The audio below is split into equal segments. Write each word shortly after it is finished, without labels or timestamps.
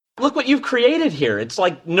Look what you've created here. It's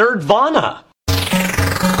like Nerdvana.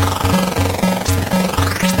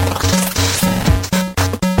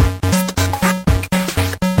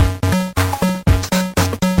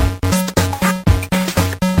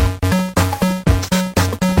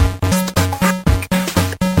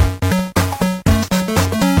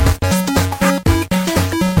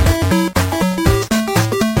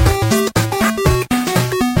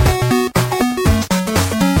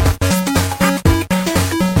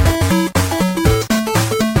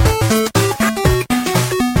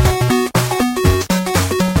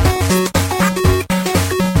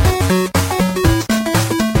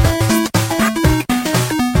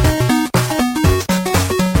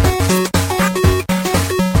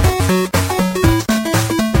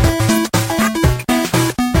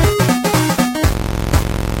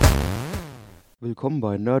 Willkommen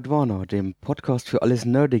bei Nerdvana, dem Podcast für alles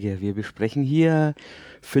Nerdige. Wir besprechen hier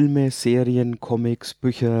Filme, Serien, Comics,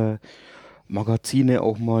 Bücher, Magazine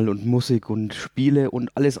auch mal und Musik und Spiele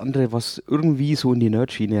und alles andere, was irgendwie so in die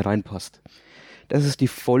Nerdschiene reinpasst. Das ist die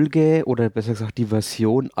Folge oder besser gesagt die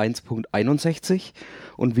Version 1.61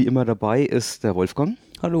 und wie immer dabei ist der Wolfgang.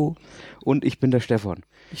 Hallo. Und ich bin der Stefan.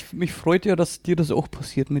 Mich freut ja, dass dir das auch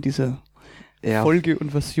passiert mit dieser Ja. Folge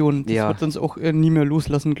und Version. Das Ja. wird uns auch nie mehr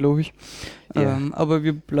loslassen, glaube ich. Ja. Aber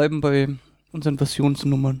wir bleiben bei unseren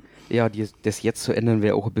Versionsnummern. Ja, das jetzt zu ändern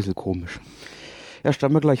wäre auch ein bisschen komisch. Ja,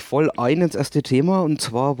 steigen wir gleich voll ein ins erste Thema und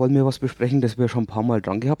zwar wollen wir was besprechen, das wir schon ein paar Mal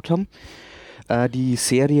dran gehabt haben. Die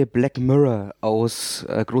Serie Black Mirror aus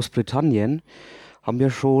Großbritannien haben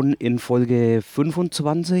wir schon in Folge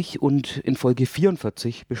 25 und in Folge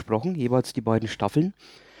 44 besprochen, jeweils die beiden Staffeln.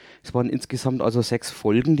 Es waren insgesamt also 6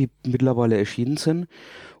 Folgen, die mittlerweile erschienen sind.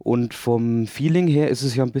 Und vom Feeling her ist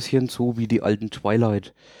es ja ein bisschen so wie die alten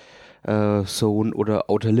Twilight Zone oder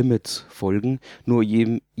Outer Limits Folgen, nur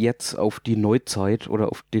jetzt auf die Neuzeit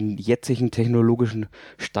oder auf den jetzigen technologischen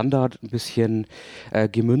Standard ein bisschen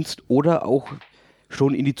gemünzt oder auch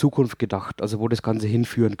schon in die Zukunft gedacht, also wo das Ganze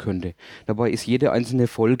hinführen könnte. Dabei ist jede einzelne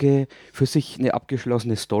Folge für sich eine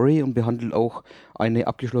abgeschlossene Story und behandelt auch eine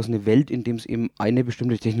abgeschlossene Welt, in dem es eben eine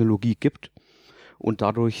bestimmte Technologie gibt und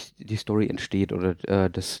dadurch die Story entsteht oder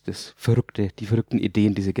die verrückten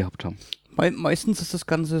Ideen, die sie gehabt haben. Meistens ist das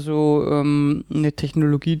Ganze so eine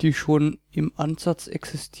Technologie, die schon im Ansatz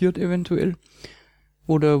existiert eventuell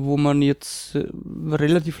oder wo man jetzt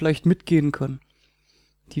relativ leicht mitgehen kann,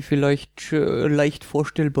 die vielleicht leicht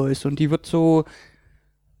vorstellbar ist und die wird so,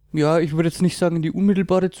 ja, ich würde jetzt nicht sagen in die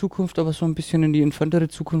unmittelbare Zukunft, aber so ein bisschen in die entferntere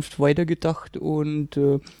Zukunft weitergedacht und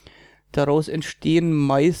daraus entstehen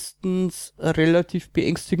meistens relativ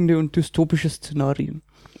beängstigende und dystopische Szenarien.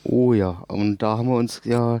 Oh ja, und da haben wir uns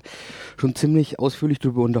ja schon ziemlich ausführlich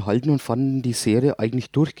drüber unterhalten und fanden die Serie eigentlich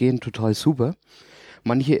durchgehend total super.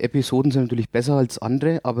 Manche Episoden sind natürlich besser als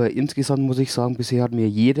andere, aber insgesamt muss ich sagen, bisher hat mir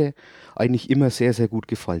jede eigentlich immer sehr, sehr gut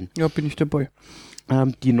gefallen. Ja, bin ich dabei.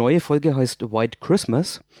 Die neue Folge heißt White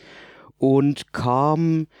Christmas und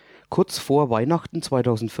kam kurz vor Weihnachten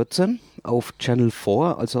 2014 auf Channel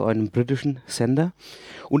 4, also einem britischen Sender,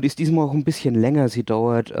 und ist diesmal auch ein bisschen länger. Sie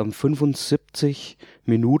dauert 75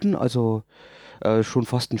 Minuten, also schon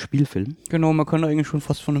fast ein Spielfilm. Genau, man kann eigentlich schon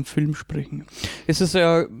fast von einem Film sprechen. Es ist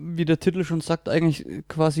ja, wie der Titel schon sagt, eigentlich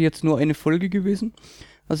quasi jetzt nur eine Folge gewesen.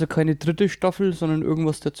 Also keine dritte Staffel, sondern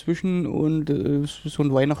irgendwas dazwischen und so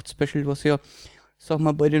ein Weihnachtsspecial, was ja, sag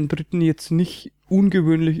mal, bei den Briten jetzt nicht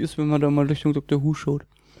ungewöhnlich ist, wenn man da mal Richtung Dr. Who schaut.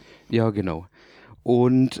 Ja, genau.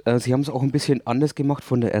 Und sie haben es auch ein bisschen anders gemacht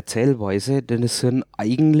von der Erzählweise, denn es sind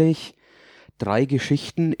eigentlich 3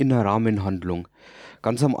 Geschichten in einer Rahmenhandlung.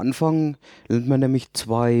 Ganz am Anfang lernt man nämlich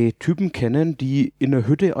 2 Typen kennen, die in der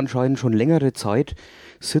Hütte anscheinend schon längere Zeit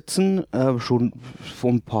sitzen, schon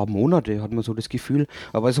vor ein paar Monate hat man so das Gefühl,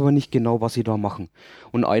 er weiß aber nicht genau, was sie da machen.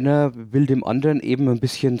 Und einer will dem anderen eben ein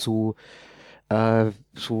bisschen so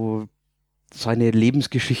seine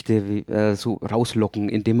Lebensgeschichte so rauslocken,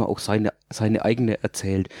 indem er auch seine eigene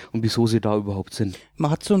erzählt und wieso sie da überhaupt sind. Man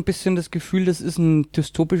hat so ein bisschen das Gefühl, das ist ein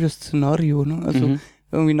dystopisches Szenario, ne? Also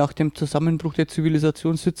irgendwie nach dem Zusammenbruch der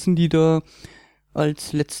Zivilisation sitzen die da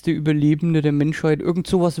als letzte Überlebende der Menschheit. Irgend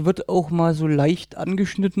sowas wird auch mal so leicht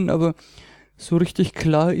angeschnitten, aber so richtig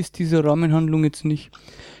klar ist diese Rahmenhandlung jetzt nicht.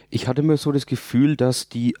 Ich hatte mir so das Gefühl, dass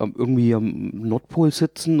die irgendwie am Nordpol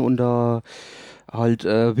sitzen und da halt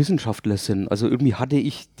Wissenschaftler sind. Also irgendwie hatte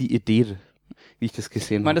ich die Idee, wie ich das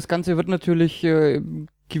gesehen habe. Ich meine, das Ganze wird natürlich in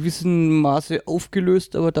gewissem Maße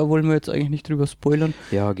aufgelöst, aber da wollen wir jetzt eigentlich nicht drüber spoilern,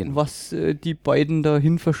 Ja, genau. was die beiden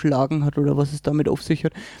dahin verschlagen hat oder was es damit auf sich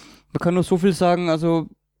hat. Man kann nur so viel sagen, also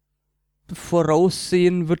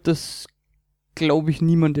voraussehen wird das, glaube ich,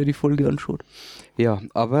 niemand, der die Folge anschaut. Ja,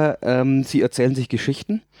 aber sie erzählen sich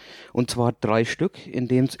Geschichten, und zwar 3 Stück, in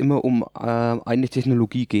denen es immer um eine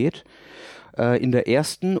Technologie geht. In der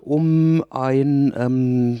ersten um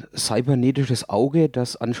ein cybernetisches Auge,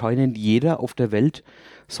 das anscheinend jeder auf der Welt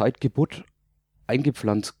seit Geburt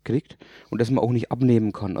eingepflanzt kriegt und das man auch nicht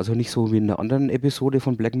abnehmen kann. Also nicht so wie in einer anderen Episode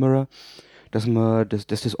von Black Mirror, dass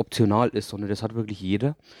das optional ist, sondern das hat wirklich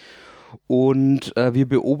jeder. Und wir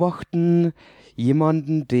beobachten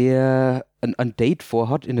jemanden, der ein Date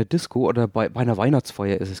vorhat in der Disco oder bei einer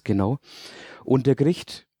Weihnachtsfeier ist es genau. Und der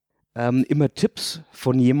kriegt immer Tipps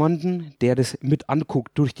von jemandem, der das mit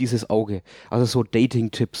anguckt durch dieses Auge. Also so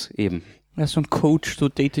Dating-Tipps eben. Ja, so ein Coach, so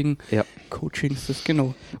Ja. Dating-Coachings, das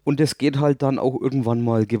genau. Und das geht halt dann auch irgendwann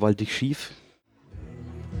mal gewaltig schief.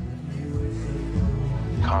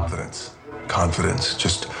 Confidence.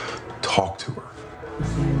 Just talk to her.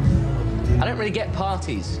 I don't really get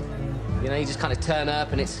parties. You know, you just kind of turn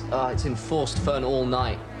up and it's enforced fun all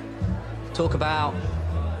night. Talk about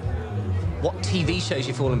what TV shows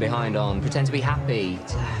you've fallen behind on. Pretend to be happy.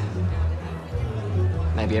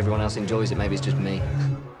 Maybe everyone else enjoys it. Maybe it's just me.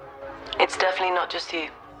 It's definitely not just you.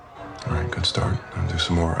 All right, good start. I'll do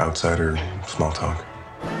some more outsider small talk.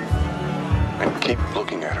 And keep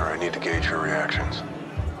looking at her. I need to gauge her reactions.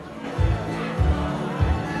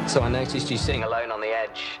 So I noticed you sitting alone on the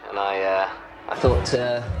edge, and I thought,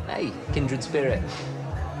 hey, kindred spirit.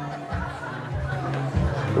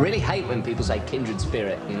 I really hate when people say kindred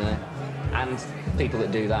spirit, you know, and people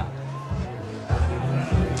that do that.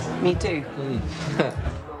 Me too.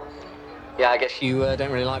 Yeah, I guess you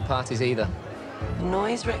don't really like parties either.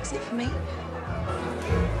 Noise wrecks it for me.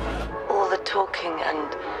 All the talking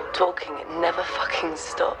and talking, it never fucking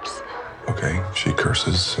stops. Okay, she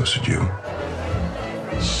curses, so should you.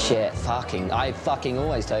 Shit, fucking. I fucking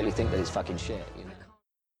always totally think that it's fucking shit, you know.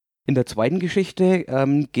 In der zweiten Geschichte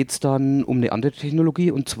geht es dann um eine andere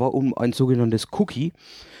Technologie, und zwar um ein sogenanntes Cookie.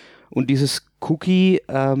 Und dieses Cookie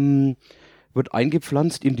wird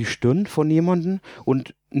eingepflanzt in die Stirn von jemandem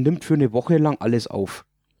und nimmt für eine Woche lang alles auf.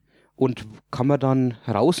 Und kann man dann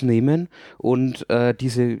rausnehmen, und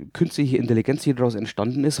diese künstliche Intelligenz, die daraus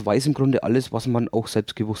entstanden ist, weiß im Grunde alles, was man auch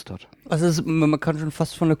selbst gewusst hat. Also man kann schon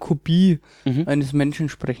fast von einer Kopie eines Menschen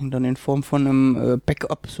sprechen, dann in Form von einem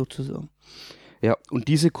Backup sozusagen. Ja, und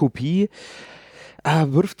diese Kopie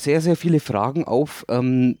wirft sehr, sehr viele Fragen auf.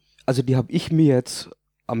 Also die habe ich mir jetzt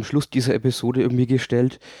am Schluss dieser Episode irgendwie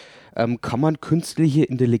gestellt. Kann man künstliche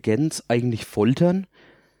Intelligenz eigentlich foltern?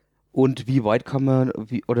 Und wie weit kann man,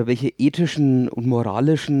 oder welche ethischen und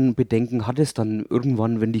moralischen Bedenken hat es dann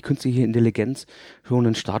irgendwann, wenn die künstliche Intelligenz schon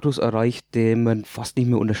einen Status erreicht, den man fast nicht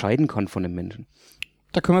mehr unterscheiden kann von dem Menschen?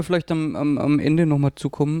 Da können wir vielleicht am Ende nochmal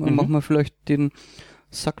zukommen. Und machen wir vielleicht den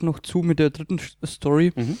Sack noch zu mit der dritten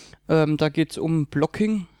Story. Da geht's um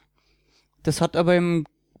Blocking. Das hat aber im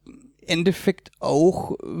Endeffekt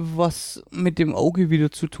auch was mit dem Auge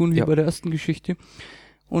wieder zu tun, wie bei der ersten Geschichte.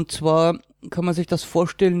 Und zwar kann man sich das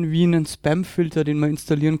vorstellen wie einen Spam-Filter, den man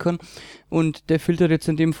installieren kann. Und der filtert jetzt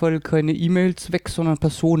in dem Fall keine E-Mails weg, sondern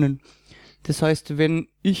Personen. Das heißt, wenn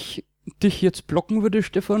ich dich jetzt blocken würde,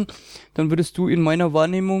 Stefan, dann würdest du in meiner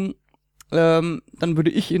Wahrnehmung, dann würde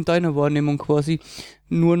ich in deiner Wahrnehmung quasi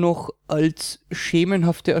nur noch als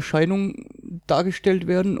schemenhafte Erscheinung dargestellt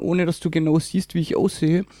werden, ohne dass du genau siehst, wie ich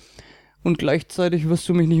aussehe. Und gleichzeitig wirst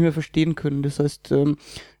du mich nicht mehr verstehen können. Das heißt,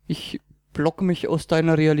 ich block mich aus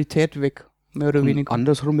deiner Realität weg, mehr oder weniger.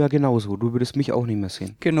 Andersrum ja genauso. Du würdest mich auch nicht mehr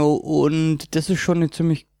sehen. Genau, und das ist schon eine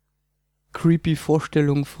ziemlich creepy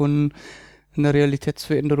Vorstellung von einer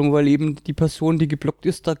Realitätsveränderung, weil eben die Person, die geblockt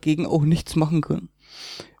ist, dagegen auch nichts machen kann.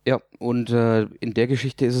 Ja, und in der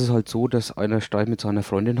Geschichte ist es halt so, dass einer Streit mit seiner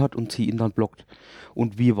Freundin hat und sie ihn dann blockt.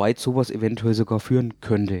 Und wie weit sowas eventuell sogar führen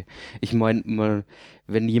könnte. Ich meine,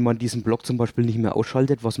 wenn jemand diesen Block zum Beispiel nicht mehr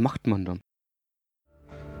ausschaltet, was macht man dann?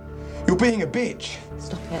 You're being a bitch.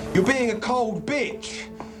 Stop it. You're being a cold bitch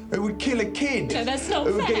who would kill a kid. No, that's not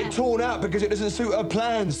who would fair. get torn out because it doesn't suit her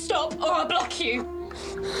plans. Stop or I'll block you.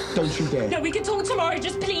 Don't you dare. No, we can talk tomorrow.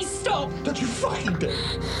 Just please stop. Don't you fucking dare.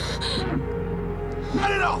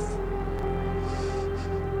 Turn it off.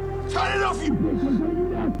 Turn it off, you bitch.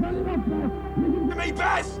 Turn it off. Listen to me,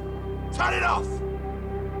 Baz. Turn it off.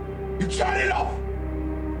 You turn it off.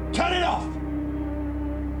 Turn it off.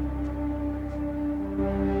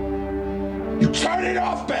 You turn it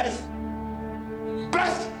off, Beth!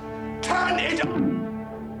 Beth! Turn it off!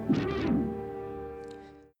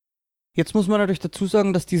 Jetzt muss man natürlich dazu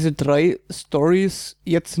sagen, dass diese 3 Stories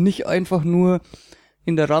jetzt nicht einfach nur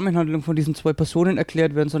in der Rahmenhandlung von diesen 2 Personen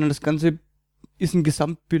erklärt werden, sondern das Ganze ist ein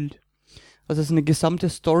Gesamtbild. Also es ist eine gesamte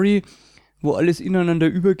Story, wo alles ineinander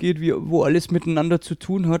übergeht, wo alles miteinander zu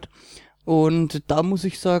tun hat. Und da muss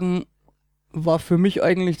ich sagen, war für mich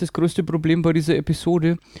eigentlich das größte Problem bei dieser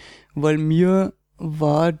Episode, weil mir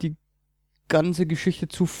war die ganze Geschichte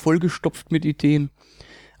zu vollgestopft mit Ideen.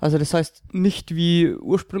 Also das heißt, nicht wie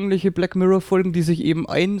ursprüngliche Black Mirror-Folgen, die sich eben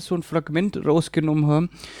so ein Fragment rausgenommen haben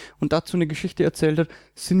und dazu eine Geschichte erzählt hat,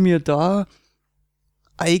 sind mir da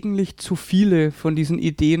eigentlich zu viele von diesen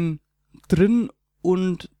Ideen drin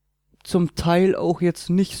und zum Teil auch jetzt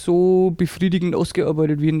nicht so befriedigend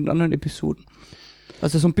ausgearbeitet wie in den anderen Episoden.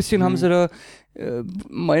 Also so ein bisschen haben sie da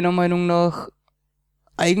meiner Meinung nach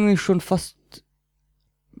eigentlich schon fast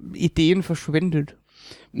Ideen verschwendet.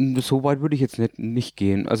 So weit würde ich jetzt nicht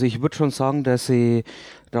gehen. Also ich würde schon sagen, dass sie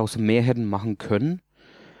daraus mehr hätten machen können,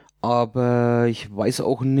 aber ich weiß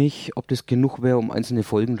auch nicht, ob das genug wäre, um einzelne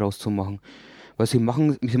Folgen draus zu machen. Weil sie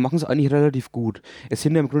machen es eigentlich relativ gut. Es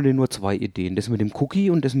sind ja im Grunde nur 2 Ideen, das mit dem Cookie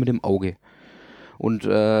und das mit dem Auge. Und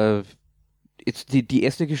jetzt die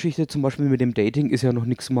erste Geschichte zum Beispiel mit dem Dating ist ja noch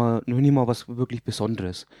nicht mal was wirklich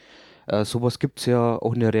Besonderes. Sowas gibt's ja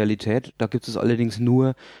auch in der Realität. Da gibt es allerdings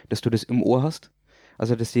nur, dass du das im Ohr hast.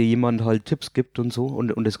 Also, dass dir jemand halt Tipps gibt und so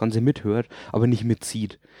und das Ganze mithört, aber nicht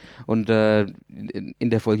mitzieht. Und in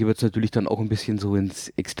der Folge wird es natürlich dann auch ein bisschen so ins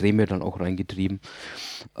Extreme dann auch reingetrieben.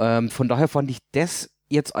 Von daher fand ich das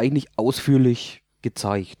jetzt eigentlich ausführlich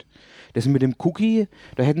gezeigt. Das mit dem Cookie,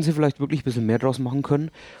 da hätten sie vielleicht wirklich ein bisschen mehr draus machen können,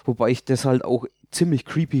 wobei ich das halt auch ziemlich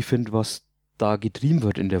creepy finde, was da getrieben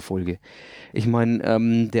wird in der Folge. Ich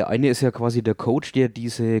meine, der eine ist ja quasi der Coach, der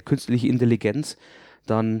diese künstliche Intelligenz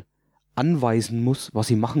dann anweisen muss, was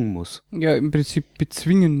sie machen muss. Ja, im Prinzip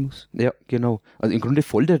bezwingen muss. Ja, genau. Also im Grunde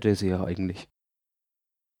foltert er sie ja eigentlich.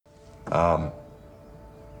 How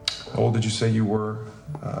old did you say you were?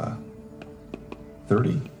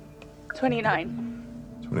 30? 29.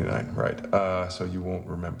 29, right. So you won't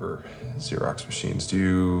remember Xerox machines. Do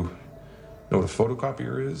you know what a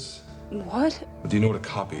photocopier is? What? Do you know what a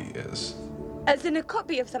copy is? As in a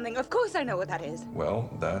copy of something? Of course I know what that is. Well,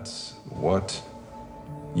 that's what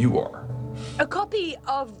you are. A copy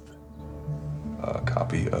of... A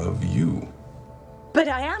copy of you. But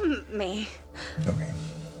I am me. Okay.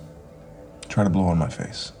 Try to blow on my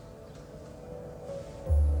face.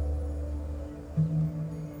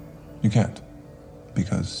 You can't.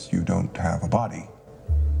 Because you don't have a body.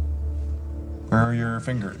 Where are your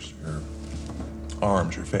fingers, your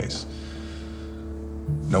arms, your face?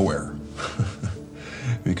 Nowhere.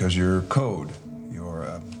 Because your code,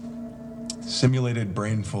 your simulated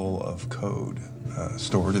brain full of code,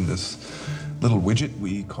 stored in this little widget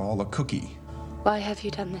we call a cookie. Why have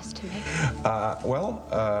you done this to me?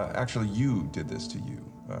 Actually you did this to you.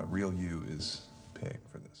 Real you is paying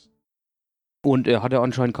for this. Und er hatte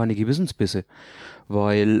anscheinend keine Gewissensbisse,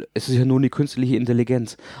 weil es ist ja nur eine künstliche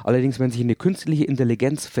Intelligenz. Allerdings, wenn sich eine künstliche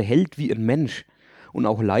Intelligenz verhält wie ein Mensch und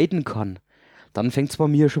auch leiden kann, dann fängt es bei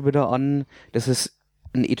mir schon wieder an, dass es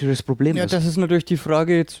ein ethisches Problem ist. Ja, das ist natürlich die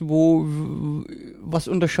Frage jetzt, was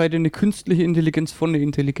unterscheidet eine künstliche Intelligenz von der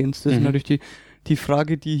Intelligenz? Das ist natürlich die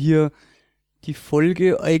Frage, die hier die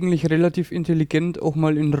Folge eigentlich relativ intelligent auch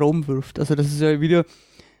mal in den Raum wirft. Also das ist ja wieder,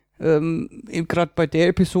 gerade bei der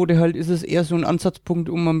Episode halt, ist es eher so ein Ansatzpunkt,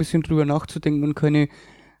 um mal ein bisschen drüber nachzudenken und keine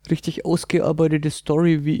richtig ausgearbeitete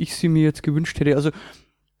Story, wie ich sie mir jetzt gewünscht hätte. Also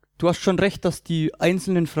du hast schon recht, dass die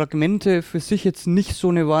einzelnen Fragmente für sich jetzt nicht so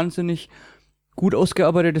eine wahnsinnig gut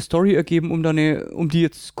ausgearbeitete Story ergeben, um die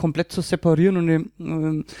jetzt komplett zu separieren und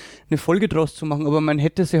eine Folge draus zu machen. Aber man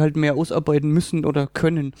hätte sie halt mehr ausarbeiten müssen oder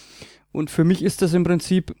können. Und für mich ist das im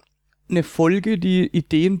Prinzip eine Folge, die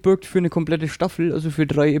Ideen birgt für eine komplette Staffel, also für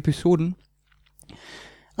 3 Episoden.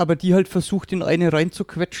 Aber die halt versucht, in eine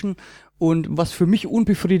reinzuquetschen. Und was für mich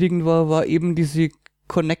unbefriedigend war eben diese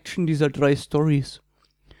Connection dieser 3 Stories.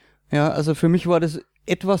 Ja, also für mich war das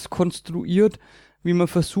etwas konstruiert, wie man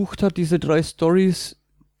versucht hat, diese 3 Stories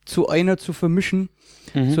zu einer zu vermischen,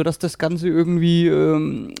 sodass das Ganze irgendwie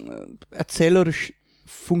erzählerisch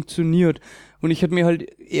funktioniert. Und ich hätte mir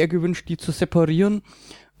halt eher gewünscht, die zu separieren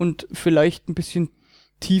und vielleicht ein bisschen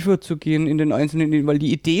tiefer zu gehen in den einzelnen, weil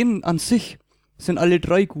die Ideen an sich sind alle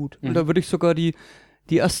 3 gut. Und da würde ich sogar die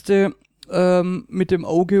erste mit dem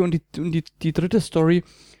Auge und die dritte Story,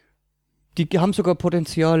 die haben sogar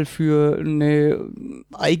Potenzial für eine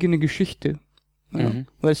eigene Geschichte. Ja.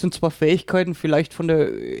 Weil es sind zwar Fähigkeiten vielleicht von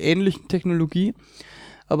der ähnlichen Technologie,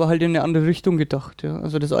 aber halt in eine andere Richtung gedacht. Ja.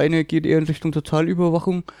 Also das eine geht eher in Richtung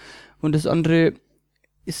Totalüberwachung und das andere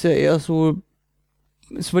ist ja eher so,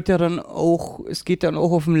 es geht dann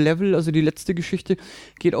auch auf ein Level, also die letzte Geschichte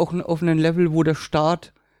geht auch auf einen Level, wo der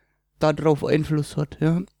Staat darauf Einfluss hat.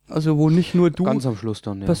 Ja. Also wo nicht nur du ganz am Schluss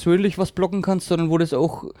dann, persönlich was blocken kannst, sondern wo das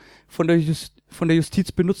auch von der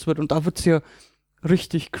Justiz benutzt wird. Und da wird's ja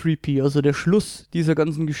richtig creepy. Also der Schluss dieser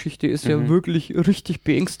ganzen Geschichte ist ja wirklich richtig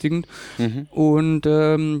beängstigend. Und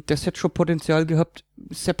das hätte schon Potenzial gehabt,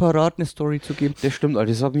 separat eine Story zu geben. Das stimmt,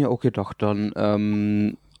 also das habe ich mir auch gedacht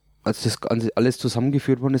dann, als das Ganze alles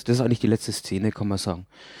zusammengeführt worden ist, das ist eigentlich die letzte Szene, kann man sagen,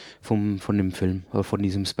 von dem Film, von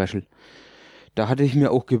diesem Special. Da hatte ich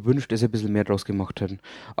mir auch gewünscht, dass sie ein bisschen mehr draus gemacht hätten.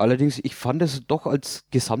 Allerdings, ich fand es doch als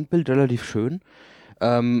Gesamtbild relativ schön.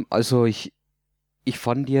 Also ich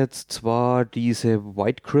fand jetzt zwar diese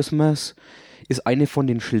White Christmas ist eine von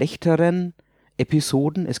den schlechteren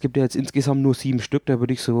Episoden. Es gibt ja jetzt insgesamt nur 7 Stück, da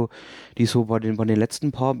würde ich die bei den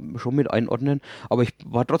letzten paar schon mit einordnen. Aber ich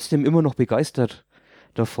war trotzdem immer noch begeistert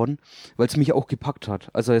davon, weil es mich auch gepackt hat.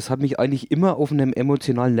 Also es hat mich eigentlich immer auf einem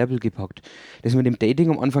emotionalen Level gepackt. Das mit dem Dating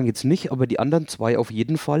am Anfang jetzt nicht, aber die anderen 2 auf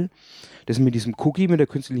jeden Fall. Das mit diesem Cookie, mit der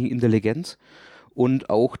künstlichen Intelligenz und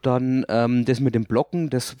auch dann das mit dem Blocken,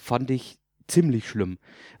 das fand ich ziemlich schlimm,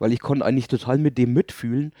 weil ich konnte eigentlich total mit dem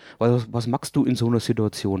mitfühlen, weil was machst du in so einer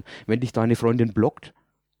Situation, wenn dich deine Freundin blockt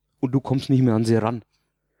und du kommst nicht mehr an sie ran?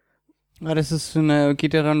 Ja, das ist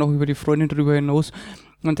geht ja dann noch über die Freundin drüber hinaus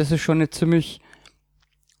und das ist schon eine ziemlich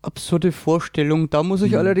absurde Vorstellung. Da muss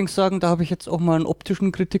ich allerdings sagen, da habe ich jetzt auch mal einen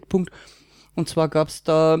optischen Kritikpunkt. Und zwar gab es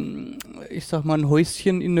da, ich sag mal, ein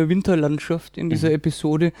Häuschen in der Winterlandschaft in dieser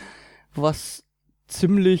Episode, was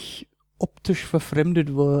ziemlich optisch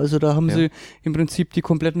verfremdet war. Also da haben sie im Prinzip die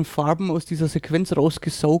kompletten Farben aus dieser Sequenz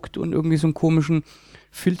rausgesaugt und irgendwie so einen komischen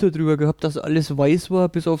Filter drüber gehabt, dass alles weiß war,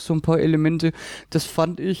 bis auf so ein paar Elemente. Das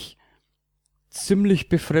fand ich ziemlich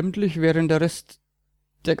befremdlich, während der Rest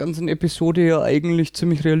der ganzen Episode ja eigentlich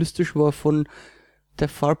ziemlich realistisch war von der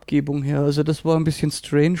Farbgebung her. Also das war ein bisschen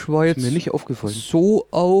strange, war jetzt mir nicht aufgefallen. So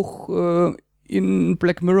auch in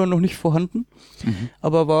Black Mirror noch nicht vorhanden,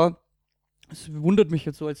 aber es wundert mich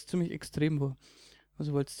jetzt so, als es ziemlich extrem war.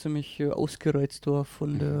 Also weil es ziemlich ausgereizt war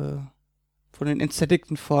von den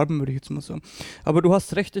entsättigten Farben, würde ich jetzt mal sagen. Aber du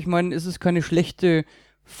hast recht, ich meine, es ist keine schlechte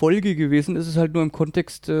Folge gewesen, es ist halt nur im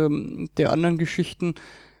Kontext der anderen Geschichten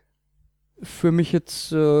für mich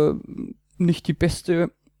jetzt nicht die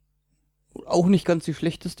beste, auch nicht ganz die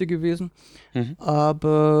schlechteste gewesen,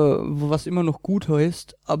 aber was immer noch gut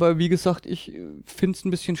heißt. Aber wie gesagt, ich finde es ein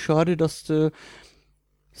bisschen schade, dass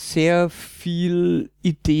sehr viel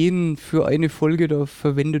Ideen für eine Folge da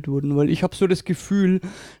verwendet wurden, weil ich habe so das Gefühl,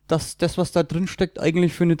 dass das, was da drin steckt,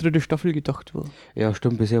 eigentlich für eine 3. Staffel gedacht war. Ja,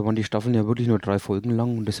 stimmt, bisher waren die Staffeln ja wirklich nur 3 Folgen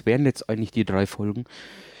lang und das wären jetzt eigentlich die 3 Folgen.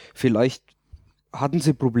 Vielleicht hatten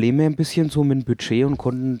sie Probleme ein bisschen so mit dem Budget und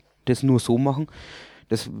konnten das nur so machen.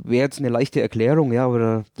 Das wäre jetzt eine leichte Erklärung, ja,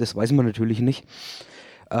 aber das weiß man natürlich nicht.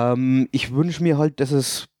 Ich wünsche mir halt, dass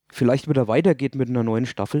es vielleicht wieder weitergeht mit einer neuen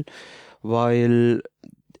Staffel, weil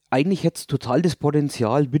eigentlich hätte es total das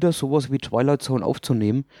Potenzial, wieder sowas wie Twilight Zone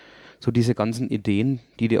aufzunehmen. So diese ganzen Ideen,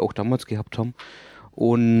 die auch damals gehabt haben.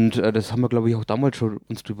 Und das haben wir, glaube ich, auch damals schon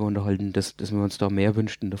uns drüber unterhalten, dass wir uns da mehr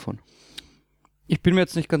wünschten davon. Ich bin mir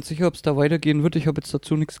jetzt nicht ganz sicher, ob es da weitergehen wird. Ich habe jetzt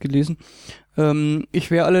dazu nichts gelesen.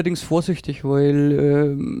 Ich wäre allerdings vorsichtig,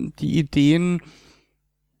 weil die Ideen,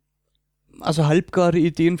 also halbgare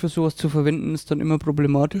Ideen für sowas zu verwenden, ist dann immer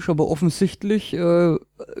problematisch. Aber offensichtlich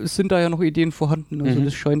sind da ja noch Ideen vorhanden. Also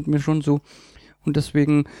das scheint mir schon so. Und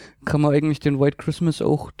deswegen kann man eigentlich den White Christmas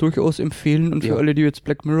auch durchaus empfehlen. Und für alle, die jetzt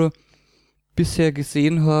Black Mirror bisher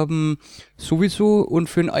gesehen haben, sowieso, und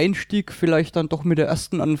für einen Einstieg vielleicht dann doch mit der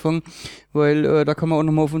ersten anfangen, weil da kann man auch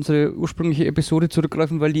nochmal auf unsere ursprüngliche Episode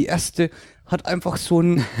zurückgreifen, weil die erste hat einfach so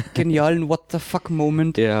einen genialen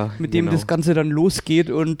What-the-fuck-Moment, mit dem das Ganze dann losgeht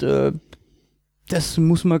und das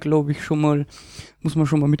muss man, glaube ich, schon mal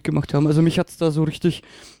mitgemacht haben. Also mich hat's da so richtig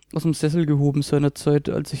aus dem Sessel gehoben seinerzeit,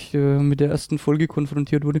 als ich mit der ersten Folge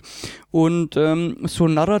konfrontiert wurde. Und so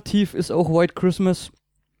narrativ ist auch White Christmas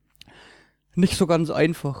nicht so ganz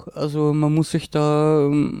einfach. Also man muss sich da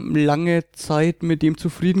lange Zeit mit dem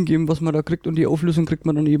zufrieden geben, was man da kriegt, und die Auflösung kriegt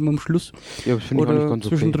man dann eben am Schluss. Ja, das finde ich auch nicht ganz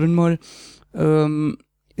zwischendrin mal.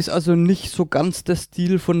 Ist also nicht so ganz der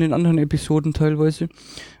Stil von den anderen Episoden teilweise,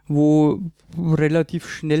 wo relativ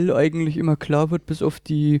schnell eigentlich immer klar wird, bis auf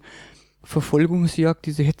die Verfolgungsjagd,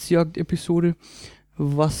 diese Hetzjagd-Episode,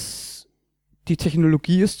 was die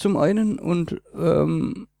Technologie ist zum einen und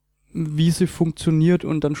wie sie funktioniert,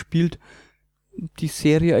 und dann spielt die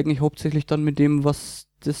Serie eigentlich hauptsächlich dann mit dem, was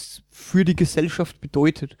das für die Gesellschaft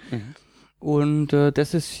bedeutet. Und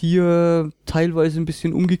das ist hier teilweise ein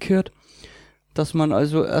bisschen umgekehrt, dass man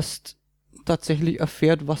also erst tatsächlich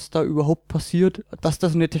erfährt, was da überhaupt passiert, dass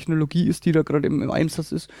das eine Technologie ist, die da gerade im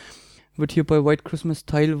Einsatz ist, wird hier bei White Christmas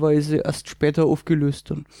teilweise erst später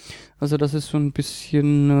aufgelöst dann. Also das ist so ein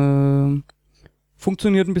bisschen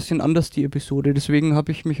funktioniert ein bisschen anders, die Episode. Deswegen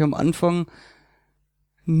habe ich mich am Anfang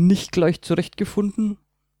nicht gleich zurechtgefunden,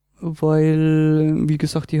 weil, wie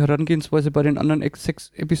gesagt, die Herangehensweise bei den anderen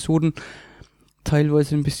 6 Episoden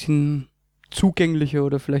teilweise ein bisschen zugänglicher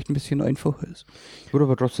oder vielleicht ein bisschen einfacher ist. Ich würde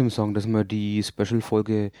aber trotzdem sagen, dass man die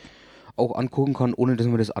Special-Folge auch angucken kann, ohne dass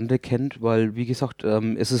man das andere kennt, weil, wie gesagt,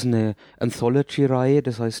 es ist eine Anthology-Reihe,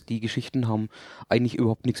 das heißt, die Geschichten haben eigentlich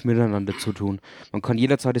überhaupt nichts miteinander zu tun. Man kann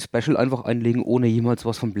jederzeit das Special einfach einlegen, ohne jemals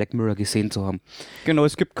was von Black Mirror gesehen zu haben. Genau,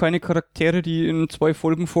 es gibt keine Charaktere, die in 2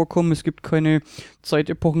 Folgen vorkommen, es gibt keine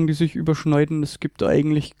Zeitepochen, die sich überschneiden, es gibt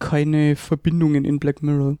eigentlich keine Verbindungen in Black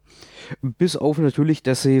Mirror. Bis auf natürlich,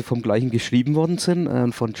 dass sie vom gleichen geschrieben worden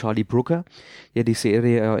sind, von Charlie Brooker, der die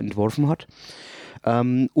Serie entworfen hat.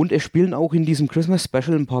 Und es spielen auch in diesem Christmas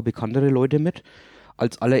Special ein paar bekanntere Leute mit.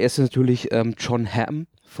 Als allererstes natürlich John Hamm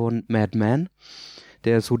von Mad Men,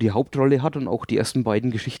 der so die Hauptrolle hat und auch die ersten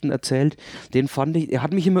beiden Geschichten erzählt. Den fand ich, er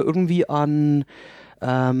hat mich immer irgendwie an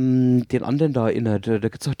den anderen da erinnert. Da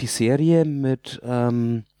gibt es auch die Serie mit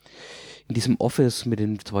in diesem Office mit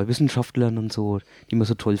den 2 Wissenschaftlern und so, die man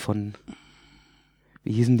so toll fanden.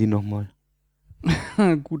 Wie hießen die nochmal?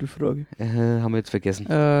 Gute Frage. Haben wir jetzt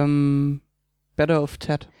vergessen. Better of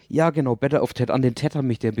Ted. Ja, genau, Better of Ted. An den Ted hat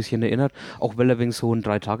mich der ein bisschen erinnert, auch weil er wegen so einen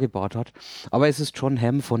 3-Tage-Bart hat. Aber es ist John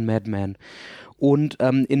Hamm von Mad Men. Und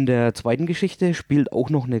in der zweiten Geschichte spielt auch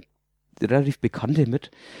noch eine relativ bekannte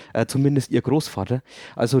mit, zumindest ihr Großvater.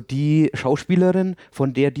 Also die Schauspielerin,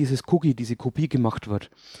 von der diese Kopie gemacht wird.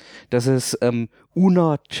 Das ist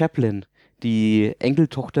Una Chaplin, die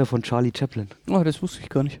Enkeltochter von Charlie Chaplin. Oh, das wusste ich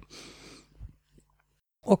gar nicht.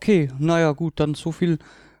 Okay, naja gut, dann so viel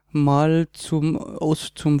mal zum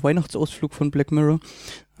Weihnachtsausflug von Black Mirror.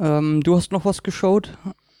 Du hast noch was geschaut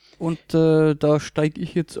und da steige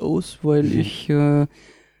ich jetzt aus, weil ich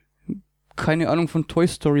keine Ahnung von Toy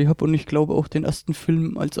Story habe und ich glaube auch den ersten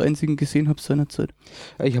Film als einzigen gesehen habe seinerzeit.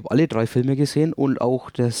 Ich habe alle 3 Filme gesehen und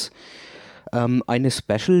auch das eine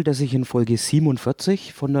Special, das ich in Folge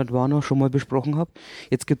 47 von Nerdvana schon mal besprochen habe.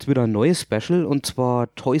 Jetzt gibt es wieder ein neues Special und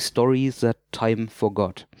zwar Toy Story That Time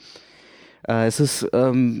Forgot. Es ist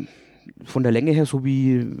von der Länge her so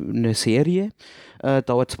wie eine Serie,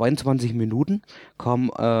 dauert 22 Minuten, kam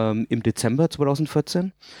im Dezember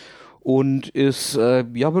 2014 und ist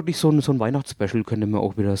ja wirklich so ein Weihnachtsspecial, könnte man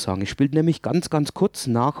auch wieder sagen. Es spielt nämlich ganz, ganz kurz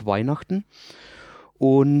nach Weihnachten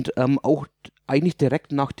und auch eigentlich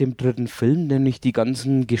direkt nach dem 3. Film, nämlich die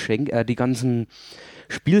ganzen die ganzen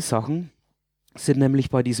Spielsachen sind nämlich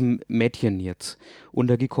bei diesem Mädchen jetzt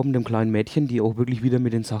untergekommen, dem kleinen Mädchen, die auch wirklich wieder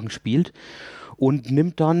mit den Sachen spielt und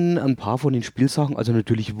nimmt dann ein paar von den Spielsachen, also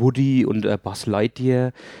natürlich Woody und Buzz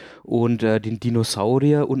Lightyear und den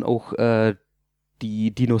Dinosaurier und auch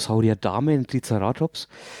die Dinosaurier-Dame, den Triceratops,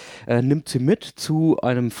 nimmt sie mit zu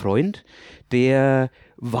einem Freund, der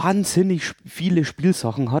wahnsinnig viele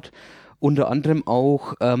Spielsachen hat, unter anderem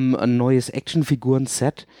auch ein neues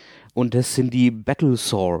Actionfiguren-Set. Und das sind die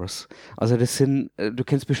Battlesaurs. Also das sind, du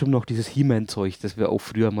kennst bestimmt noch dieses He-Man-Zeug, das wir auch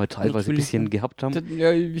früher mal teilweise ein bisschen gehabt haben.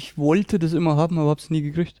 Ja, ich wollte das immer haben, aber hab's nie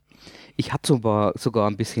gekriegt. Ich hatte sogar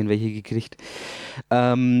ein bisschen welche gekriegt.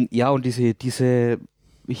 Ja, und diese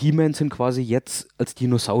He-Man sind quasi jetzt als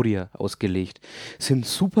Dinosaurier ausgelegt. Sind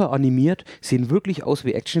super animiert, sehen wirklich aus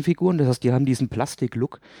wie Actionfiguren, das heißt, die haben diesen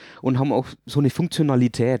Plastik-Look und haben auch so eine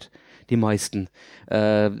Funktionalität. Die meisten.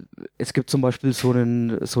 Es gibt zum Beispiel so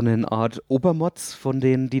eine Art Obermotz von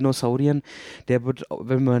den Dinosauriern, der wird,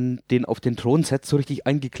 wenn man den auf den Thron setzt, so richtig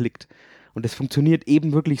eingeklickt. Und das funktioniert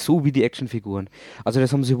eben wirklich so wie die Actionfiguren. Also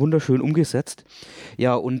das haben sie wunderschön umgesetzt.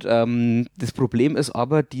 Ja, und das Problem ist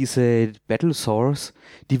aber, diese Battlesaurs,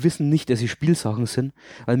 die wissen nicht, dass sie Spielsachen sind,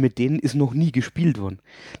 weil mit denen ist noch nie gespielt worden.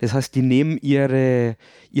 Das heißt, die nehmen ihre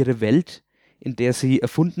Welt, in der sie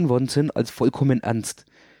erfunden worden sind, als vollkommen ernst.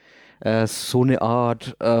 So eine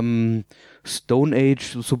Art Stone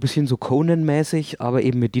Age, so ein bisschen so Conan-mäßig, aber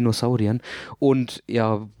eben mit Dinosauriern. Und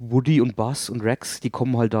ja, Woody und Buzz und Rex, die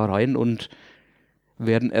kommen halt da rein und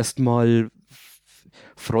werden erstmal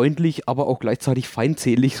freundlich, aber auch gleichzeitig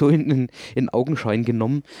feindselig so in Augenschein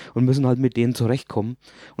genommen und müssen halt mit denen zurechtkommen.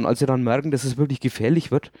 Und als sie dann merken, dass es wirklich gefährlich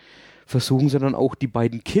wird, versuchen sie dann auch die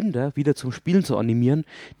beiden Kinder wieder zum Spielen zu animieren,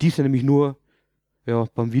 die sind nämlich nur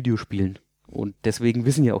beim Videospielen. Und deswegen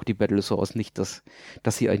wissen ja auch die Battlesaurs nicht, dass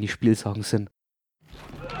sie eigentlich Spielsachen sind.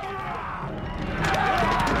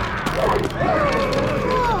 Oh,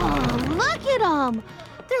 look at them!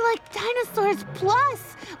 They're like dinosaurs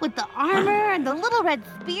plus, with the armor and the little red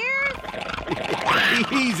spears.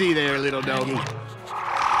 Easy there, little doggy.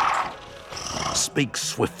 Speak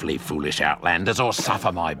swiftly, foolish outlanders, or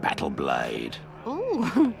suffer my battle blade.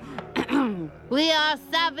 Ooh. We are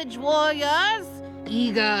savage warriors,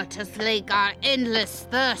 eager to slake our endless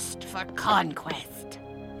thirst for conquest.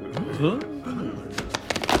 Oh,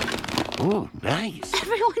 nice.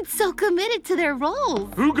 Everyone's so committed to their roles.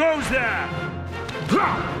 Who goes there?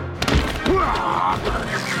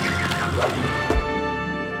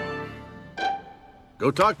 Go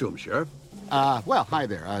talk to him, Sheriff. Well, hi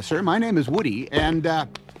there. Sir, my name is Woody, and,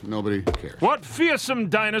 nobody cares. What fearsome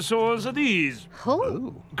dinosaurs are these?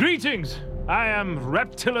 Oh. Greetings. I am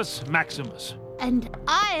Reptilus Maximus. And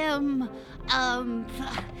I am,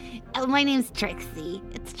 my name's Trixie.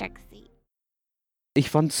 It's Trixie. Ich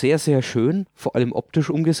fand es sehr, sehr schön, vor allem optisch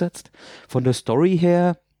umgesetzt. Von der Story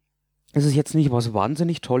her ist es jetzt nicht was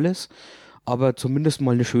wahnsinnig Tolles, aber zumindest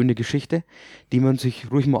mal eine schöne Geschichte, die man sich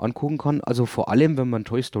ruhig mal angucken kann. Also vor allem, wenn man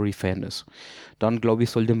Toy Story-Fan ist. Dann, glaube ich,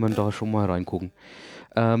 sollte man da schon mal reingucken.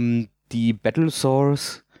 Die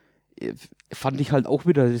Battlesaurs fand ich halt auch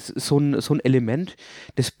wieder so ein Element,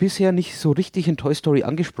 das bisher nicht so richtig in Toy Story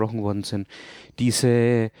angesprochen worden sind.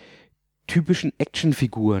 Diese typischen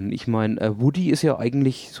Actionfiguren. Ich meine, Woody ist ja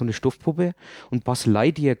eigentlich so eine Stoffpuppe und Buzz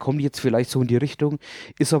Lightyear kommt jetzt vielleicht so in die Richtung,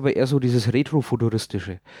 ist aber eher so dieses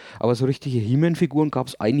Retro-Futuristische. Aber so richtige He-Man-Figuren gab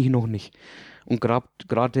es eigentlich noch nicht. Und gerade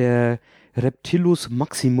der Reptilus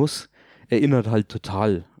Maximus erinnert halt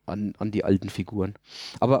total an die alten Figuren.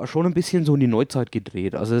 Aber schon ein bisschen so in die Neuzeit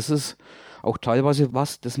gedreht. Also es ist auch teilweise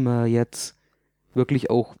was, das man jetzt wirklich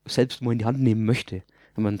auch selbst mal in die Hand nehmen möchte,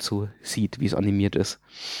 wenn man so sieht, wie es animiert ist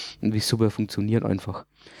und wie es super funktioniert einfach.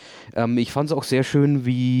 Ich fand es auch sehr schön,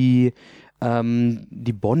 wie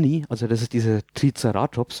die Bonnie, also das ist diese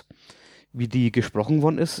Triceratops, wie die gesprochen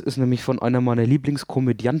worden ist nämlich von einer meiner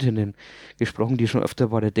Lieblingskomödiantinnen gesprochen, die schon öfter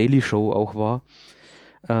bei der Daily Show auch war.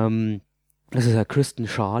 Das ist ja Kristen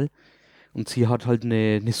Schaal. Und sie hat halt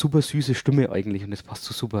eine super süße Stimme eigentlich und das passt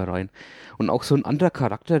so super rein. Und auch so ein anderer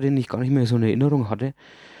Charakter, den ich gar nicht mehr so in Erinnerung hatte,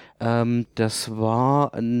 das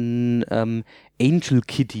war ein Angel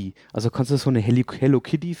Kitty. Also kannst du dir so eine Hello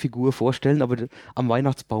Kitty Figur vorstellen, aber am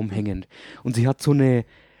Weihnachtsbaum hängend. Und sie hat so eine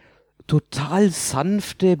total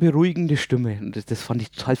sanfte, beruhigende Stimme. Und das fand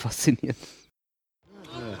ich total faszinierend.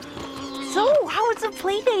 So, how was the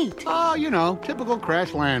playdate? Oh, you know, typical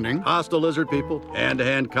crash landing. Hostile lizard people,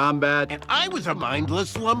 hand-to-hand combat. And I was a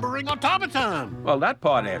mindless, lumbering automaton. Well, that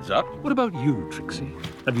part adds up. What about you, Trixie?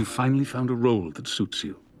 Have you finally found a role that suits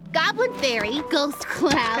you? Goblin Fairy, Ghost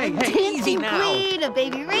Clown, Hey, easy Dancing now. Queen, a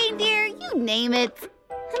baby reindeer, you name it.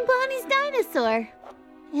 And Bonnie's dinosaur.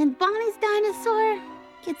 And Bonnie's dinosaur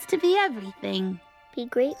gets to be everything. Be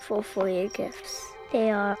grateful for your gifts.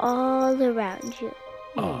 They are all around you.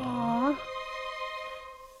 Aww.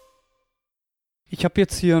 Ich habe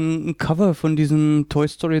jetzt hier ein Cover von diesem Toy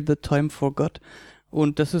Story The Time Forgot.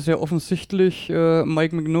 Und das ist ja offensichtlich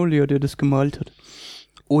Mike Mignola, der das gemalt hat.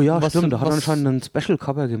 Oh ja, stimmt, da hat er anscheinend ein Special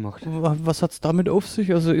Cover gemacht. Was hat's damit auf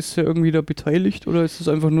sich? Also ist er irgendwie da beteiligt oder ist es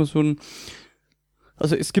einfach nur so ein...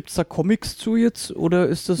 Also gibt's da Comics zu jetzt oder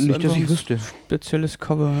ist das nicht, einfach dass ich wüsste. ein spezielles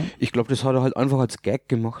Cover? Ich glaube, das hat er halt einfach als Gag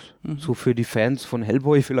gemacht. So für die Fans von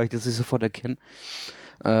Hellboy vielleicht, dass sie sofort erkennen.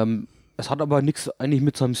 Es hat aber nichts eigentlich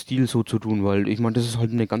mit seinem Stil so zu tun, weil ich meine, das ist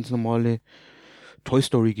halt eine ganz normale Toy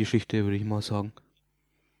Story Geschichte, würde ich mal sagen.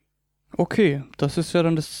 Okay, das ist ja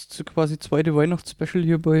dann das quasi zweite Weihnachtsspecial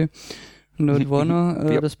hier bei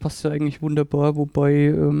Nerdwana. Ja. Das passt ja eigentlich wunderbar,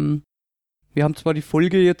 wobei wir haben zwar die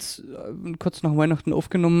Folge jetzt kurz nach Weihnachten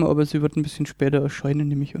aufgenommen, aber sie wird ein bisschen später erscheinen,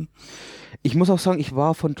 nehme ich an. Ich muss auch sagen, ich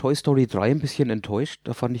war von Toy Story 3 ein bisschen enttäuscht.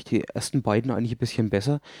 Da fand ich die ersten beiden eigentlich ein bisschen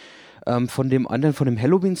besser. Von dem anderen, von dem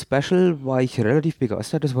Halloween-Special war ich relativ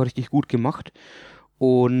begeistert. Das war richtig gut gemacht.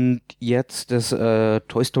 Und jetzt das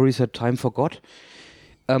Toy Story The Time Forgot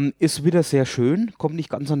ist wieder sehr schön. Kommt nicht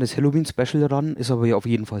ganz an das Halloween-Special ran, ist aber ja auf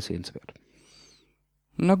jeden Fall sehenswert.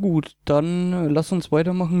 Na gut, dann lass uns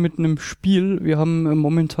weitermachen mit einem Spiel. Wir haben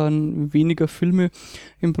momentan weniger Filme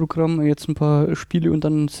im Programm, jetzt ein paar Spiele und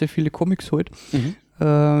dann sehr viele Comics heute.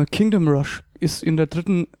 Kingdom Rush ist in der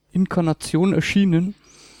 3. Inkarnation erschienen.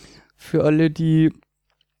 Für alle, die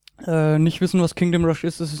nicht wissen, was Kingdom Rush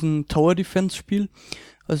ist, es ist ein Tower Defense Spiel.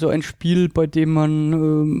 Also ein Spiel, bei dem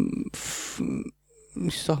man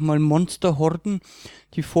ich sag mal, Monsterhorden,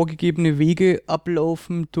 die vorgegebene Wege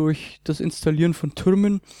ablaufen durch das Installieren von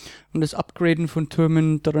Türmen und das Upgraden von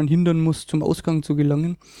Türmen daran hindern muss, zum Ausgang zu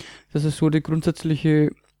gelangen. Das ist so die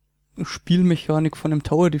grundsätzliche Spielmechanik von einem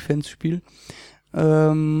Tower Defense Spiel. Wir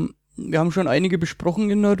haben schon einige besprochen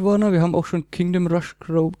in Nerdwana. Wir haben auch schon Kingdom Rush,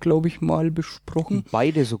 glaube ich, mal besprochen.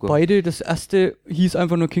 Beide sogar. Beide. Das erste hieß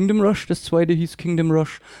einfach nur Kingdom Rush, das zweite hieß Kingdom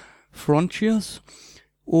Rush Frontiers.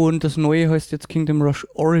 Und das neue heißt jetzt Kingdom Rush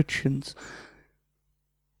Origins.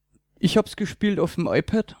 Ich hab's gespielt auf dem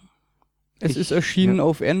iPad. Es ist erschienen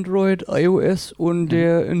auf Android, iOS und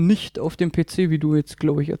nicht auf dem PC, wie du jetzt,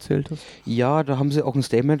 glaube ich, erzählt hast. Ja, da haben sie auch ein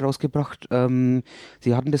Statement rausgebracht.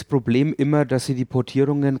 Sie hatten das Problem immer, dass sie die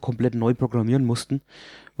Portierungen komplett neu programmieren mussten,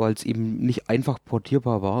 weil es eben nicht einfach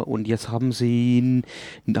portierbar war. Und jetzt haben sie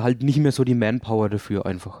halt nicht mehr so die Manpower dafür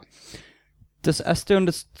einfach. Das erste und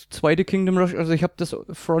das zweite Kingdom Rush, also ich habe das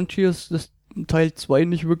Frontiers, das Teil 2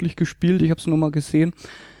 nicht wirklich gespielt, ich habe es nur mal gesehen.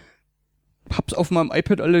 Hab's auf meinem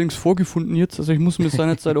iPad allerdings vorgefunden jetzt, also ich muss mir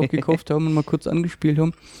seinerzeit auch gekauft haben und mal kurz angespielt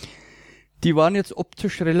haben. Die waren jetzt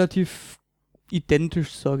optisch relativ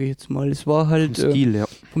identisch, sage ich jetzt mal. Es war halt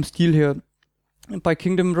vom Stil her. Bei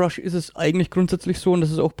Kingdom Rush ist es eigentlich grundsätzlich so, und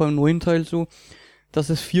das ist auch beim neuen Teil so, dass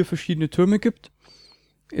es 4 verschiedene Türme gibt.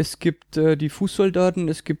 Es gibt die Fußsoldaten,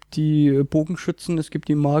 es gibt die Bogenschützen, es gibt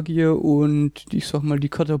die Magier und ich sag mal die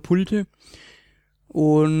Katapulte.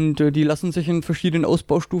 Und die lassen sich in verschiedenen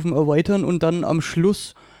Ausbaustufen erweitern und dann am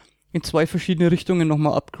Schluss in 2 verschiedene Richtungen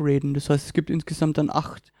nochmal upgraden. Das heißt, es gibt insgesamt dann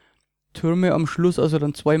 8 Türme am Schluss, also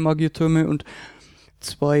dann 2 Magiertürme und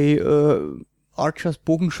 2 Archers,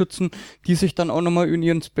 Bogenschützen, die sich dann auch nochmal in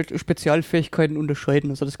ihren Spezialfähigkeiten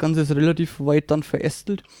unterscheiden. Also das Ganze ist relativ weit dann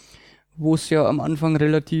verästelt, wo es ja am Anfang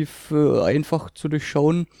relativ einfach zu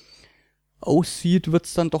durchschauen aussieht, wird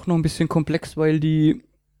es dann doch noch ein bisschen komplex, weil die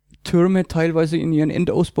Türme teilweise in ihren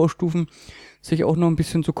Endausbaustufen sich auch noch ein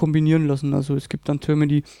bisschen so kombinieren lassen. Also es gibt dann Türme,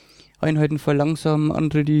 die Einheiten verlangsamen,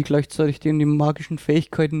 andere, die gleichzeitig denen die magischen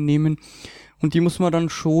Fähigkeiten nehmen. Und die muss man dann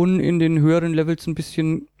schon in den höheren Levels ein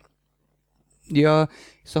bisschen, ja,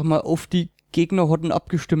 ich sag mal, auf die Gegnerhorden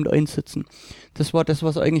abgestimmt einsetzen. Das war das,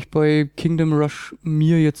 was eigentlich bei Kingdom Rush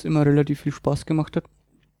mir jetzt immer relativ viel Spaß gemacht hat.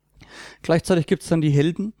 Gleichzeitig gibt's dann die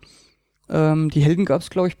Helden. Die Helden gab's,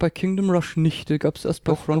 glaube ich, bei Kingdom Rush nicht. Die gab's erst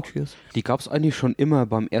bei Frontiers. Die gab's eigentlich schon immer.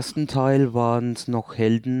 Beim ersten Teil waren es noch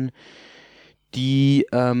Helden, die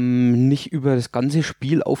nicht über das ganze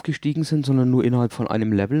Spiel aufgestiegen sind, sondern nur innerhalb von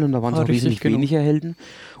einem Level. Und da waren es auch wesentlich weniger Helden.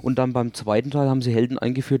 Und dann beim zweiten Teil haben sie Helden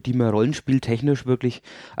eingeführt, die man rollenspieltechnisch wirklich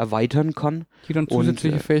erweitern kann. Die dann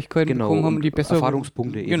zusätzliche Fähigkeiten bekommen haben, die besser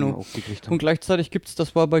Erfahrungspunkte eben auch gekriegt haben. Und gleichzeitig gibt's,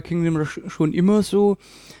 das war bei Kingdom Rush schon immer so,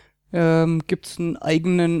 gibt's einen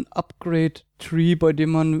eigenen Upgrade-Tree, bei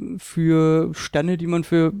dem man für Sterne, die man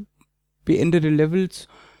für beendete Levels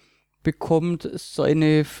bekommt,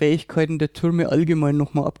 seine Fähigkeiten der Türme allgemein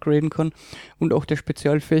nochmal upgraden kann und auch der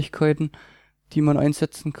Spezialfähigkeiten, die man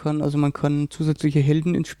einsetzen kann. Also man kann zusätzliche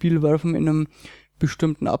Helden ins Spiel werfen in einem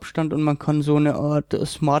bestimmten Abstand und man kann so eine Art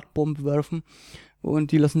Smart Bomb werfen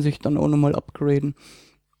und die lassen sich dann auch nochmal upgraden.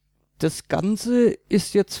 Das Ganze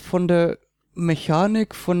ist jetzt von der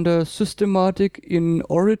Mechanik, von der Systematik in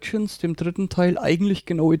Origins, dem dritten Teil, eigentlich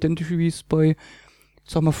genau identisch, wie es bei,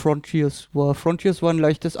 sag mal, Frontiers war. Frontiers war ein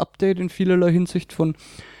leichtes Update in vielerlei Hinsicht von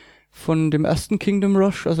dem ersten Kingdom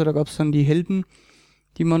Rush, also da gab es dann die Helden,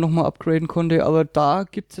 die man nochmal upgraden konnte, aber da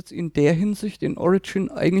gibt's jetzt in der Hinsicht in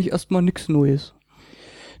Origin eigentlich erstmal nichts Neues.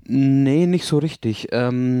 Nee, nicht so richtig.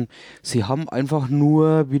 Sie haben einfach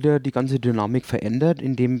nur wieder die ganze Dynamik verändert,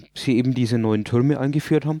 indem sie eben diese neuen Türme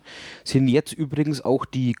eingeführt haben. Sind jetzt übrigens auch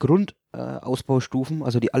die Grundausbaustufen,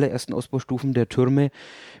 also die allerersten Ausbaustufen der Türme,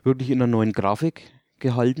 wirklich in einer neuen Grafik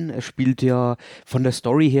gehalten. Er spielt ja von der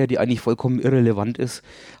Story her, die eigentlich vollkommen irrelevant ist,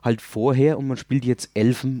 halt vorher und man spielt jetzt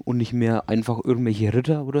Elfen und nicht mehr einfach irgendwelche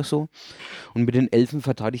Ritter oder so. Und mit den Elfen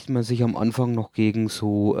verteidigt man sich am Anfang noch gegen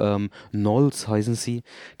so Gnolls heißen sie.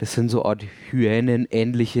 Das sind so Art Hyänen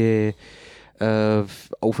ähnliche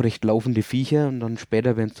aufrecht laufende Viecher und dann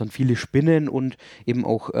später werden es dann viele Spinnen und eben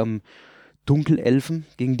auch Dunkelelfen,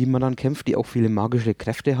 gegen die man dann kämpft, die auch viele magische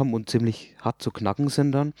Kräfte haben und ziemlich hart zu knacken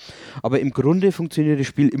sind dann. Aber im Grunde funktioniert das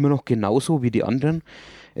Spiel immer noch genauso wie die anderen.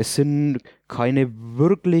 Es sind keine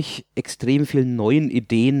wirklich extrem vielen neuen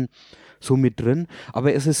Ideen so mit drin,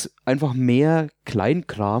 aber es ist einfach mehr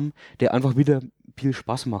Kleinkram, der einfach wieder viel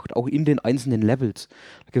Spaß macht, auch in den einzelnen Levels.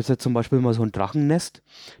 Da gibt es jetzt zum Beispiel mal so ein Drachennest,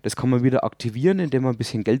 das kann man wieder aktivieren, indem man ein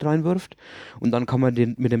bisschen Geld reinwirft und dann kann man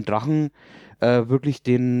mit dem Drachen wirklich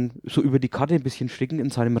den so über die Karte ein bisschen schicken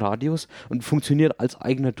in seinem Radius und funktioniert als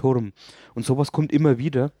eigener Turm. Und sowas kommt immer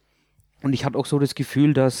wieder. Und ich hatte auch so das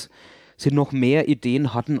Gefühl, dass sie noch mehr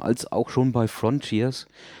Ideen hatten als auch schon bei Frontiers.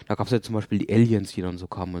 Da gab es ja zum Beispiel die Aliens, die dann so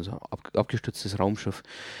kamen, also abgestütztes Raumschiff.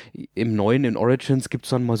 Im neuen, in Origins, gibt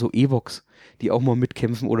es dann mal so Evox, die auch mal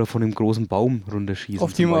mitkämpfen oder von einem großen Baum runterschießen.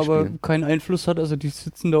 Auf die man aber keinen Einfluss hat, also die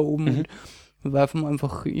sitzen da oben und werfen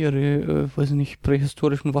einfach ihre, weiß ich nicht,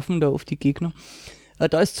 prähistorischen Waffen da auf die Gegner.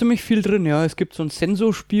 Da ist ziemlich viel drin, ja. Es gibt so ein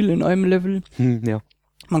Sensorspiel in einem Level. Ja.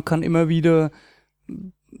 Man kann immer wieder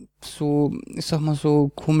so, ich sag mal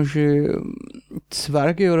so komische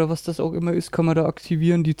Zwerge oder was das auch immer ist, kann man da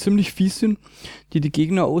aktivieren, die ziemlich fies sind, die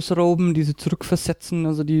Gegner ausrauben, die sie zurückversetzen,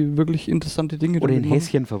 also die wirklich interessante Dinge Oder in machen.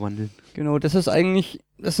 Häschen verwandeln. Genau, das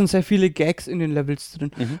sind sehr viele Gags in den Levels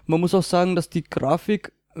drin. Man muss auch sagen, dass die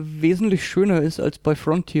Grafik wesentlich schöner ist als bei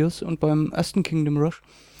Frontiers und beim ersten Kingdom Rush.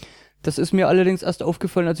 Das ist mir allerdings erst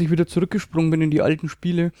aufgefallen, als ich wieder zurückgesprungen bin in die alten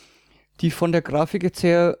Spiele, die von der Grafik jetzt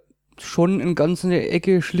her schon in ganz eine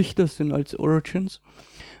Ecke schlichter sind als Origins.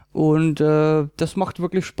 Und das macht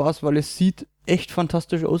wirklich Spaß, weil es sieht echt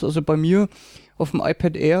fantastisch aus. Also bei mir auf dem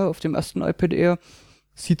iPad Air, auf dem ersten iPad Air,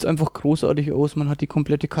 sieht's einfach großartig aus. Man hat die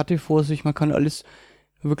komplette Karte vor sich, man kann alles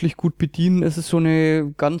wirklich gut bedienen. Es ist so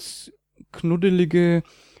eine ganz knuddelige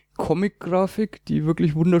Comic-Grafik, die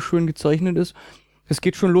wirklich wunderschön gezeichnet ist. Es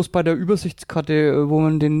geht schon los bei der Übersichtskarte, wo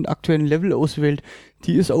man den aktuellen Level auswählt.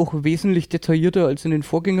 Die ist auch wesentlich detaillierter als in den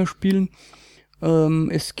Vorgängerspielen.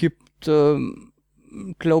 Es gibt,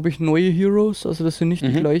 glaube ich, neue Heroes, also das sind nicht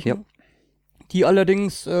die gleichen. Ja. Die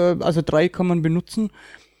allerdings, also 3 kann man benutzen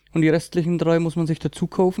und die restlichen 3 muss man sich dazu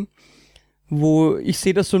kaufen. Wo ich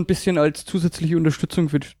sehe das so ein bisschen als zusätzliche Unterstützung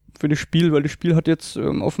für das Spiel, weil das Spiel hat jetzt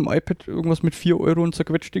auf dem iPad irgendwas mit 4 Euro und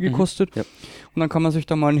zerquetschte gekostet. Ja. Und dann kann man sich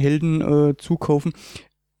da mal einen Helden zukaufen.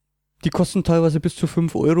 Die kosten teilweise bis zu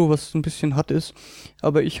 5 Euro, was ein bisschen hart ist.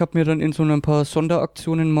 Aber ich habe mir dann in so ein paar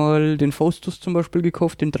Sonderaktionen mal den Faustus zum Beispiel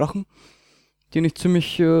gekauft, den Drachen, den ich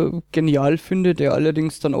ziemlich genial finde, der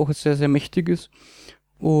allerdings dann auch sehr, sehr mächtig ist.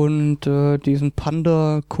 Und diesen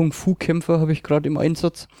Panda-Kung-Fu-Kämpfer habe ich gerade im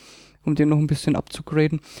Einsatz, um den noch ein bisschen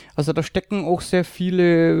abzugraden. Also da stecken auch sehr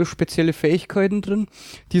viele spezielle Fähigkeiten drin,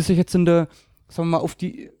 die sich jetzt in der, sagen wir mal, auf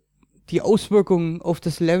die Auswirkung auf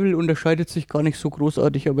das Level unterscheidet sich gar nicht so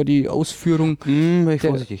großartig, aber die Ausführung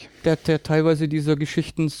der teilweise dieser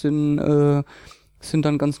Geschichten sind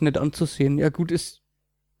dann ganz nett anzusehen. Ja gut, es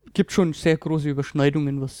gibt schon sehr große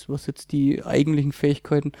Überschneidungen, was jetzt die eigentlichen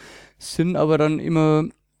Fähigkeiten sind, aber dann immer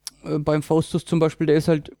beim Faustus zum Beispiel, der ist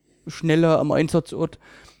halt schneller am Einsatzort,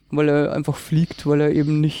 weil er einfach fliegt, weil er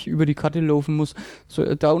eben nicht über die Karte laufen muss.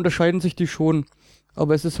 So, da unterscheiden sich die schon,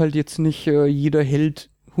 aber es ist halt jetzt nicht jeder Held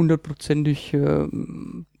 100%ig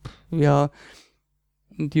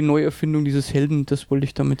die Neuerfindung dieses Helden, das wollte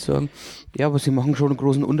ich damit sagen. Ja, aber sie machen schon einen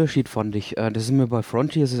großen Unterschied, fand ich. Das ist mir bei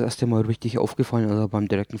Frontiers das erste Mal richtig aufgefallen, also beim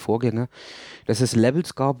direkten Vorgänger, dass es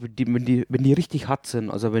Levels gab, wenn die richtig hart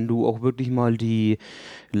sind, also wenn du auch wirklich mal die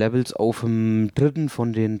Levels auf dem 3.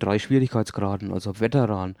 von den 3 Schwierigkeitsgraden, also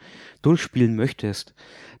Veteran, durchspielen möchtest,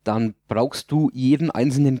 dann brauchst du jeden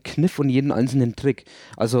einzelnen Kniff und jeden einzelnen Trick.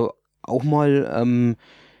 Also auch mal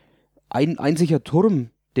ein einziger Turm,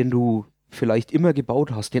 den du vielleicht immer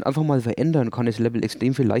gebaut hast, den einfach mal verändern, kann das Level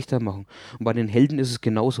extrem viel leichter machen. Und bei den Helden ist es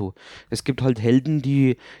genauso. Es gibt halt Helden,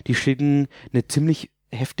 die schicken eine ziemlich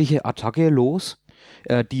heftige Attacke los,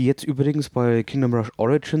 die jetzt übrigens bei Kingdom Rush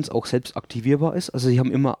Origins auch selbst aktivierbar ist. Also sie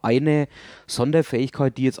haben immer eine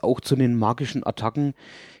Sonderfähigkeit, die jetzt auch zu den magischen Attacken,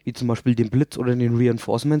 wie zum Beispiel dem Blitz oder den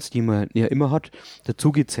Reinforcements, die man ja immer hat,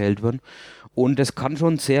 dazugezählt werden. Und das kann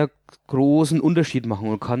schon sehr großen Unterschied machen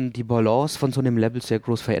und kann die Balance von so einem Level sehr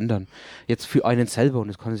groß verändern. Jetzt für einen selber, und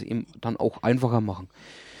das kann es eben dann auch einfacher machen.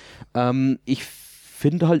 Ich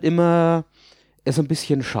finde halt immer es ein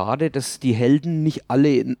bisschen schade, dass die Helden nicht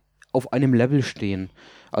alle auf einem Level stehen.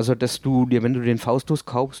 Also, dass du dir, wenn du den Faustus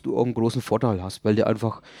kaufst, du auch einen großen Vorteil hast, weil der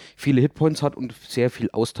einfach viele Hitpoints hat und sehr viel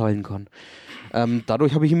austeilen kann.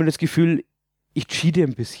 Dadurch habe ich immer das Gefühl, ich cheate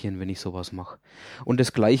ein bisschen, wenn ich sowas mache. Und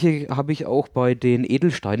das Gleiche habe ich auch bei den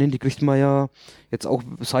Edelsteinen, die kriegt man ja jetzt auch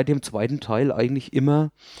seit dem 2. Teil eigentlich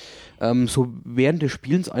immer so während des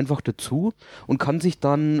Spielens einfach dazu und kann sich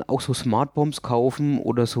dann auch so Smart Bombs kaufen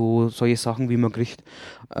oder so solche Sachen, wie man kriegt,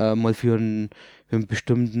 mal für einen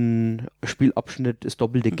bestimmten Spielabschnitt das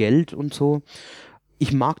doppelte Geld und so.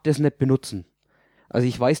 Ich mag das nicht benutzen. Also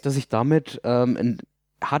ich weiß, dass ich damit ein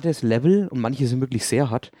hartes Level, und manche sind wirklich sehr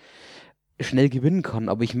hart, schnell gewinnen kann,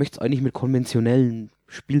 aber ich möchte es eigentlich mit konventionellen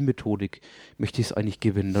Spielmethodik, möchte ich es eigentlich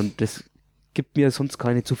gewinnen. Und das gibt mir sonst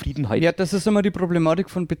keine Zufriedenheit. Ja, das ist immer die Problematik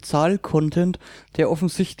von Bezahl-Content, der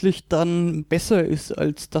offensichtlich dann besser ist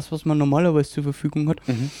als das, was man normalerweise zur Verfügung hat.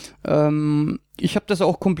 Ich habe das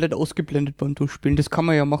auch komplett ausgeblendet beim Durchspielen. Das kann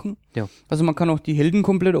man ja machen. Ja. Also man kann auch die Helden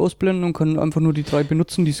komplett ausblenden und kann einfach nur die 3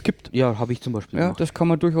 benutzen, die es gibt. Ja, habe ich zum Beispiel gemacht. Ja, das kann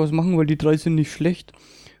man durchaus machen, weil die 3 sind nicht schlecht.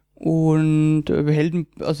 Und Helden,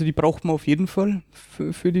 also die braucht man auf jeden Fall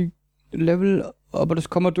für die Level, aber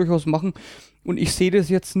das kann man durchaus machen. Und ich sehe das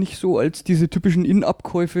jetzt nicht so als diese typischen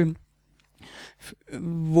In-Abkäufe,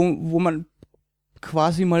 wo man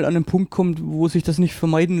quasi mal an einen Punkt kommt, wo sich das nicht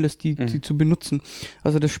vermeiden lässt, die zu benutzen.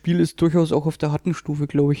 Also das Spiel ist durchaus auch auf der harten Stufe,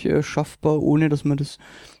 glaube ich, schaffbar, ohne dass man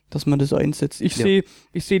das einsetzt. Ich sehe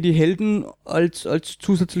die Helden als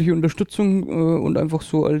zusätzliche Unterstützung und einfach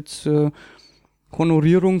so als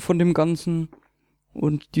Honorierung von dem Ganzen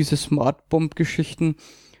und diese Smart Bomb Geschichten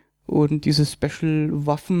und diese Special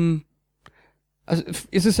Waffen. Also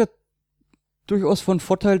es ist ja durchaus von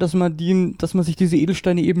Vorteil, dass man sich diese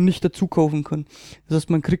Edelsteine eben nicht dazu kaufen kann. Das heißt,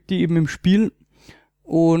 man kriegt die eben im Spiel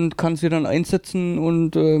und kann sie dann einsetzen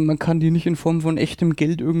und man kann die nicht in Form von echtem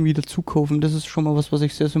Geld irgendwie dazu kaufen. Das ist schon mal was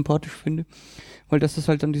ich sehr sympathisch finde, weil das ist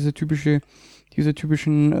halt dann diese typischen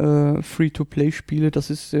Free-to-Play-Spiele. Das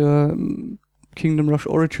ist Kingdom Rush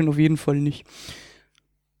Origin auf jeden Fall nicht.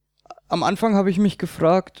 Am Anfang habe ich mich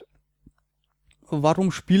gefragt,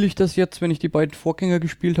 warum spiele ich das jetzt, wenn ich die beiden Vorgänger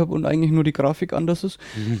gespielt habe und eigentlich nur die Grafik anders ist?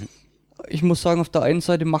 Ich muss sagen, auf der einen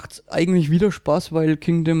Seite macht es eigentlich wieder Spaß, weil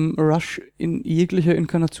Kingdom Rush in jeglicher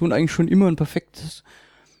Inkarnation eigentlich schon immer ein perfektes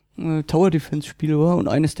Tower-Defense-Spiel war und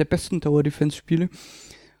eines der besten Tower-Defense-Spiele.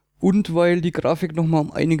 Und weil die Grafik nochmal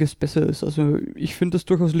um einiges besser ist. Also ich finde es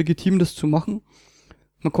durchaus legitim, das zu machen.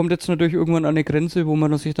 Man kommt jetzt natürlich irgendwann an eine Grenze, wo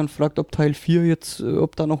man sich dann fragt, ob Teil 4 jetzt,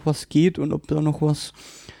 ob da noch was geht und ob da noch was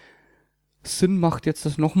Sinn macht, jetzt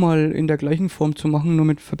das nochmal in der gleichen Form zu machen, nur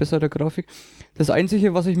mit verbesserter Grafik. Das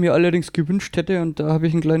Einzige, was ich mir allerdings gewünscht hätte, und da habe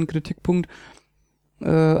ich einen kleinen Kritikpunkt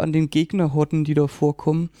an den Gegnerhorden, die da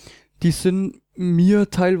vorkommen, die sind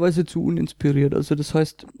mir teilweise zu uninspiriert. Also das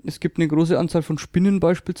heißt, es gibt eine große Anzahl von Spinnen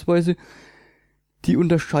beispielsweise, die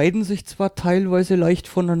unterscheiden sich zwar teilweise leicht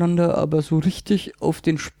voneinander, aber so richtig auf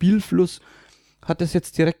den Spielfluss hat es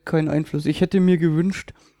jetzt direkt keinen Einfluss. Ich hätte mir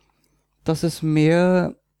gewünscht, dass es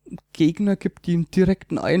mehr Gegner gibt, die einen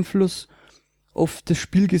direkten Einfluss auf das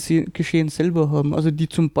Spielgeschehen selber haben. Also die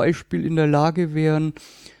zum Beispiel in der Lage wären,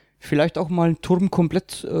 vielleicht auch mal einen Turm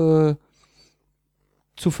komplett zu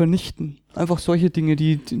vernichten. Einfach solche Dinge,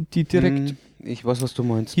 die direkt... Ich weiß, was du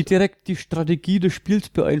meinst. Die direkt die Strategie des Spiels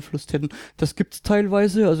beeinflusst hätten. Das gibt's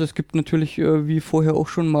teilweise. Also es gibt natürlich, wie vorher auch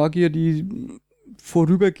schon, Magier, die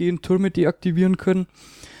vorübergehend Türme deaktivieren können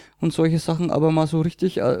und solche Sachen, aber mal so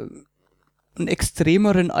richtig einen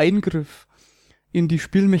extremeren Eingriff in die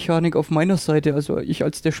Spielmechanik auf meiner Seite, also ich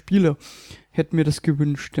als der Spieler, hätte mir das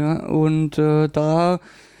gewünscht, ja. Und da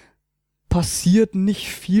passiert nicht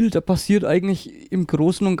viel, da passiert eigentlich im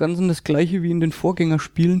Großen und Ganzen das Gleiche wie in den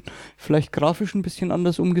Vorgängerspielen, vielleicht grafisch ein bisschen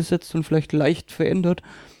anders umgesetzt und vielleicht leicht verändert,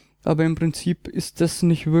 aber im Prinzip ist das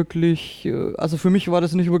nicht wirklich, also für mich war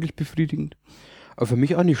das nicht wirklich befriedigend. Aber für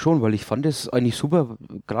mich eigentlich schon, weil ich fand es eigentlich super,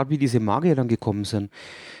 gerade wie diese Magier dann gekommen sind,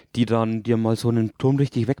 die dann dir mal so einen Turm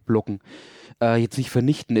richtig wegblocken, jetzt nicht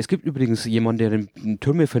vernichten. Es gibt übrigens jemanden, der den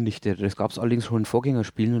Türme vernichtet, das gab es allerdings schon in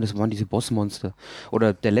Vorgängerspielen und das waren diese Bossmonster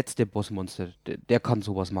oder der letzte Bossmonster, der kann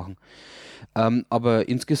sowas machen. Aber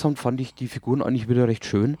insgesamt fand ich die Figuren eigentlich wieder recht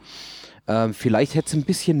schön. Vielleicht hätte es ein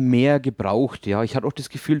bisschen mehr gebraucht, ja. Ich hatte auch das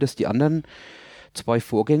Gefühl, dass die anderen zwei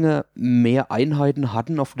Vorgänger mehr Einheiten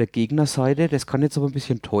hatten auf der Gegnerseite. Das kann jetzt aber ein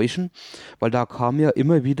bisschen täuschen, weil da kam ja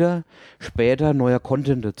immer wieder später neuer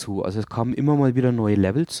Content dazu. Also es kamen immer mal wieder neue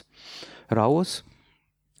Levels raus.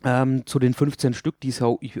 Zu den 15 Stück, die es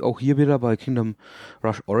auch hier wieder bei Kingdom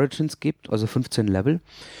Rush Origins gibt, also 15 Level,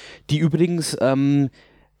 die übrigens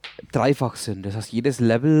dreifach sind. Das heißt, jedes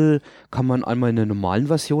Level kann man einmal in der normalen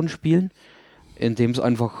Version spielen, indem es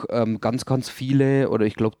einfach ganz, ganz viele oder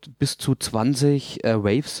ich glaube bis zu 20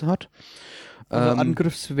 Waves hat. Also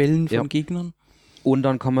Angriffswellen von Gegnern. Und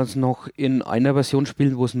dann kann man es noch in einer Version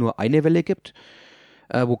spielen, wo es nur eine Welle gibt,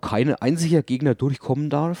 wo kein einziger Gegner durchkommen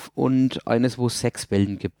darf und eines, wo es 6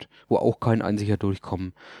 Wellen gibt, wo auch kein einziger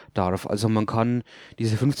durchkommen darf. Also man kann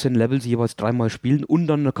diese 15 Levels jeweils 3-mal spielen und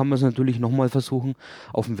dann kann man es natürlich nochmal versuchen,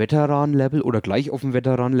 auf dem Veteran-Level oder gleich auf dem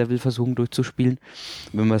Veteran-Level versuchen durchzuspielen,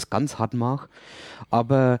 wenn man es ganz hart macht.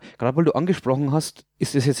 Aber gerade weil du angesprochen hast,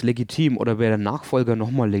 ist es jetzt legitim oder wäre der Nachfolger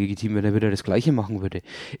nochmal legitim, wenn er wieder das Gleiche machen würde?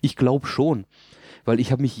 Ich glaube schon. Weil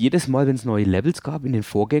ich habe mich jedes Mal, wenn es neue Levels gab in den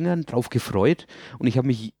Vorgängern, drauf gefreut und ich habe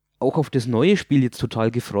mich auch auf das neue Spiel jetzt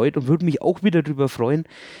total gefreut und würde mich auch wieder darüber freuen,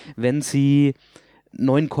 wenn sie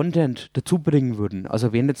neuen Content dazu bringen würden.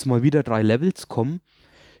 Also wenn jetzt mal wieder 3 Levels kommen,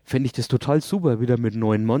 fände ich das total super, wieder mit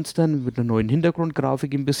neuen Monstern, mit einer neuen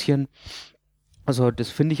Hintergrundgrafik ein bisschen. Also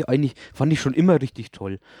das fand ich schon immer richtig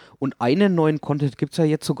toll. Und einen neuen Content gibt es ja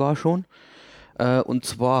jetzt sogar schon. Und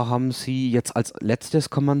zwar haben sie jetzt als letztes,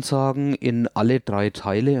 kann man sagen, in alle 3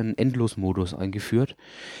 Teile einen Endlosmodus eingeführt.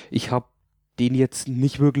 Ich habe den jetzt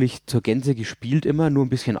nicht wirklich zur Gänze gespielt immer, nur ein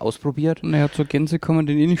bisschen ausprobiert. Naja, zur Gänze kann man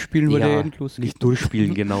den eh nicht spielen, weil der endlos geht. Nicht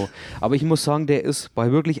durchspielen, genau. Aber ich muss sagen, der ist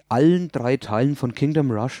bei wirklich allen 3 Teilen von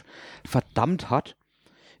Kingdom Rush verdammt hart.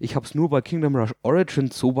 Ich habe es nur bei Kingdom Rush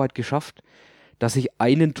Origins so weit geschafft, dass ich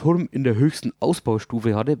einen Turm in der höchsten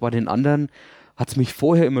Ausbaustufe hatte. Bei den anderen hat es mich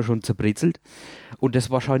vorher immer schon zerbrezelt. Und das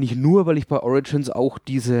wahrscheinlich nur, weil ich bei Origins auch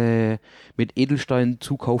diese mit Edelstein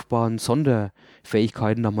zukaufbaren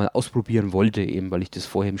Sonderfähigkeiten nochmal ausprobieren wollte, eben weil ich das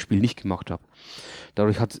vorher im Spiel nicht gemacht habe.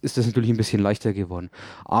 Dadurch ist das natürlich ein bisschen leichter geworden.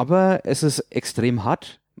 Aber es ist extrem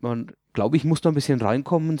hart. Man, glaube ich, muss da ein bisschen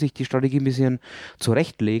reinkommen und sich die Strategie ein bisschen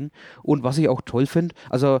zurechtlegen. Und was ich auch toll finde,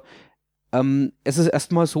 also es ist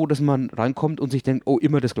erstmal so, dass man reinkommt und sich denkt, oh,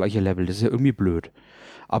 immer das gleiche Level, das ist ja irgendwie blöd.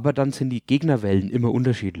 Aber dann sind die Gegnerwellen immer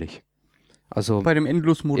unterschiedlich. Also bei dem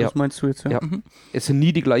Endlosmodus meinst du jetzt, ja? Ja, es sind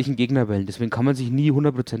nie die gleichen Gegnerwellen, deswegen kann man sich nie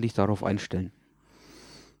hundertprozentig darauf einstellen.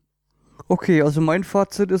 Okay, also mein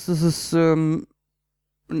Fazit ist, es ist ein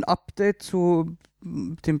Update zu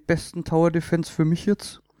dem besten Tower Defense für mich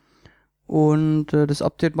jetzt. Und das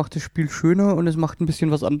Update macht das Spiel schöner und es macht ein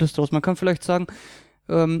bisschen was anderes draus. Man kann vielleicht sagen,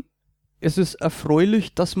 es ist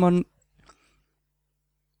erfreulich, dass man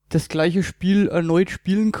das gleiche Spiel erneut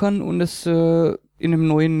spielen kann und es in einem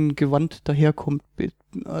neuen Gewand daherkommt.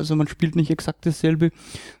 Also man spielt nicht exakt dasselbe,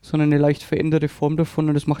 sondern eine leicht veränderte Form davon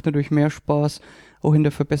und es macht natürlich mehr Spaß, auch in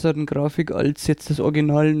der verbesserten Grafik, als jetzt das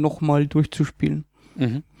Original nochmal durchzuspielen.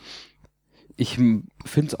 Mhm. Ich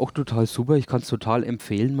finde es auch total super, ich kann es total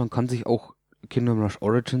empfehlen. Man kann sich auch Kingdom Rush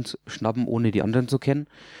Origins schnappen, ohne die anderen zu kennen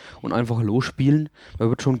und einfach losspielen. Man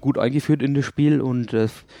wird schon gut eingeführt in das Spiel und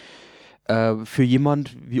für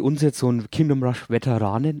jemand wie uns jetzt, so ein Kingdom Rush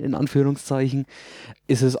Veteranen in Anführungszeichen,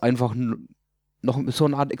 ist es einfach noch so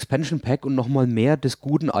eine Art Expansion Pack und nochmal mehr des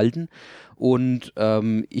guten Alten. Und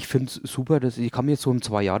ich finde es super, dass ich kam jetzt so im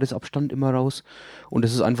 2-Jahres-Abstand immer raus und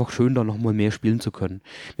es ist einfach schön, da nochmal mehr spielen zu können.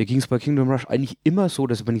 Mir ging es bei Kingdom Rush eigentlich immer so,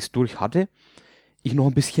 dass wenn ich es durch hatte, ich noch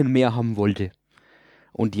ein bisschen mehr haben wollte.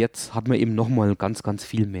 Und jetzt hat man eben nochmal ganz, ganz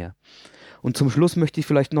viel mehr. Und zum Schluss möchte ich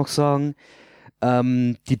vielleicht noch sagen,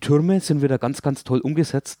 die Türme sind wieder ganz, ganz toll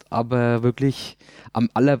umgesetzt, aber wirklich am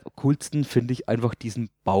allercoolsten finde ich einfach diesen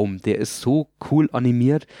Baum. Der ist so cool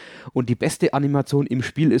animiert und die beste Animation im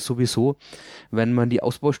Spiel ist sowieso, wenn man die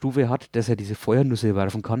Ausbaustufe hat, dass er diese Feuernüsse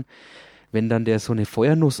werfen kann. Wenn dann der so eine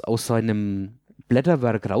Feuernuss aus seinem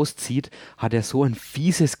Blätterwerk rauszieht, hat er so ein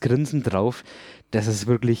fieses Grinsen drauf. Das ist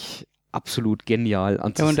wirklich absolut genial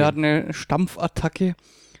anzusehen. Ja, und der hat eine Stampfattacke.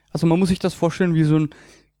 Also man muss sich das vorstellen wie so ein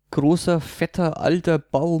großer, fetter, alter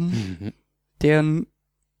Baum, der ein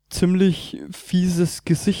ziemlich fieses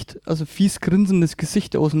Gesicht, also fies grinsendes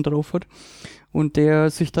Gesicht außen drauf hat und der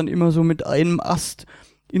sich dann immer so mit einem Ast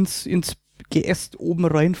ins Geäst oben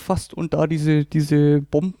reinfasst und da diese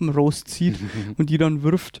Bomben rauszieht und die dann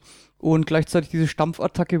wirft und gleichzeitig diese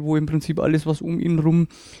Stampfattacke, wo im Prinzip alles, was um ihn rum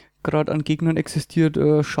gerade an Gegnern existiert,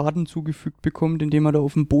 Schaden zugefügt bekommt, indem er da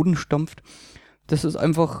auf den Boden stampft. Das ist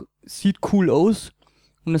einfach, sieht cool aus.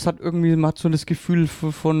 Und es hat irgendwie, man hat so das Gefühl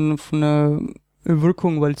von einer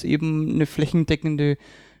Wirkung, weil es eben eine flächendeckende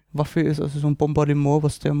Waffe ist, also so ein Bombardement,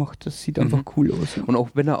 was der macht, das sieht einfach cool aus. Ja. Und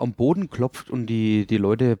auch wenn er am Boden klopft und die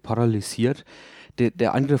Leute paralysiert,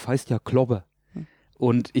 der Angriff heißt ja Clobber.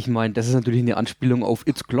 Und ich meine, das ist natürlich eine Anspielung auf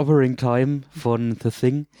It's Clobbering Time von The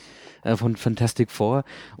Thing, von Fantastic Four.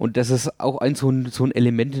 Und das ist auch so ein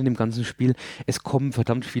Element in dem ganzen Spiel. Es kommen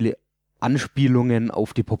verdammt viele Anspielungen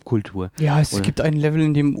auf die Popkultur. Ja, es gibt ein Level,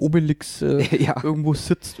 in dem Obelix irgendwo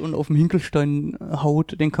sitzt und auf dem Hinkelstein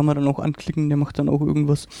haut. Den kann man dann auch anklicken, der macht dann auch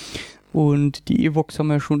irgendwas. Und die Evox haben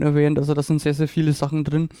wir ja schon erwähnt, also da sind sehr, sehr viele Sachen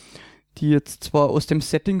drin, die jetzt zwar aus dem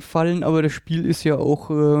Setting fallen, aber das Spiel ist ja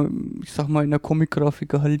auch, ich sag mal, in der Comic-Grafik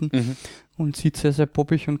gehalten und sieht sehr, sehr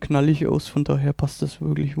poppig und knallig aus. Von daher passt das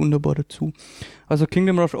wirklich wunderbar dazu. Also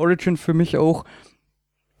Kingdom Rush Origin für mich auch,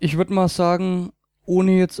 ich würde mal sagen,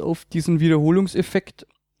 ohne jetzt auf diesen Wiederholungseffekt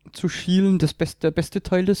zu schielen, der beste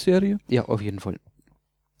Teil der Serie. Ja, auf jeden Fall.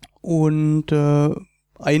 Und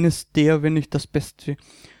eines der, wenn nicht das beste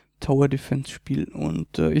Tower Defense Spiel.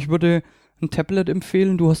 Und ich würde ein Tablet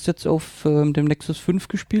empfehlen. Du hast jetzt auf dem Nexus 5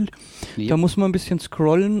 gespielt. Ja. Da muss man ein bisschen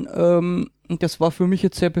scrollen. Das war für mich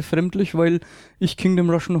jetzt sehr befremdlich, weil ich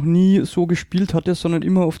Kingdom Rush noch nie so gespielt hatte, sondern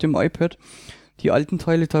immer auf dem iPad. Die alten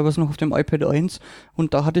Teile teilweise noch auf dem iPad 1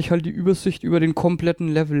 und da hatte ich halt die Übersicht über den kompletten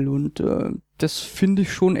Level und das finde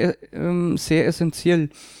ich schon sehr essentiell.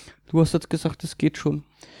 Du hast jetzt gesagt, es geht schon.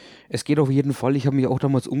 Es geht auf jeden Fall. Ich habe mich auch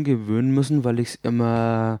damals umgewöhnen müssen, weil ich es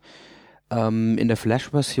immer in der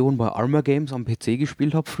Flash-Version bei Armor Games am PC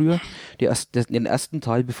gespielt habe früher. Den ersten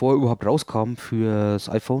Teil, bevor er überhaupt rauskam für das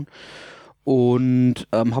iPhone. Und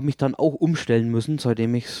habe mich dann auch umstellen müssen,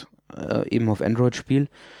 seitdem ich es eben auf Android spiele.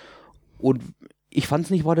 Und ich fand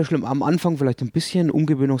es nicht weiter schlimm. Am Anfang vielleicht ein bisschen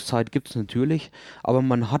Umgewöhnungszeit gibt es natürlich, aber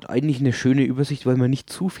man hat eigentlich eine schöne Übersicht, weil man nicht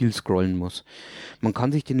zu viel scrollen muss. Man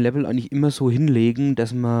kann sich den Level eigentlich immer so hinlegen,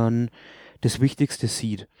 dass man das Wichtigste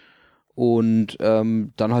sieht. Und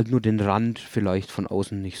dann halt nur den Rand vielleicht von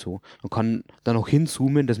außen nicht so. Man kann dann auch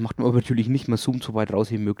hinzoomen, das macht man aber natürlich nicht, man zoomt so weit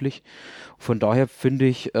raus wie möglich. Von daher finde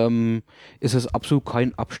ich, ist es absolut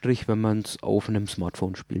kein Abstrich, wenn man es auf einem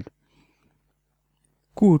Smartphone spielt.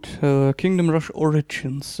 Gut, Kingdom Rush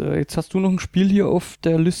Origins. Jetzt hast du noch ein Spiel hier auf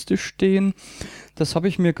der Liste stehen. Das habe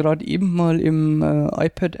ich mir gerade eben mal im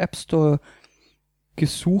iPad App Store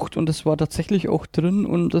gesucht und das war tatsächlich auch drin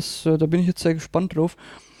und da bin ich jetzt sehr gespannt drauf.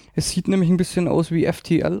 Es sieht nämlich ein bisschen aus wie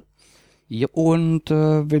FTL. Yep. Und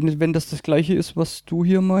wenn das gleiche ist, was du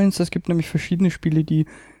hier meinst, es gibt nämlich verschiedene Spiele, die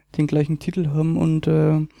den gleichen Titel haben und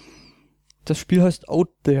das Spiel heißt Out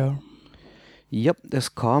There. Ja,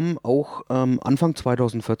 das kam auch Anfang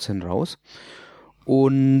 2014 raus.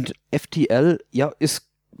 Und FTL, ja, ist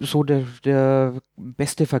so der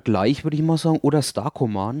beste Vergleich, würde ich mal sagen, oder Star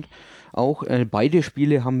Command auch. Beide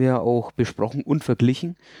Spiele haben wir auch besprochen und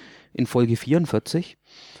verglichen in Folge 44.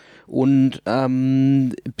 Und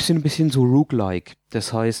ein bisschen so roguelike.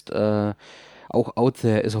 Das heißt, auch Out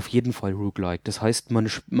There ist auf jeden Fall roguelike. Das heißt, man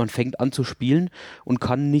fängt an zu spielen und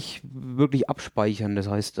kann nicht wirklich abspeichern. Das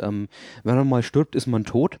heißt, wenn man mal stirbt, ist man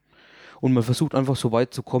tot. Und man versucht einfach so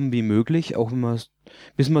weit zu kommen wie möglich, auch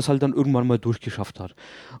bis man es halt dann irgendwann mal durchgeschafft hat.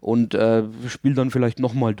 Und spielt dann vielleicht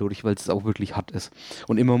nochmal durch, weil es auch wirklich hart ist.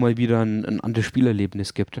 Und immer mal wieder ein anderes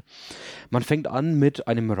Spielerlebnis gibt. Man fängt an mit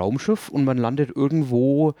einem Raumschiff und man landet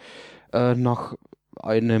irgendwo nach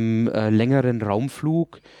einem längeren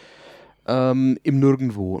Raumflug im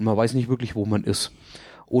Nirgendwo. Und man weiß nicht wirklich, wo man ist.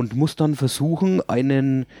 Und muss dann versuchen,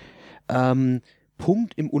 einen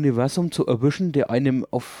Punkt im Universum zu erwischen, der einem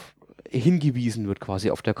hingewiesen wird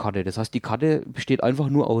quasi auf der Karte. Das heißt, die Karte besteht einfach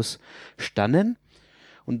nur aus Sternen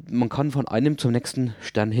und man kann von einem zum nächsten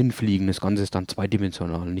Stern hinfliegen. Das Ganze ist dann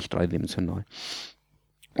zweidimensional, nicht dreidimensional.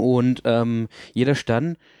 Und jeder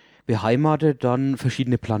Stern beheimatet dann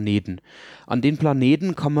verschiedene Planeten. An den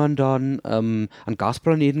Planeten kann man dann, an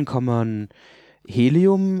Gasplaneten kann man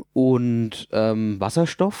Helium und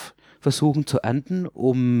Wasserstoff versuchen zu ernten,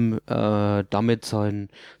 um damit seinen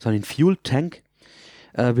Fuel-Tank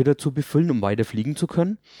wieder zu befüllen, um weiter fliegen zu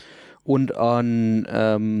können. Und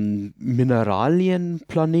an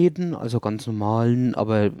Mineralienplaneten, also ganz normalen,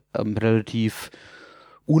 aber relativ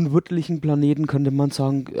unwirtlichen Planeten, könnte man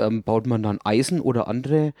sagen, baut man dann Eisen oder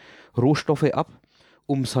andere Rohstoffe ab,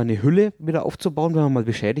 um seine Hülle wieder aufzubauen, wenn man mal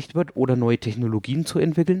beschädigt wird, oder neue Technologien zu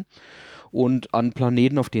entwickeln. Und an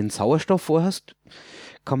Planeten, auf denen Sauerstoff vorherrscht,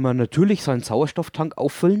 kann man natürlich seinen Sauerstofftank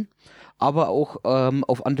auffüllen, aber auch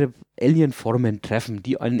auf andere Alien-Formen treffen,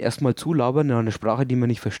 die einen erstmal zulabern in einer Sprache, die man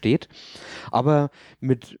nicht versteht. Aber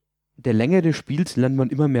mit der Länge des Spiels lernt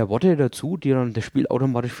man immer mehr Worte dazu, die dann das Spiel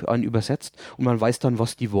automatisch für einen übersetzt und man weiß dann,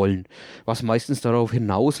 was die wollen. Was meistens darauf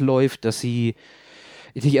hinausläuft, dass sie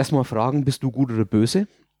dich erstmal fragen, bist du gut oder böse?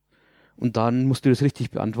 Und dann musst du das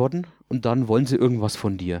richtig beantworten und dann wollen sie irgendwas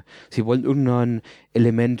von dir. Sie wollen irgendein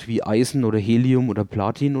Element wie Eisen oder Helium oder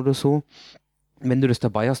Platin oder so. Wenn du das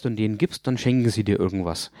dabei hast und denen gibst, dann schenken sie dir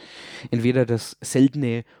irgendwas. Entweder das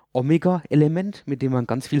seltene Omega-Element, mit dem man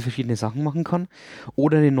ganz viele verschiedene Sachen machen kann,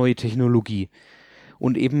 oder eine neue Technologie.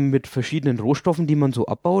 Und eben mit verschiedenen Rohstoffen, die man so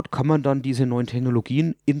abbaut, kann man dann diese neuen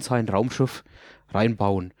Technologien in sein Raumschiff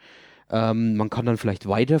reinbauen. Man kann dann vielleicht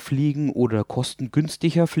weiterfliegen oder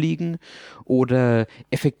kostengünstiger fliegen oder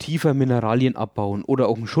effektiver Mineralien abbauen oder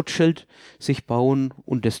auch ein Schutzschild sich bauen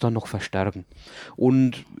und das dann noch verstärken.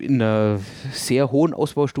 Und in einer sehr hohen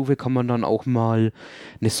Ausbaustufe kann man dann auch mal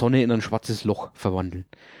eine Sonne in ein schwarzes Loch verwandeln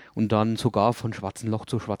und dann sogar von schwarzen Loch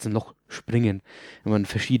zu schwarzen Loch springen, wenn man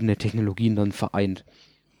verschiedene Technologien dann vereint.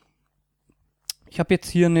 Ich habe jetzt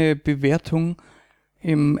hier eine Bewertung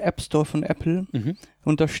im App Store von Apple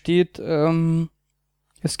und da steht,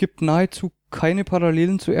 es gibt nahezu keine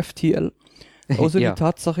Parallelen zu FTL, außer die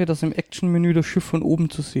Tatsache, dass im Action-Menü das Schiff von oben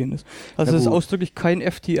zu sehen ist. Also es ist ausdrücklich kein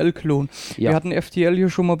FTL-Klon. Ja. Wir hatten FTL hier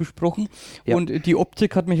schon mal besprochen und die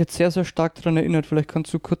Optik hat mich jetzt sehr, sehr stark daran erinnert. Vielleicht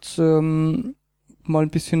kannst du kurz mal ein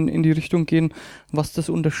bisschen in die Richtung gehen, was das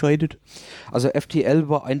unterscheidet. Also FTL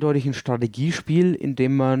war eindeutig ein Strategiespiel, in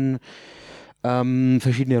dem man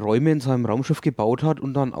verschiedene Räume in seinem Raumschiff gebaut hat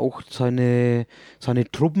und dann auch seine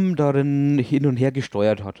Truppen darin hin und her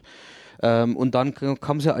gesteuert hat. Und dann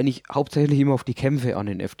kam es ja eigentlich hauptsächlich immer auf die Kämpfe an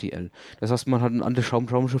in FTL. Das heißt, man hat ein anderes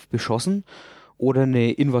Raumschiff beschossen oder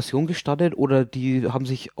eine Invasion gestartet oder die haben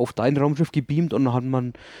sich auf dein Raumschiff gebeamt und dann hat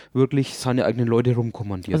man wirklich seine eigenen Leute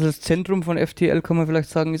rumkommandiert. Also das Zentrum von FTL, kann man vielleicht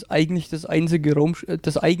sagen, ist eigentlich das eigene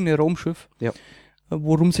Raumschiff, ja,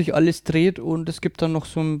 worum sich alles dreht, und es gibt dann noch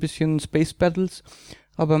so ein bisschen Space Battles,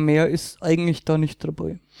 aber mehr ist eigentlich da nicht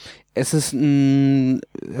dabei. Es ist ein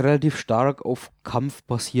relativ stark auf Kampf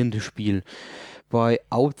basierendes Spiel. Bei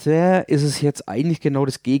Out There ist es jetzt eigentlich genau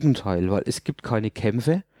das Gegenteil, weil es gibt keine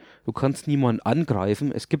Kämpfe. Du kannst niemanden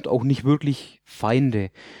angreifen. Es gibt auch nicht wirklich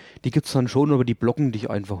Feinde. Die gibt's dann schon, aber die blocken dich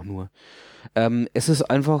einfach nur. Es ist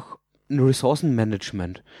einfach ein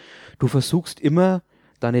Ressourcenmanagement. Du versuchst immer,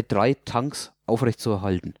 deine 3 Tanks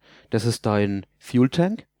aufrechtzuerhalten. Das ist dein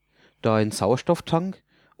Fuel-Tank, dein Sauerstofftank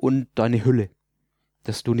und deine Hülle,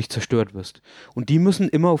 dass du nicht zerstört wirst. Und die müssen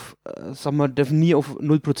immer dürfen nie auf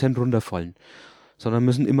 0% runterfallen, sondern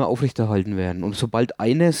müssen immer aufrechterhalten werden. Und sobald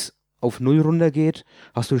eines auf 0 runtergeht,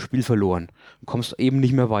 hast du das Spiel verloren. Du kommst eben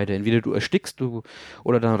nicht mehr weiter. Entweder du erstickst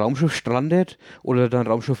oder dein Raumschiff strandet oder dein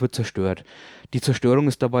Raumschiff wird zerstört. Die Zerstörung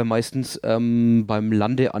ist dabei meistens beim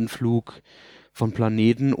Landeanflug von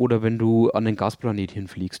Planeten oder wenn du an den Gasplanet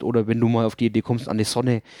hinfliegst oder wenn du mal auf die Idee kommst, an die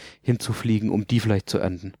Sonne hinzufliegen, um die vielleicht zu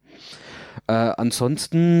ernten.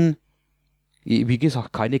 Ansonsten, wie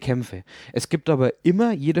gesagt, keine Kämpfe. Es gibt aber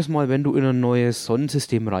immer, jedes Mal, wenn du in ein neues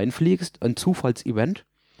Sonnensystem reinfliegst, ein Zufallsevent,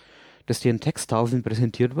 das dir in Texttafeln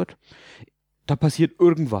präsentiert wird. Da passiert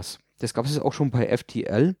irgendwas. Das gab es auch schon bei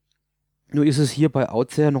FTL. Nur ist es hier bei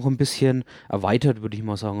Out There noch ein bisschen erweitert, würde ich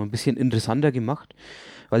mal sagen, ein bisschen interessanter gemacht,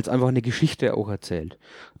 weil es einfach eine Geschichte auch erzählt.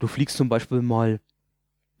 Du fliegst zum Beispiel mal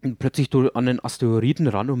plötzlich an den Asteroiden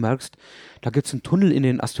ran und merkst, da gibt es einen Tunnel in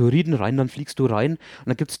den Asteroiden rein, dann fliegst du rein und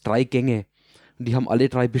dann gibt es 3 Gänge. Und die haben alle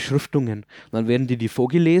 3 Beschriftungen. Und dann werden dir die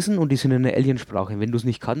vorgelesen und die sind in der Aliensprache. Wenn du es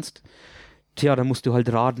nicht kannst, tja, dann musst du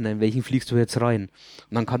halt raten, in welchen fliegst du jetzt rein.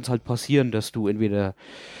 Und dann kann es halt passieren, dass du entweder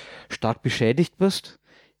stark beschädigt bist,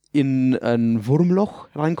 in ein Wurmloch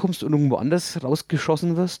reinkommst und irgendwo anders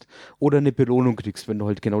rausgeschossen wirst oder eine Belohnung kriegst, wenn du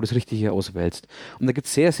halt genau das Richtige auswählst. Und da gibt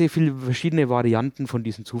es sehr, sehr viele verschiedene Varianten von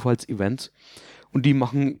diesen Zufallsevents und die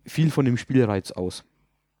machen viel von dem Spielreiz aus.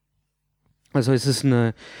 Also es ist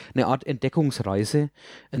eine Art Entdeckungsreise,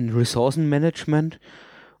 ein Ressourcenmanagement,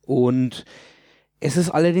 und es ist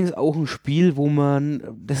allerdings auch ein Spiel, wo man,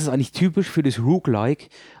 das ist eigentlich typisch für das Roguelike,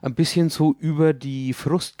 ein bisschen so über die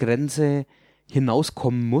Frustgrenze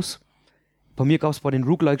hinauskommen muss. Bei mir gab es bei den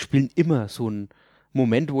Roguelike-Spielen immer so einen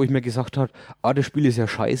Moment, wo ich mir gesagt habe, das Spiel ist ja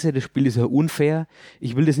scheiße, das Spiel ist ja unfair,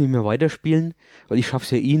 ich will das nicht mehr weiterspielen, weil ich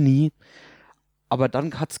schaff's ja eh nie. Aber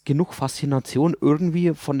dann hat's genug Faszination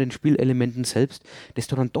irgendwie von den Spielelementen selbst, dass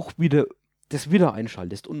du dann doch wieder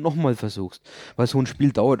einschaltest und nochmal versuchst. Weil so ein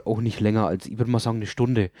Spiel dauert auch nicht länger als, ich würde mal sagen, eine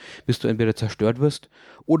Stunde, bis du entweder zerstört wirst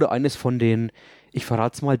oder eines von den, ich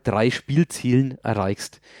verrat's mal, 3 Spielzielen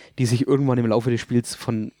erreichst, die sich irgendwann im Laufe des Spiels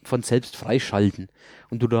von selbst freischalten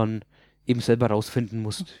und du dann eben selber rausfinden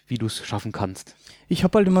musst, wie du es schaffen kannst. Ich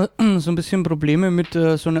habe halt immer so ein bisschen Probleme mit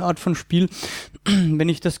so einer Art von Spiel, wenn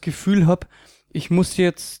ich das Gefühl habe, ich muss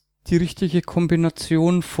jetzt die richtige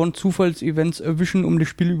Kombination von Zufallsevents erwischen, um das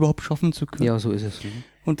Spiel überhaupt schaffen zu können. Ja, so ist es.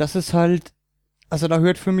 Und das ist halt, also da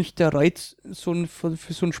hört für mich der Reiz für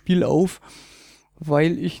so ein Spiel auf,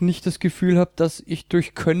 weil ich nicht das Gefühl habe, dass ich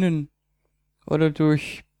durch Können oder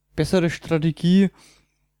durch bessere Strategie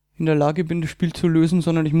in der Lage bin, das Spiel zu lösen,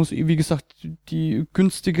 sondern ich muss, wie gesagt, die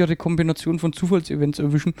günstigere Kombination von Zufallsevents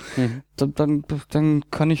erwischen. Mhm. Dann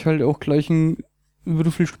kann ich halt auch gleich ein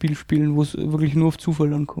Würfelspiel spielen, wo es wirklich nur auf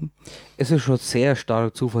Zufall ankommt. Es ist schon sehr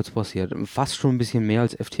stark zufallsbasiert. Fast schon ein bisschen mehr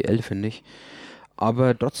als FTL, finde ich.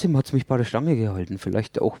 Aber trotzdem hat es mich bei der Stange gehalten.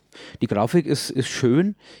 Vielleicht auch, die Grafik ist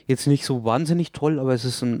schön. Jetzt nicht so wahnsinnig toll, aber es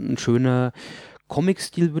ist ein schöner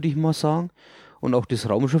Comic-Stil, würde ich mal sagen. Und auch das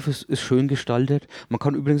Raumschiff ist schön gestaltet. Man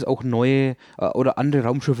kann übrigens auch neue oder andere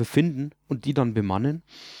Raumschiffe finden und die dann bemannen.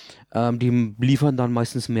 Die liefern dann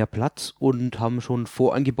meistens mehr Platz und haben schon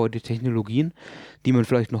voreingebaute Technologien, die man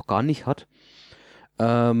vielleicht noch gar nicht hat.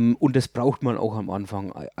 Und das braucht man auch am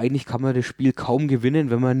Anfang. Eigentlich kann man das Spiel kaum gewinnen,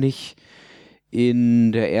 wenn man nicht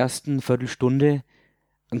in der ersten Viertelstunde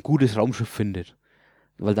ein gutes Raumschiff findet.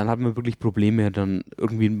 Weil dann hat man wirklich Probleme, dann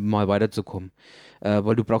irgendwie mal weiterzukommen.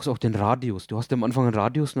 Weil du brauchst auch den Radius. Du hast am Anfang einen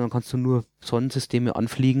Radius und dann kannst du nur Sonnensysteme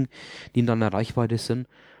anfliegen, die in deiner Reichweite sind.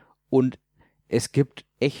 Und es gibt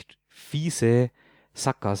echt fiese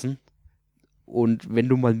Sackgassen. Und wenn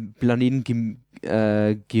du mal Planeten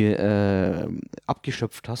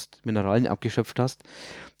abgeschöpft hast, Mineralien abgeschöpft hast,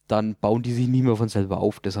 dann bauen die sich nicht mehr von selber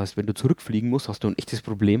auf. Das heißt, wenn du zurückfliegen musst, hast du ein echtes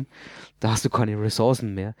Problem. Da hast du keine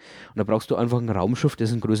Ressourcen mehr. Und da brauchst du einfach ein Raumschiff,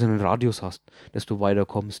 das einen größeren Radius hast, dass du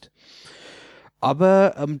weiterkommst.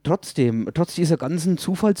 Aber trotz dieser ganzen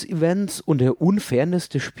Zufallsevents und der Unfairness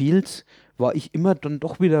des Spiels war ich immer dann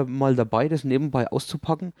doch wieder mal dabei, das nebenbei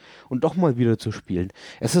auszupacken und doch mal wieder zu spielen.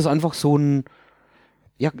 Es ist einfach so ein,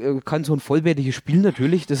 ja, kein so ein vollwertiges Spiel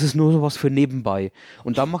natürlich, das ist nur sowas für nebenbei.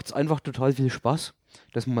 Und da macht es einfach total viel Spaß,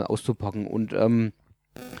 das mal auszupacken. Und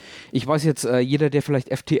ich weiß jetzt, jeder, der vielleicht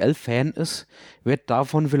FTL-Fan ist, wird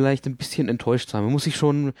davon vielleicht ein bisschen enttäuscht sein. Man muss sich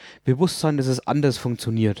schon bewusst sein, dass es anders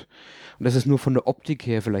funktioniert und dass es nur von der Optik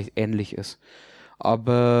her vielleicht ähnlich ist.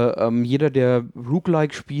 Aber jeder, der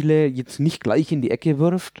Roguelike-Spiele jetzt nicht gleich in die Ecke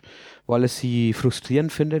wirft, weil es sie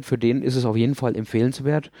frustrierend findet, für den ist es auf jeden Fall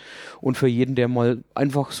empfehlenswert. Und für jeden, der mal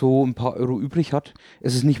einfach so ein paar Euro übrig hat,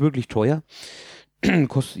 es ist nicht wirklich teuer.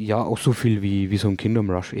 Kostet ja auch so viel wie so ein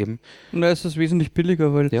Kingdom Rush eben. Und da ist es wesentlich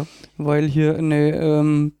billiger, weil hier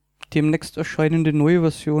eine demnächst erscheinende neue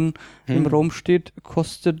Version im Raum steht,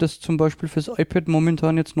 kostet das zum Beispiel fürs iPad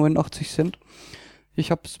momentan jetzt 89 Cent.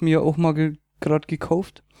 Ich habe es mir auch mal gerade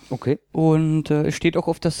gekauft. Okay. Und es steht auch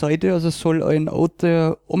auf der Seite, also es soll ein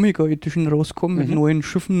Outer Omega Edition rauskommen mit neuen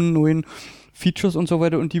Schiffen, neuen Features und so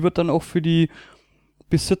weiter. Und die wird dann auch für die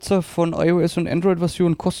Besitzer von iOS und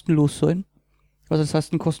Android-Versionen kostenlos sein. Also das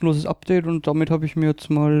heißt ein kostenloses Update und damit habe ich mir jetzt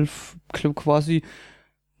mal quasi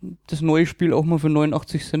das neue Spiel auch mal für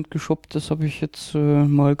 89 Cent geshoppt. Das habe ich jetzt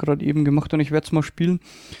mal gerade eben gemacht und ich werde es mal spielen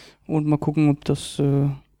und mal gucken, ob das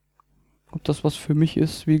was für mich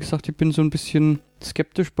ist. Wie gesagt, ich bin so ein bisschen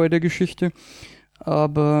skeptisch bei der Geschichte,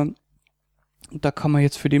 aber da kann man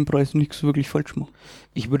jetzt für den Preis nichts wirklich falsch machen.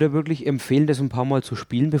 Ich würde wirklich empfehlen, das ein paar Mal zu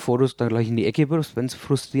spielen, bevor du es da gleich in die Ecke wirfst, wenn es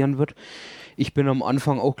frustrierend wird. Ich bin am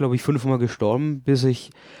Anfang auch, glaube ich, 5-mal gestorben, bis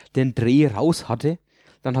ich den Dreh raus hatte.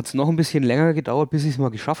 Dann hat es noch ein bisschen länger gedauert, bis ich es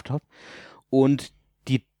mal geschafft habe. Und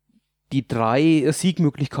die 3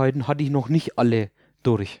 Siegmöglichkeiten hatte ich noch nicht alle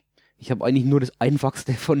durch. Ich habe eigentlich nur das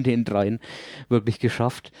einfachste von den 3 wirklich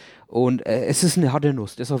geschafft. Und es ist eine harte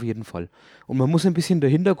Nuss, das auf jeden Fall. Und man muss ein bisschen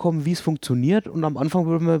dahinter kommen, wie es funktioniert. Und am Anfang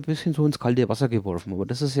wird man ein bisschen so ins kalte Wasser geworfen. Aber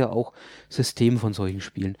das ist ja auch System von solchen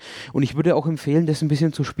Spielen. Und ich würde auch empfehlen, das ein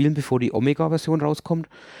bisschen zu spielen, bevor die Omega-Version rauskommt.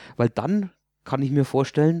 Weil dann kann ich mir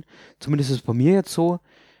vorstellen, zumindest ist es bei mir jetzt so,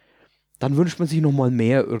 dann wünscht man sich nochmal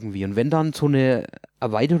mehr irgendwie. Und wenn dann so eine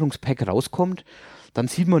Erweiterungspack rauskommt, dann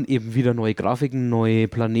sieht man eben wieder neue Grafiken, neue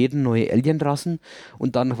Planeten, neue Alienrassen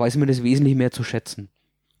und dann weiß man das wesentlich mehr zu schätzen.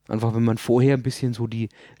 Einfach wenn man vorher ein bisschen so die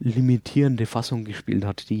limitierende Fassung gespielt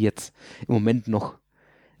hat, die jetzt im Moment noch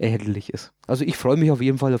erhältlich ist. Also ich freue mich auf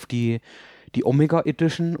jeden Fall auf die Omega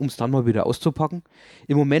Edition, um es dann mal wieder auszupacken.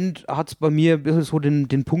 Im Moment hat es bei mir ein bisschen so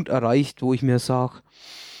den Punkt erreicht, wo ich mir sage,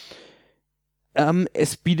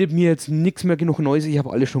 es bietet mir jetzt nichts mehr genug Neues, ich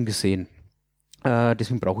habe alles schon gesehen.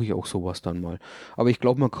 Deswegen brauche ich auch sowas dann mal. Aber ich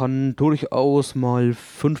glaube, man kann durchaus mal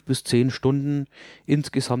 5 bis 10 Stunden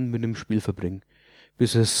insgesamt mit dem Spiel verbringen,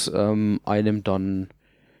 bis es einem dann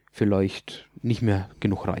vielleicht nicht mehr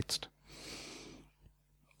genug reizt.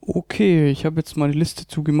 Okay, ich habe jetzt mal eine Liste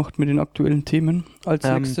zugemacht mit den aktuellen Themen. Als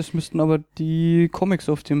nächstes müssten aber die Comics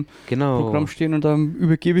auf dem Programm stehen und dann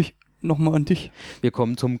übergebe ich nochmal an dich. Wir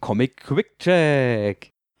kommen zum Comic Quick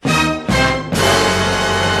Check.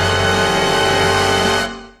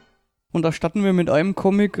 Und da starten wir mit einem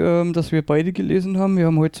Comic, das wir beide gelesen haben. Wir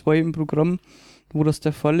haben heute 2 im Programm, wo das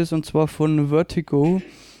der Fall ist, und zwar von Vertigo.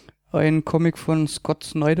 Ein Comic von Scott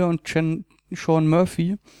Snyder und Sean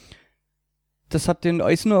Murphy. Das hat den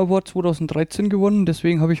Eisner Award 2013 gewonnen,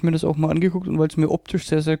 deswegen habe ich mir das auch mal angeguckt und weil es mir optisch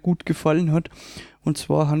sehr, sehr gut gefallen hat. Und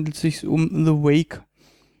zwar handelt es sich um The Wake.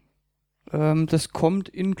 Das kommt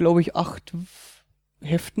in, glaube ich, 8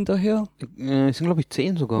 Heften daher. Es sind, glaube ich,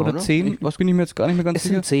 10 sogar, oder? 10, was bin ich mir jetzt gar nicht mehr ganz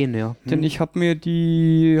sicher. Es sind 10, ja. Denn ich habe mir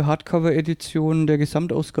die Hardcover-Edition der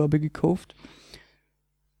Gesamtausgabe gekauft,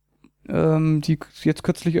 die jetzt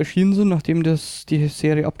kürzlich erschienen sind, nachdem die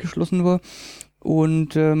Serie abgeschlossen war.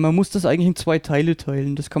 Und man muss das eigentlich in 2 Teile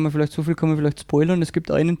teilen. So viel kann man vielleicht spoilern. Es gibt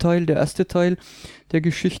einen Teil, der erste Teil der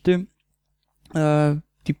Geschichte.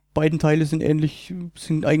 Die beiden Teile sind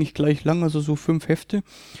eigentlich gleich lang, also so 5 Hefte.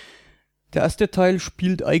 Der erste Teil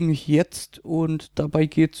spielt eigentlich jetzt und dabei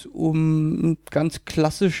geht es um ein ganz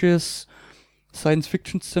klassisches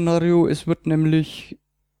Science-Fiction-Szenario. Es wird nämlich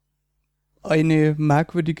eine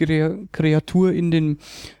merkwürdige Kreatur im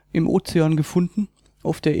Ozean gefunden,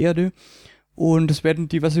 auf der Erde. Und es werden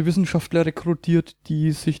diverse Wissenschaftler rekrutiert,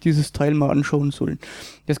 die sich dieses Teil mal anschauen sollen.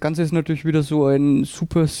 Das Ganze ist natürlich wieder so ein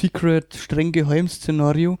super secret, streng geheim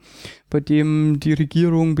Szenario, bei dem die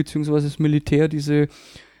Regierung bzw. das Militär diese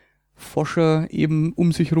Forscher eben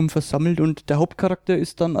um sich herum versammelt. Und der Hauptcharakter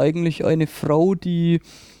ist dann eigentlich eine Frau, die,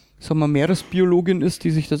 sagen wir, Meeresbiologin ist,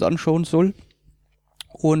 die sich das anschauen soll.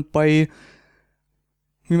 Und bei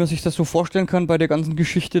wie man sich das so vorstellen kann bei der ganzen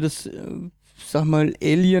Geschichte des, sag mal,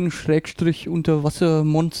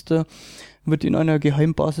 Alien-Unterwassermonster wird in einer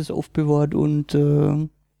Geheimbasis aufbewahrt und da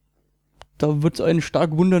wird es einen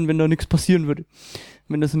stark wundern, wenn da nichts passieren würde.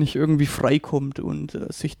 Wenn das nicht irgendwie freikommt und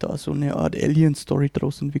sich da so eine Art Alien-Story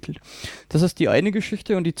draus entwickelt. Das ist die eine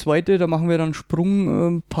Geschichte und die zweite, da machen wir dann einen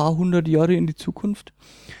Sprung ein paar hundert Jahre in die Zukunft,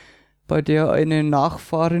 bei der eine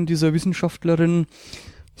Nachfahrin dieser Wissenschaftlerin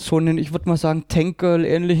so einen, ich würde mal sagen,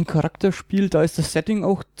 Tank-Girl-ähnlichen Charakter spielt. Da ist das Setting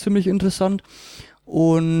auch ziemlich interessant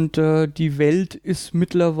und die Welt ist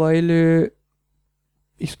mittlerweile,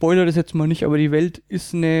 ich spoilere das jetzt mal nicht, aber die Welt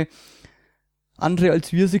ist eine andere,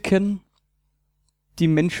 als wir sie kennen. Die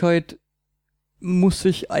Menschheit muss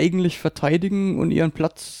sich eigentlich verteidigen und ihren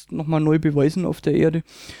Platz nochmal neu beweisen auf der Erde.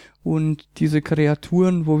 Und diese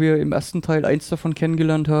Kreaturen, wo wir im ersten Teil eins davon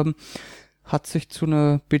kennengelernt haben, hat sich zu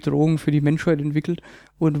einer Bedrohung für die Menschheit entwickelt.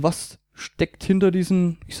 Und was steckt hinter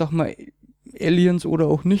diesen, ich sag mal, Aliens oder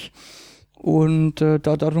auch nicht? Und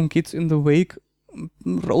darum geht's in The Wake,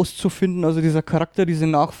 rauszufinden. Also dieser Charakter, diese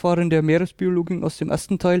Nachfahrin der Meeresbiologin aus dem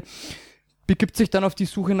ersten Teil, begibt sich dann auf die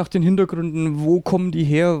Suche nach den Hintergründen. Wo kommen die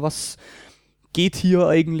her? Was geht hier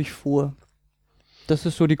eigentlich vor? Das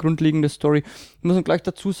ist so die grundlegende Story. Wir müssen gleich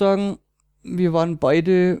dazu sagen, wir waren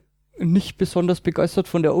beide nicht besonders begeistert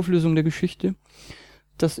von der Auflösung der Geschichte.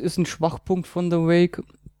 Das ist ein Schwachpunkt von The Wake.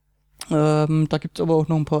 Da gibt's aber auch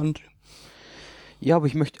noch ein paar andere. Ja, aber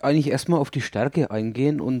ich möchte eigentlich erstmal auf die Stärke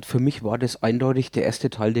eingehen und für mich war das eindeutig der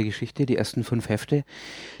erste Teil der Geschichte, die ersten 5 Hefte.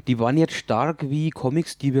 Die waren jetzt stark wie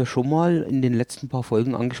Comics, die wir schon mal in den letzten paar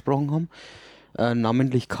Folgen angesprochen haben.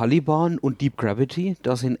 Namentlich Caliban und Deep Gravity,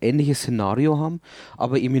 da sie ein ähnliches Szenario haben,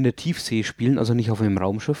 aber eben in der Tiefsee spielen, also nicht auf einem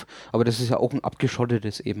Raumschiff, aber das ist ja auch ein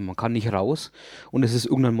abgeschottetes eben, man kann nicht raus und es ist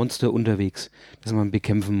irgendein Monster unterwegs, das man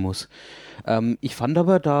bekämpfen muss. Ich fand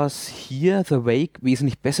aber, dass hier The Wake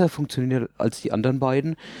wesentlich besser funktioniert als die anderen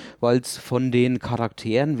beiden, weil es von den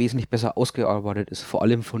Charakteren wesentlich besser ausgearbeitet ist, vor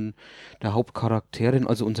allem von der Hauptcharakterin,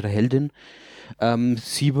 also unserer Heldin.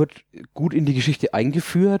 Sie wird gut in die Geschichte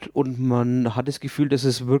eingeführt und man hat das Gefühl, dass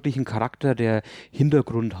es wirklich ein Charakter, der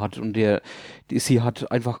Hintergrund hat und sie hat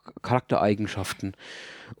einfach Charaktereigenschaften.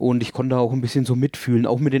 Und ich konnte auch ein bisschen so mitfühlen,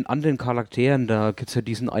 auch mit den anderen Charakteren. Da gibt's ja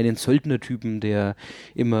diesen einen Söldnertypen, der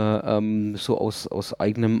immer so aus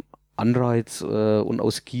eigenem Anreiz und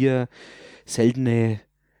aus Gier seltene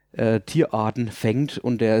Tierarten fängt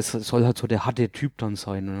und der soll halt so der harte Typ dann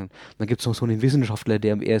sein. Und dann gibt's noch so einen Wissenschaftler,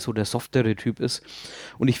 der eher so der softere Typ ist.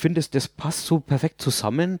 Und ich finde, das passt so perfekt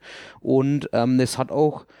zusammen und es hat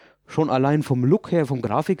auch schon allein vom Look her, vom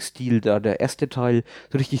Grafikstil, da der erste Teil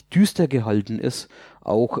so richtig düster gehalten ist,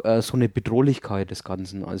 auch so eine Bedrohlichkeit des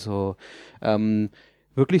Ganzen. Also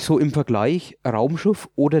wirklich so im Vergleich Raumschiff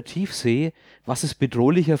oder Tiefsee, was ist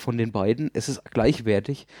bedrohlicher von den beiden? Es ist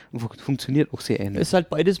gleichwertig und funktioniert auch sehr ähnlich. Es ist halt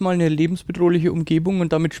beides mal eine lebensbedrohliche Umgebung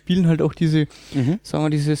und damit spielen halt auch diese, sagen wir,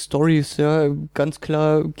 diese Stories, ja, ganz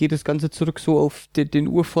klar geht das Ganze zurück so auf den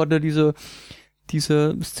Urvater dieser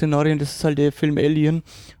Szenarien, das ist halt der Film Alien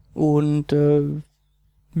und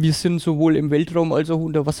wir sind sowohl im Weltraum als auch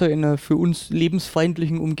unter Wasser in einer für uns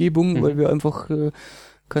lebensfeindlichen Umgebung, weil wir einfach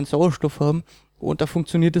keinen Sauerstoff haben. Und da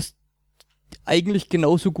funktioniert es eigentlich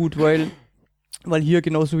genauso gut, weil hier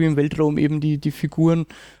genauso wie im Weltraum eben die Figuren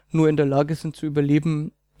nur in der Lage sind zu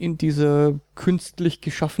überleben in dieser künstlich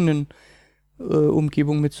geschaffenen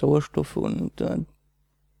Umgebung mit Sauerstoff. Und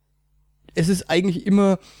es ist eigentlich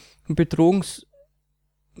immer ein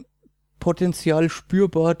Bedrohungspotenzial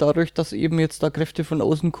spürbar, dadurch, dass eben jetzt da Kräfte von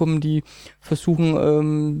außen kommen, die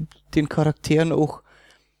versuchen, den Charakteren auch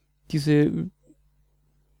diese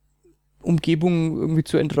Umgebung irgendwie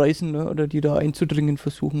zu entreißen, ne, oder die da einzudringen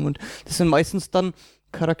versuchen. Und das sind meistens dann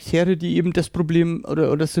Charaktere, die eben das Problem,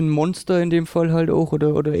 oder das sind Monster in dem Fall halt auch,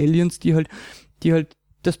 oder Aliens, die halt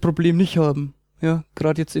das Problem nicht haben. Ja,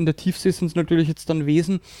 gerade jetzt in der Tiefsee sind es natürlich jetzt dann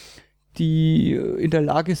Wesen, die in der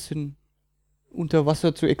Lage sind, unter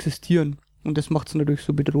Wasser zu existieren. Und das macht es natürlich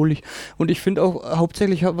so bedrohlich. Und ich finde auch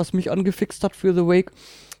hauptsächlich, was mich angefixt hat für The Wake,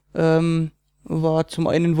 war zum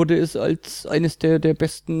einen wurde es als eines der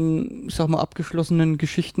besten, sag mal, abgeschlossenen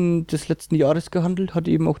Geschichten des letzten Jahres gehandelt, hat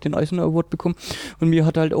eben auch den Eisner Award bekommen und mir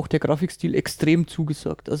hat halt auch der Grafikstil extrem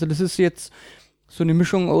zugesagt. Also das ist jetzt so eine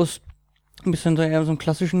Mischung aus ein bisschen so einem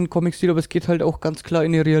klassischen Comic-Stil, aber es geht halt auch ganz klar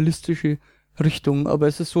in eine realistische Richtung, aber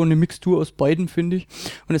es ist so eine Mixtur aus beiden, finde ich,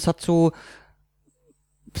 und es hat so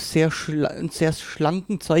einen sehr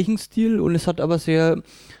schlanken Zeichenstil und es hat aber sehr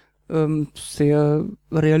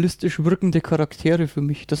realistisch wirkende Charaktere für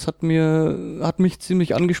mich. Das hat mich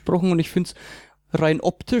ziemlich angesprochen und ich finde es rein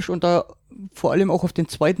optisch und da vor allem auch auf den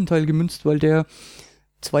zweiten Teil gemünzt, weil der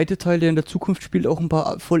zweite Teil, der in der Zukunft spielt, auch ein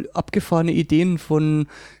paar voll abgefahrene Ideen von,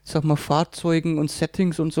 sag mal, Fahrzeugen und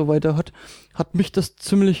Settings und so weiter hat mich das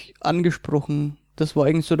ziemlich angesprochen. Das war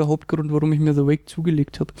eigentlich so der Hauptgrund, warum ich mir The Wake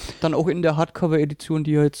zugelegt habe. Dann auch in der Hardcover-Edition,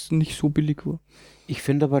 die ja jetzt nicht so billig war. Ich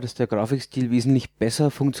finde aber, dass der Grafikstil wesentlich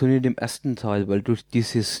besser funktioniert im ersten Teil, weil durch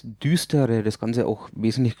dieses Düstere das Ganze auch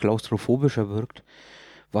wesentlich klaustrophobischer wirkt,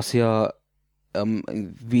 was ja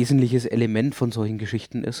ein wesentliches Element von solchen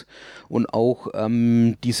Geschichten ist. Und auch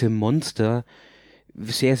diese Monster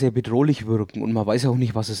sehr, sehr bedrohlich wirken und man weiß auch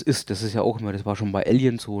nicht, was es ist. Das ist ja auch immer, das war schon bei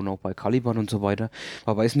Alien so und auch bei Caliban und so weiter.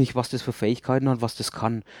 Man weiß nicht, was das für Fähigkeiten hat, was das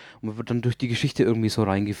kann. Und man wird dann durch die Geschichte irgendwie so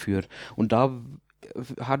reingeführt. Und da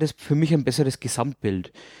hat es für mich ein besseres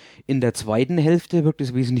Gesamtbild. In der zweiten Hälfte wirkt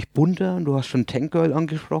es wesentlich bunter und du hast schon Tank Girl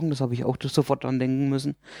angesprochen, das habe ich auch sofort dran denken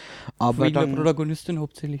müssen. Aber wegen dann, der Protagonistin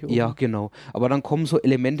hauptsächlich auch. Ja, genau. Aber dann kommen so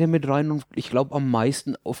Elemente mit rein und ich glaube, am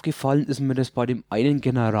meisten aufgefallen ist mir das bei dem einen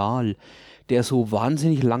General, der so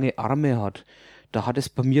wahnsinnig lange Arme hat. Da hat es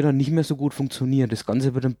bei mir dann nicht mehr so gut funktioniert. Das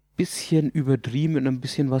Ganze wird ein bisschen übertrieben und ein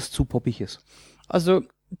bisschen was zu Poppiges. Also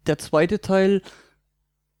der zweite Teil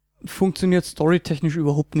funktioniert storytechnisch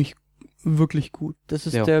überhaupt nicht wirklich gut. Das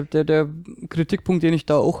ist der Kritikpunkt, den ich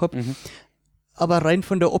da auch habe. Aber rein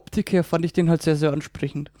von der Optik her fand ich den halt sehr, sehr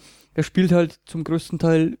ansprechend. Er spielt halt zum größten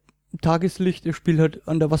Teil Tageslicht, er spielt halt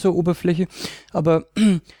an der Wasseroberfläche, aber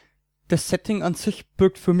das Setting an sich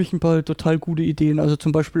birgt für mich ein paar total gute Ideen. Also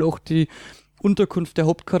zum Beispiel auch die Unterkunft der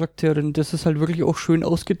Hauptcharakterin, das ist halt wirklich auch schön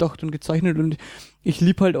ausgedacht und gezeichnet und ich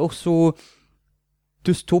liebe halt auch so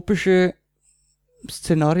dystopische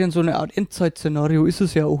Szenarien, so eine Art Endzeit-Szenario ist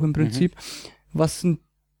es ja auch im Prinzip, was ein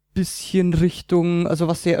bisschen Richtung, also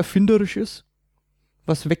was sehr erfinderisch ist,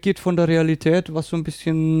 was weggeht von der Realität, was so ein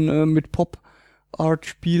bisschen mit Pop-Art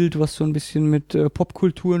spielt, was so ein bisschen mit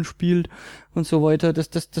Popkulturen spielt und so weiter.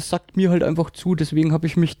 Das sagt mir halt einfach zu, deswegen habe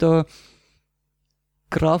ich mich da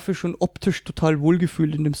grafisch und optisch total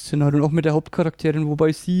wohlgefühlt in dem Szenario und auch mit der Hauptcharakterin,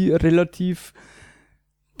 wobei sie relativ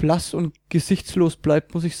blass und gesichtslos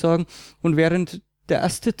bleibt, muss ich sagen. Und während der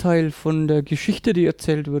erste Teil von der Geschichte, die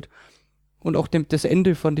erzählt wird, und auch das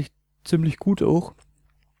Ende fand ich ziemlich gut auch.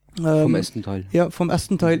 Vom ersten Teil. Ja, vom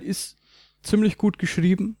ersten Teil ist ziemlich gut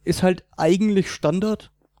geschrieben, ist halt eigentlich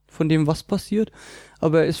Standard von dem, was passiert,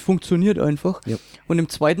 aber es funktioniert einfach. Ja. Und im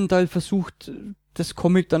zweiten Teil versucht das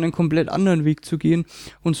Comic dann einen komplett anderen Weg zu gehen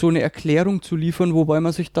und so eine Erklärung zu liefern, wobei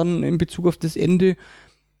man sich dann in Bezug auf das Ende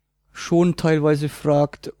schon teilweise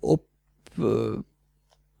fragt, ob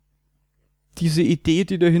diese Idee,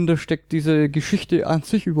 die dahinter steckt, diese Geschichte an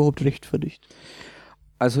sich überhaupt rechtfertigt.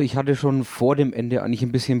 Also ich hatte schon vor dem Ende eigentlich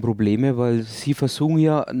ein bisschen Probleme, weil sie versuchen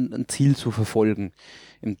ja ein Ziel zu verfolgen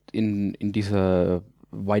in dieser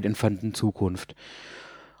weit entfernten Zukunft.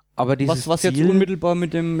 Aber dieses was Ziel, jetzt unmittelbar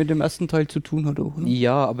mit dem ersten Teil zu tun hat auch. Ne?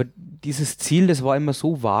 Ja, aber dieses Ziel, das war immer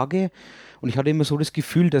so vage und ich hatte immer so das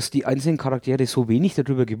Gefühl, dass die einzelnen Charaktere so wenig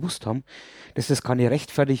darüber gewusst haben, dass das keine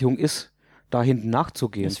Rechtfertigung ist, da hinten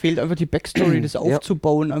nachzugehen. Es fehlt einfach die Backstory, das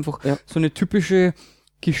aufzubauen, einfach so eine typische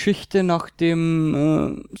Geschichte nach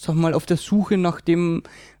dem, sag mal, auf der Suche nach dem,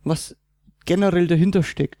 was generell dahinter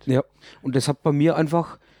steckt. Ja, und das hat bei mir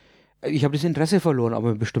einfach, ich habe das Interesse verloren, aber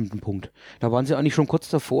an einem bestimmten Punkt. Da waren sie eigentlich schon kurz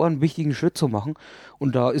davor, einen wichtigen Schritt zu machen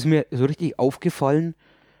und da ist mir so richtig aufgefallen,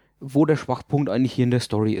 wo der Schwachpunkt eigentlich hier in der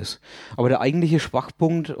Story ist. Aber der eigentliche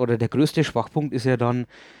Schwachpunkt oder der größte Schwachpunkt ist ja dann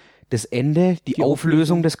das Ende, die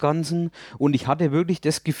Auflösung des Ganzen und ich hatte wirklich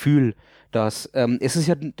das Gefühl, dass es ist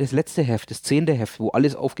ja das letzte Heft, das 10. Heft, wo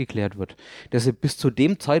alles aufgeklärt wird, dass bis zu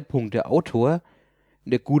dem Zeitpunkt der Autor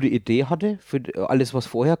eine gute Idee hatte für alles, was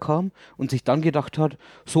vorher kam und sich dann gedacht hat,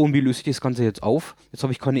 so und wie löse ich das Ganze jetzt auf? Jetzt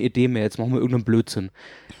habe ich keine Idee mehr, jetzt machen wir irgendeinen Blödsinn.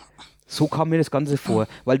 So kam mir das Ganze vor,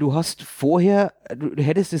 weil du hast vorher, du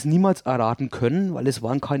hättest es niemals erraten können, weil es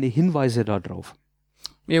waren keine Hinweise da drauf.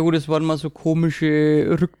 Ja gut, es waren mal so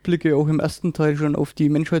komische Rückblicke auch im ersten Teil schon auf die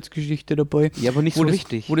Menschheitsgeschichte dabei. Ja, aber nicht so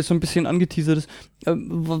richtig. Wo das so ein bisschen angeteasert ist.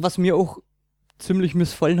 Was mir auch ziemlich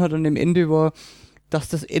missfallen hat an dem Ende war, dass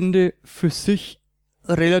das Ende für sich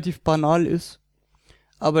relativ banal ist.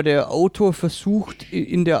 Aber der Autor versucht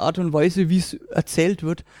in der Art und Weise, wie es erzählt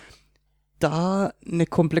wird, da eine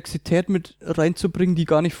Komplexität mit reinzubringen, die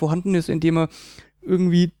gar nicht vorhanden ist, indem er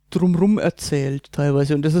irgendwie drumrum erzählt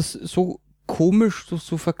teilweise. Und das ist so komisch,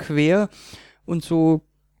 so verquer und so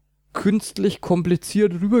künstlich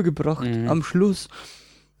kompliziert rübergebracht am Schluss,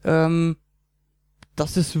 dass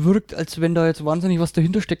es wirkt, als wenn da jetzt wahnsinnig was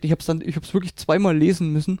dahinter steckt. Ich hab's wirklich zweimal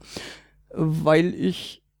lesen müssen, weil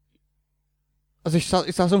ich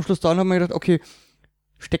saß am Schluss da und habe mir gedacht, okay,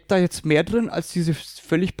 steckt da jetzt mehr drin als diese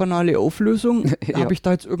völlig banale Auflösung? Ja. Habe ich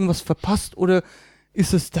da jetzt irgendwas verpasst oder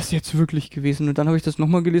ist es das jetzt wirklich gewesen? Und dann habe ich das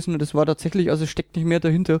nochmal gelesen und es war tatsächlich, also es steckt nicht mehr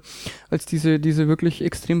dahinter als diese wirklich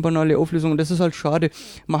extrem banale Auflösung und das ist halt schade.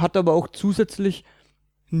 Man hat aber auch zusätzlich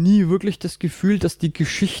nie wirklich das Gefühl, dass die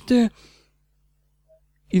Geschichte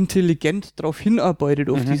intelligent darauf hinarbeitet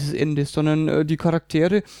auf dieses Ende, sondern die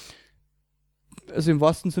Charaktere, also im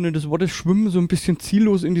wahrsten Sinne des Wortes, schwimmen so ein bisschen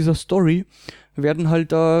ziellos in dieser Story, werden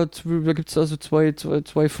halt da gibt's also zwei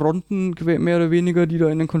Fronten, mehr oder weniger, die da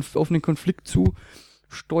auf einen Konflikt zu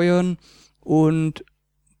steuern und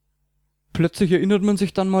plötzlich erinnert man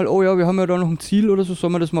sich dann mal, oh ja, wir haben ja da noch ein Ziel oder so,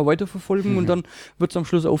 sollen wir das mal weiterverfolgen und dann wird's am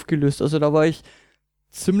Schluss aufgelöst. Also da war ich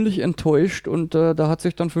ziemlich enttäuscht und da hat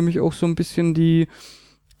sich dann für mich auch so ein bisschen der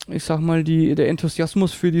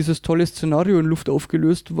Enthusiasmus für dieses tolle Szenario in Luft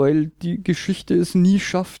aufgelöst, weil die Geschichte es nie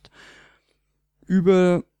schafft,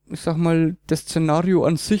 über, das Szenario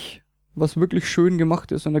an sich, was wirklich schön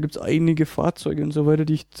gemacht ist, und da gibt's einige Fahrzeuge und so weiter,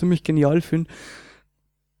 die ich ziemlich genial finde,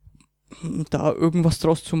 da irgendwas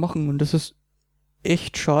draus zu machen. Und das ist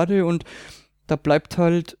echt schade und da bleibt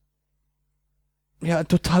halt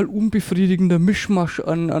total unbefriedigender Mischmasch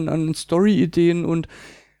an Story-Ideen und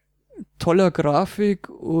toller Grafik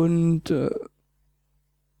und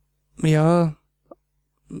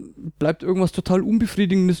bleibt irgendwas total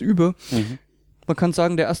Unbefriedigendes über. Man kann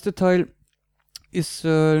sagen, der erste Teil ist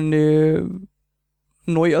eine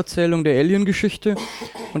Neuerzählung der Alien-Geschichte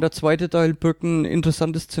und der zweite Teil birgt ein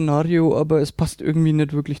interessantes Szenario, aber es passt irgendwie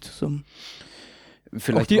nicht wirklich zusammen.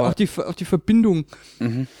 Vielleicht auch die Verbindung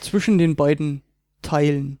zwischen den beiden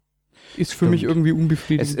Teilen ist für mich irgendwie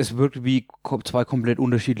unbefriedigend. Es wirkt wie zwei komplett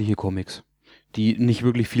unterschiedliche Comics, die nicht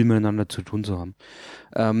wirklich viel miteinander zu tun zu haben.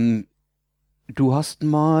 Du hast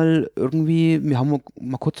mal irgendwie, wir haben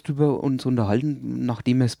mal kurz drüber uns unterhalten,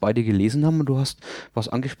 nachdem wir es beide gelesen haben, und du hast was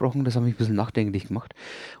angesprochen, das hat mich ein bisschen nachdenklich gemacht.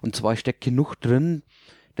 Und zwar steckt genug drin,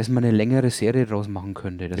 dass man eine längere Serie draus machen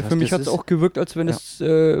könnte. Das heißt, für mich hat es auch gewirkt, als wenn es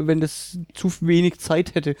zu wenig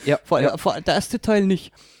Zeit hätte. Vor allem der erste Teil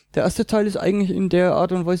nicht. Der erste Teil ist eigentlich in der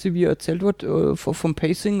Art und Weise, wie er erzählt wird, vom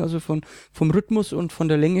Pacing, also vom Rhythmus und von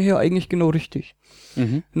der Länge her eigentlich genau richtig.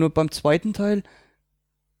 Nur beim zweiten Teil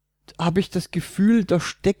habe ich das Gefühl, da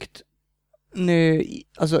steckt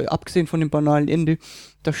also abgesehen von dem banalen Ende,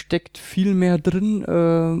 da steckt viel mehr drin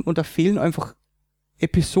und da fehlen einfach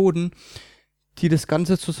Episoden, die das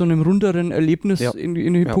Ganze zu so einem runderen Erlebnis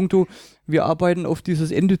in puncto, wir arbeiten auf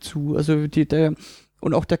dieses Ende zu. Also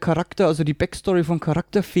und auch der Charakter, also die Backstory vom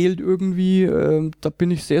Charakter fehlt irgendwie, da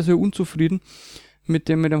bin ich sehr, sehr unzufrieden mit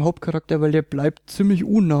dem Hauptcharakter, weil der bleibt ziemlich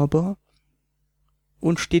unnahbar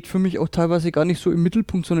und steht für mich auch teilweise gar nicht so im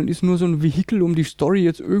Mittelpunkt, sondern ist nur so ein Vehikel, um die Story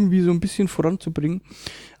jetzt irgendwie so ein bisschen voranzubringen.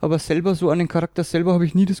 Aber selber so an den Charakter selber habe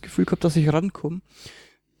ich nie das Gefühl gehabt, dass ich rankomme.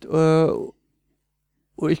 Ich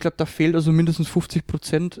glaube, da fehlt also mindestens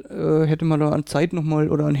 50%, hätte man da an Zeit nochmal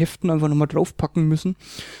oder an Heften einfach nochmal draufpacken müssen,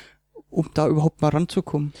 um da überhaupt mal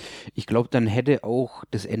ranzukommen. Ich glaube, dann hätte auch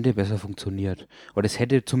das Ende besser funktioniert. Oder es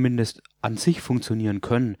hätte zumindest an sich funktionieren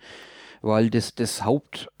können. Weil das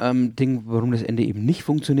Hauptding, warum das Ende eben nicht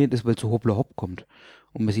funktioniert, ist, weil es so hoppla hopp kommt.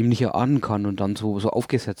 Und man es ihm nicht erahnen kann und dann so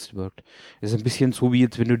aufgesetzt wirkt. Das ist ein bisschen so, wie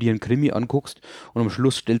jetzt, wenn du dir einen Krimi anguckst und am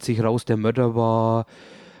Schluss stellt sich raus, der Mörder waren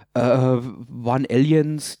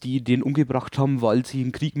Aliens, die den umgebracht haben, weil sie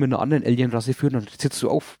einen Krieg mit einer anderen Alienrasse führen. Und dann sitzt du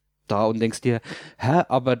auf da und denkst dir,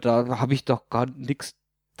 aber da habe ich doch gar nichts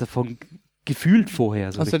davon gefühlt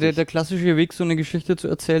vorher. So also der klassische Weg, so eine Geschichte zu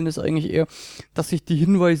erzählen, ist eigentlich eher, dass sich die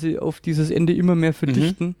Hinweise auf dieses Ende immer mehr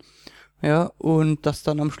verdichten. Ja, und dass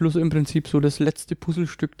dann am Schluss im Prinzip so das letzte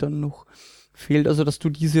Puzzlestück dann noch fehlt. Also, dass du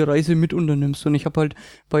diese Reise mit unternimmst. Und ich habe halt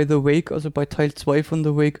bei The Wake, also bei Teil 2 von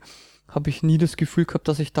The Wake, habe ich nie das Gefühl gehabt,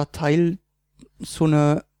 dass ich da Teil so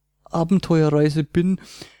einer Abenteuerreise bin,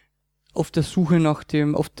 auf der Suche nach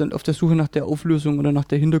der Auflösung oder nach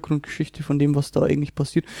der Hintergrundgeschichte von dem, was da eigentlich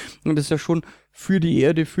passiert. Und das ist ja schon für die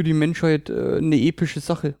Erde, für die Menschheit eine epische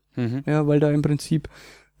Sache. Ja, weil da im Prinzip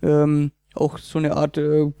auch so eine Art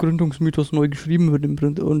Gründungsmythos neu geschrieben wird im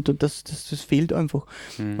Prinzip. Und das fehlt einfach.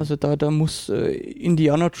 Also da muss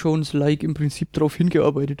Indiana Jones-like im Prinzip drauf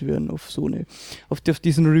hingearbeitet werden, auf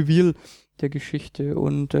diesen Reveal der Geschichte.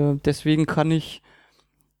 Und deswegen kann ich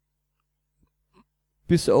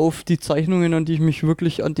bis auf die Zeichnungen, an denen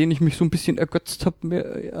ich mich so ein bisschen ergötzt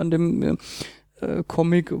habe, an dem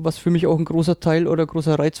Comic, was für mich auch ein großer Teil oder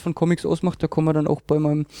großer Reiz von Comics ausmacht. Da kommen wir dann auch bei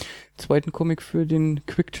meinem zweiten Comic für den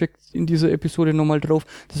Quick-Check in dieser Episode nochmal drauf.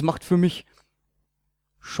 Das macht für mich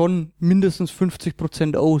schon mindestens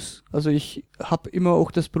 50% aus. Also ich habe immer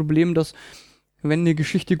auch das Problem, dass wenn eine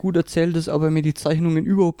Geschichte gut erzählt ist, aber mir die Zeichnungen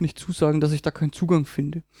überhaupt nicht zusagen, dass ich da keinen Zugang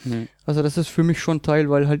finde. Also das ist für mich schon Teil,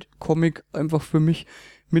 weil halt Comic einfach für mich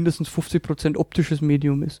mindestens 50% optisches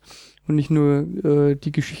Medium ist und nicht nur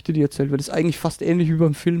die Geschichte, die erzählt wird. Das ist eigentlich fast ähnlich wie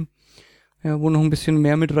beim Film, ja, wo noch ein bisschen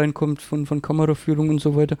mehr mit reinkommt von Kameraführung und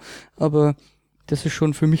so weiter. Aber das ist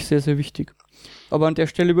schon für mich sehr, sehr wichtig. Aber an der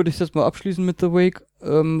Stelle würde ich das mal abschließen mit The Wake,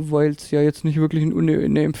 weil es ja jetzt nicht wirklich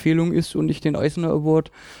eine Empfehlung ist und ich den Eisner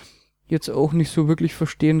Award jetzt auch nicht so wirklich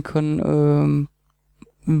verstehen kann,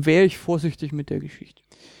 wäre ich vorsichtig mit der Geschichte.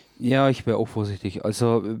 Ja, ich wäre auch vorsichtig.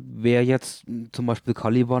 Also wer jetzt zum Beispiel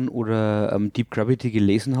Caliban oder Deep Gravity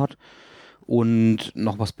gelesen hat und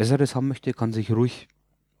noch was Besseres haben möchte, kann sich ruhig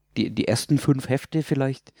die ersten 5 Hefte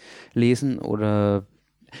vielleicht lesen oder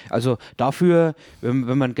also dafür,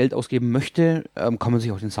 wenn man Geld ausgeben möchte, kann man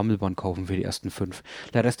sich auch den Sammelband kaufen für die ersten 5.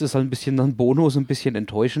 Der Rest ist halt ein bisschen dann Bonus, ein bisschen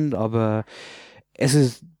enttäuschend, aber es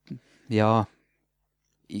ist, ja,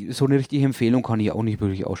 so eine richtige Empfehlung kann ich auch nicht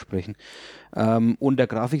wirklich aussprechen. Und der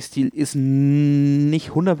Grafikstil ist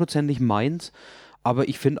nicht hundertprozentig meins, aber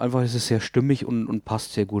ich finde einfach, es ist sehr stimmig und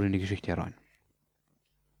passt sehr gut in die Geschichte rein.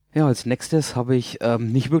 Ja, als nächstes habe ich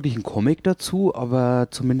nicht wirklich einen Comic dazu, aber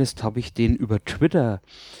zumindest habe ich den über Twitter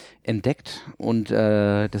entdeckt und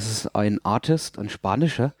das ist ein Artist, ein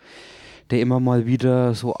Spanischer, der immer mal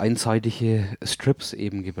wieder so einseitige Strips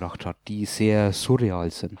eben gebracht hat, die sehr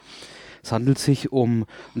surreal sind. Es handelt sich um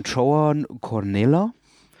Joan Cornella,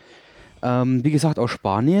 wie gesagt aus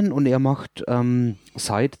Spanien, und er macht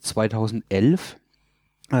seit 2011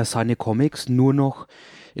 seine Comics nur noch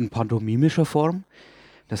in pantomimischer Form.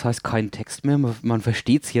 Das heißt kein Text mehr, man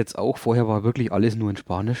versteht es jetzt auch, vorher war wirklich alles nur in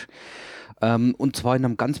Spanisch. Und zwar in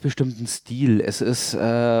einem ganz bestimmten Stil. Es ist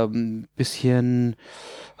ein bisschen,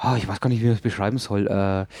 ich weiß gar nicht, wie ich das beschreiben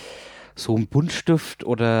soll, so ein Buntstift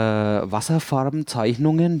oder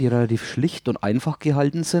Wasserfarbenzeichnungen, die relativ schlicht und einfach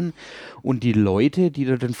gehalten sind und die Leute, die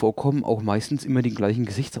da drin vorkommen, auch meistens immer den gleichen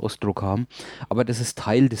Gesichtsausdruck haben, aber das ist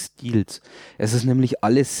Teil des Stils. Es ist nämlich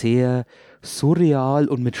alles sehr surreal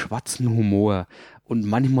und mit schwarzem Humor und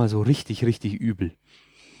manchmal so richtig, richtig übel.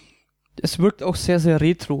 Es wirkt auch sehr, sehr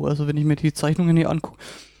retro, also wenn ich mir die Zeichnungen hier angucke,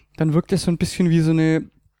 dann wirkt es so ein bisschen wie so eine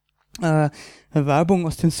Werbung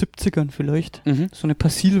aus den 70ern vielleicht. So eine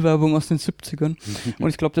Persil-Werbung aus den 70ern. Und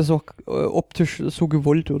ich glaube, das ist auch optisch so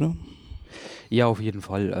gewollt, oder? Ja, auf jeden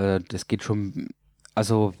Fall. Das geht schon,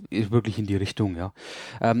 also wirklich in die Richtung, ja.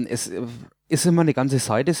 Es ist immer eine ganze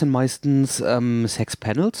Seite, es sind meistens 6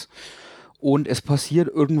 Panels. Und es passiert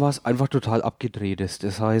irgendwas einfach total Abgedrehtes.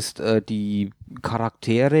 Das heißt, die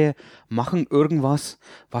Charaktere machen irgendwas,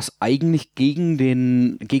 was eigentlich gegen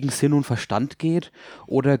Sinn und Verstand geht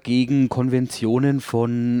oder gegen Konventionen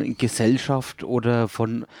von Gesellschaft oder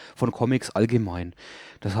von Comics allgemein.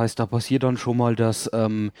 Das heißt, da passiert dann schon mal, dass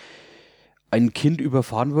ein Kind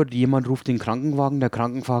überfahren wird, jemand ruft den Krankenwagen, der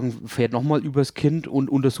Krankenwagen fährt nochmal übers Kind und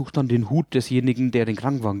untersucht dann den Hut desjenigen, der den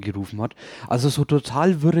Krankenwagen gerufen hat. Also so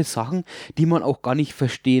total wirre Sachen, die man auch gar nicht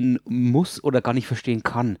verstehen muss oder gar nicht verstehen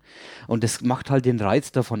kann. Und das macht halt den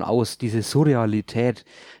Reiz davon aus, diese Surrealität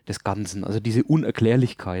des Ganzen, also diese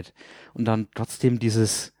Unerklärlichkeit. Und dann trotzdem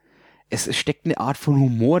es steckt eine Art von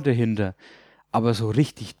Humor dahinter, aber so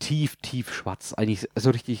richtig tief, tief schwarz, eigentlich so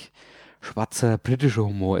richtig schwarzer britischer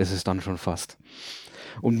Humor ist es dann schon fast.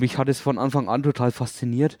 Und mich hat es von Anfang an total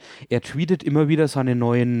fasziniert. Er tweetet immer wieder seine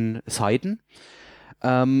neuen Seiten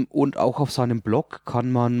und auch auf seinem Blog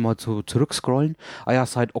kann man mal so zurückscrollen.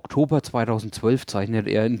 Seit Oktober 2012 zeichnet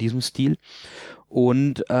er in diesem Stil.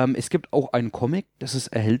 Und es gibt auch einen Comic, das ist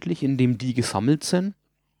erhältlich, in dem die gesammelt sind.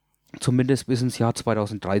 Zumindest bis ins Jahr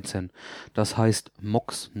 2013. Das heißt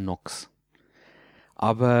Mox Nox.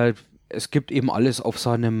 Aber es gibt eben alles auf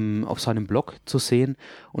seinem Blog zu sehen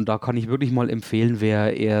und da kann ich wirklich mal empfehlen,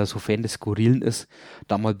 wer eher so Fan des Skurrilen ist,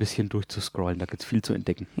 da mal ein bisschen durchzuscrollen, da gibt es viel zu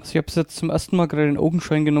entdecken. Also ich habe es jetzt zum ersten Mal gerade in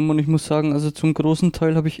Augenschein genommen und ich muss sagen, also zum großen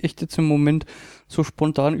Teil habe ich echt jetzt im Moment so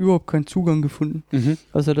spontan überhaupt keinen Zugang gefunden.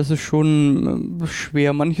 Also das ist schon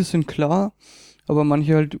schwer. Manche sind klar, aber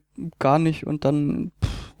manche halt gar nicht und dann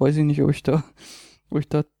weiß ich nicht, ob ich da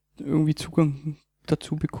irgendwie Zugang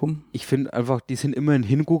dazu bekommen. Ich finde einfach, die sind immer ein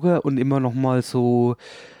Hingucker und immer nochmal so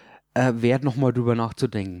wert, nochmal drüber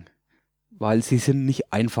nachzudenken. Weil sie sind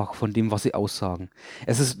nicht einfach von dem, was sie aussagen.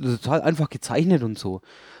 Es ist total einfach gezeichnet und so.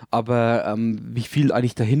 Aber wie viel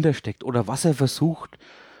eigentlich dahinter steckt oder was er versucht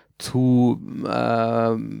zu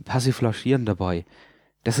persiflagieren dabei,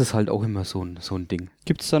 das ist halt auch immer so ein Ding.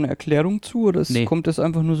 Gibt es da eine Erklärung zu oder kommt das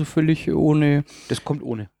einfach nur so völlig ohne? Das kommt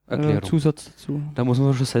ohne Erklärung. Zusatz dazu. Da muss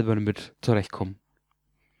man schon selber damit zurechtkommen.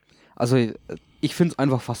 Also ich finde es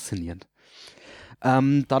einfach faszinierend.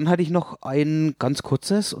 Dann hatte ich noch ein ganz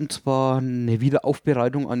kurzes, und zwar eine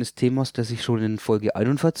Wiederaufbereitung eines Themas, das ich schon in Folge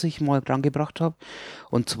 41 mal dran gebracht habe.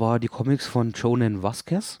 Und zwar die Comics von Jonan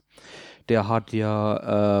Vasquez. der hat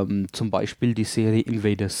ja zum Beispiel die Serie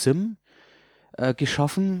Invader Sim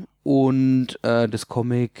geschaffen und das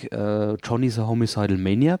Comic Johnny the Homicidal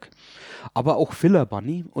Maniac, aber auch Filler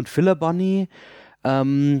Bunny. Und Filler Bunny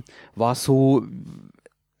war so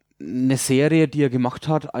eine Serie, die er gemacht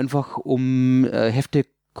hat, einfach um Hefte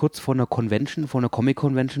kurz vor einer Convention, vor einer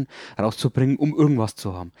Comic-Convention rauszubringen, um irgendwas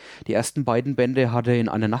zu haben. Die ersten beiden Bände hat er in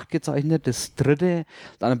einer Nacht gezeichnet, das dritte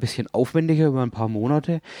dann ein bisschen aufwendiger über ein paar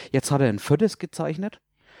Monate. Jetzt hat er ein viertes gezeichnet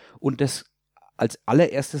und das als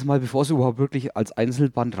allererstes Mal, bevor es überhaupt wirklich als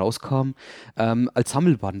Einzelband rauskam, als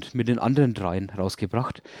Sammelband mit den anderen dreien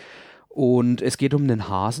rausgebracht. Und es geht um einen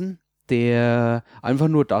Hasen, der einfach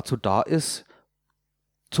nur dazu da ist,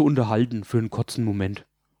 zu unterhalten für einen kurzen Moment.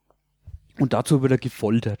 Und dazu wird er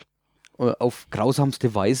gefoltert. Auf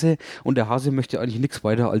grausamste Weise. Und der Hase möchte eigentlich nichts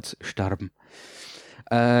weiter als sterben.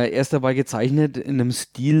 Er ist dabei gezeichnet in einem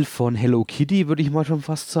Stil von Hello Kitty, würde ich mal schon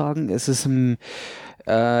fast sagen. Es ist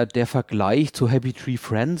der Vergleich zu Happy Tree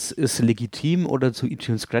Friends ist legitim oder zu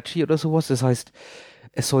Itchy und Scratchy oder sowas. Das heißt,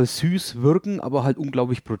 es soll süß wirken, aber halt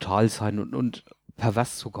unglaublich brutal sein und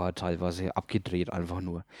pervers sogar teilweise abgedreht einfach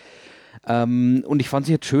nur. Und ich fand es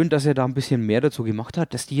jetzt schön, dass er da ein bisschen mehr dazu gemacht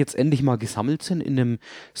hat, dass die jetzt endlich mal gesammelt sind in einem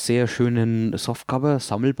sehr schönen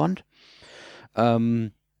Softcover-Sammelband.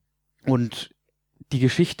 Und die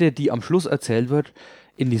Geschichte, die am Schluss erzählt wird,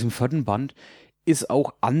 in diesem vierten Band, ist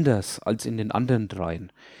auch anders als in den anderen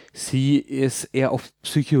dreien. Sie ist eher auf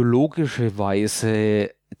psychologische Weise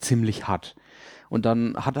ziemlich hart. Und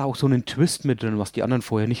dann hat er auch so einen Twist mit drin, was die anderen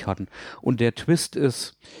vorher nicht hatten. Und der Twist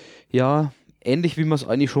ist, ja, ähnlich wie wir es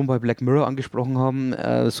eigentlich schon bei Black Mirror angesprochen haben,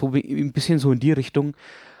 so wie, ein bisschen so in die Richtung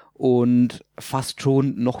und fast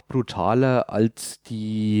schon noch brutaler als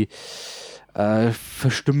die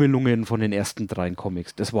Verstümmelungen von den ersten dreien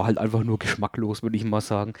Comics. Das war halt einfach nur geschmacklos, würde ich mal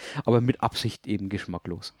sagen, aber mit Absicht eben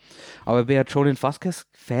geschmacklos. Aber wer Jolien Vasquez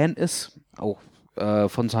Fan ist, auch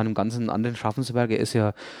von seinem ganzen anderen Schaffenswerk, er ist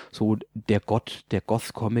ja so der Gott der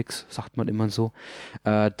Goth-Comics, sagt man immer so,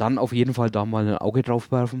 dann auf jeden Fall da mal ein Auge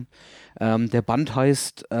drauf werfen. Der Band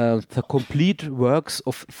heißt The Complete Works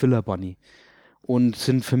of Filler Bunny und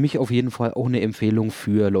sind für mich auf jeden Fall auch eine Empfehlung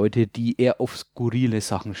für Leute, die eher auf skurrile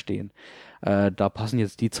Sachen stehen. Da passen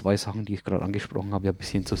jetzt die zwei Sachen, die ich gerade angesprochen habe, ja ein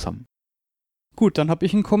bisschen zusammen. Gut, dann habe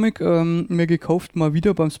ich einen Comic mir gekauft, mal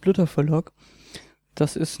wieder beim Splitter Verlag.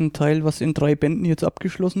 Das ist ein Teil, was in 3 Bänden jetzt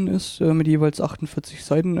abgeschlossen ist, mit jeweils 48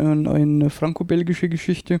 Seiten. Eine franco-belgische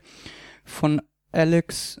Geschichte von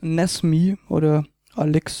Alex Nesme oder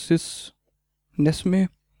Alexis Nesme,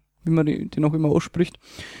 wie man den auch immer ausspricht.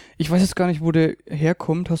 Ich weiß jetzt gar nicht, wo der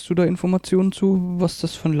herkommt. Hast du da Informationen zu, was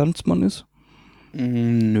das für ein Landsmann ist?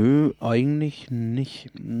 Nö, eigentlich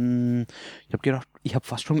nicht. Ich habe gedacht, ich habe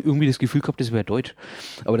fast schon irgendwie das Gefühl gehabt, das wäre Deutsch.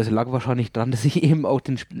 Aber das lag wahrscheinlich daran, dass ich eben auch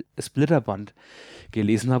den Splitterband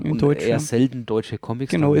gelesen habe und eher selten deutsche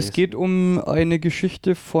Comics. Genau, es geht um eine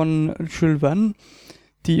Geschichte von Jules Verne,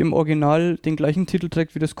 die im Original den gleichen Titel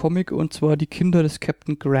trägt wie das Comic, und zwar Die Kinder des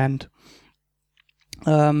Captain Grant.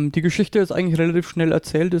 Die Geschichte ist eigentlich relativ schnell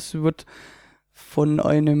erzählt. Es wird von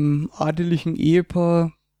einem adeligen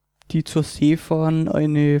Ehepaar, die zur See fahren,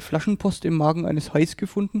 eine Flaschenpost im Magen eines Hais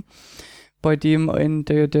gefunden, bei dem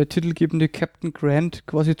der titelgebende Captain Grant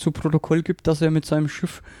quasi zu Protokoll gibt, dass er mit seinem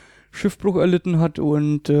Schiff Schiffbruch erlitten hat,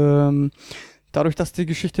 und dadurch, dass die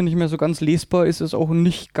Geschichte nicht mehr so ganz lesbar ist, ist auch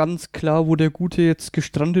nicht ganz klar, wo der Gute jetzt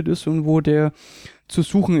gestrandet ist und wo der zu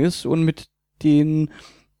suchen ist, und mit den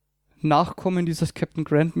Nachkommen dieses Captain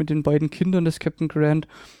Grant, mit den beiden Kindern des Captain Grant,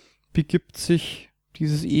 begibt sich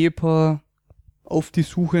dieses Ehepaar auf die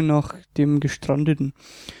Suche nach dem Gestrandeten.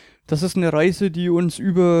 Das ist eine Reise, die uns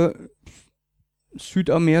über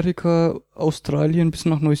Südamerika, Australien bis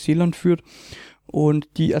nach Neuseeland führt und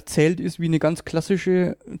die erzählt ist wie eine ganz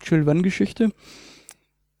klassische Jules Verne-Geschichte.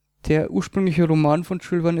 Der ursprüngliche Roman von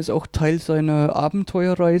Jules Verne ist auch Teil seiner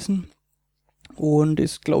Abenteuerreisen und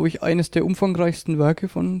ist, glaube ich, eines der umfangreichsten Werke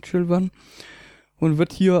von Jules Verne und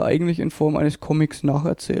wird hier eigentlich in Form eines Comics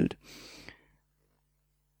nacherzählt.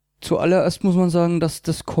 Zuallererst muss man sagen, dass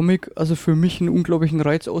das Comic also für mich einen unglaublichen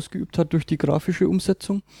Reiz ausgeübt hat durch die grafische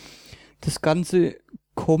Umsetzung. Das Ganze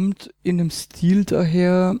kommt in einem Stil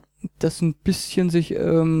daher, das ein bisschen sich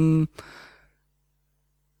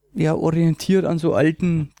orientiert an so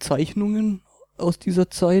alten Zeichnungen aus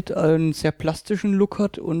dieser Zeit, einen sehr plastischen Look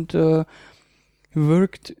hat und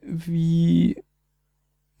wirkt wie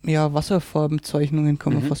Wasserfarbenzeichnungen,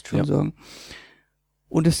 kann man fast schon sagen.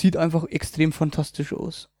 Und es sieht einfach extrem fantastisch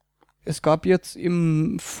aus. Es gab jetzt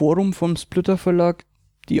im Forum vom Splitter Verlag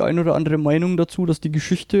die ein oder andere Meinung dazu, dass die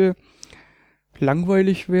Geschichte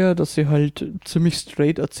langweilig wäre, dass sie halt ziemlich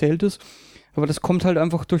straight erzählt ist. Aber das kommt halt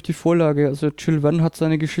einfach durch die Vorlage. Also Jules Verne hat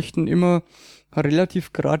seine Geschichten immer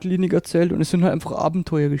relativ geradlinig erzählt und es sind halt einfach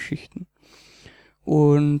Abenteuergeschichten.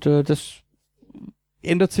 Und das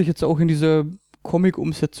ändert sich jetzt auch in dieser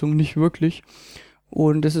Comic-Umsetzung nicht wirklich.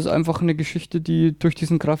 Und es ist einfach eine Geschichte, die durch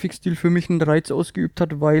diesen Grafikstil für mich einen Reiz ausgeübt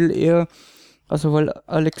hat, weil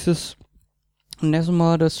Alexis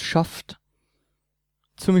Nesma das schafft,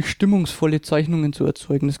 ziemlich stimmungsvolle Zeichnungen zu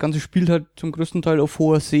erzeugen. Das Ganze spielt halt zum größten Teil auf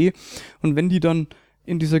hoher See und wenn die dann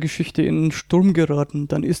in dieser Geschichte in einen Sturm geraten,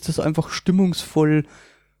 dann ist das einfach stimmungsvoll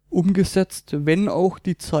umgesetzt, wenn auch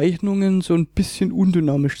die Zeichnungen so ein bisschen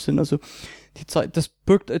undynamisch sind. Also das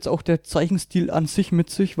birgt jetzt auch der Zeichenstil an sich mit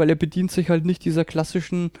sich, weil er bedient sich halt nicht dieser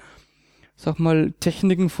klassischen, sag mal,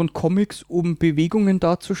 Techniken von Comics, um Bewegungen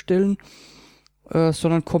darzustellen,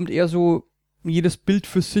 sondern kommt eher so jedes Bild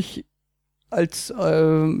für sich als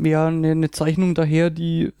eine Zeichnung daher,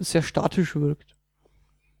 die sehr statisch wirkt.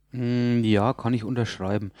 Ja, kann ich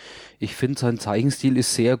unterschreiben. Ich finde, sein Zeichenstil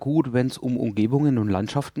ist sehr gut, wenn es um Umgebungen und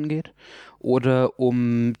Landschaften geht oder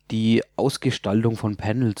um die Ausgestaltung von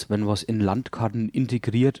Panels, wenn was in Landkarten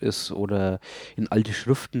integriert ist oder in alte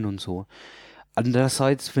Schriften und so.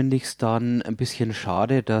 Andererseits finde ich es dann ein bisschen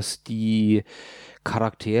schade, dass die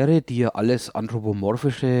Charaktere, die ja alles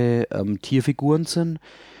anthropomorphische Tierfiguren sind,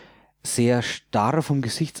 sehr starr vom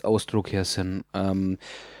Gesichtsausdruck her sind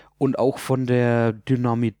und auch von der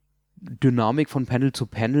Dynamik von Panel zu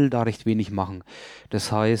Panel da recht wenig machen.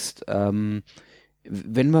 Das heißt,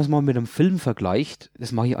 wenn man es mal mit einem Film vergleicht,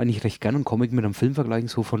 das mache ich eigentlich recht gerne, einen Comic mit einem Film vergleichen,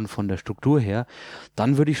 so von der Struktur her,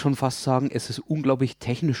 dann würde ich schon fast sagen, es ist unglaublich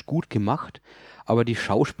technisch gut gemacht, aber die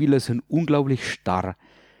Schauspieler sind unglaublich starr.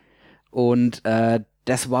 Und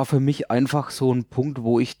das war für mich einfach so ein Punkt,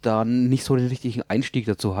 wo ich dann nicht so den richtigen Einstieg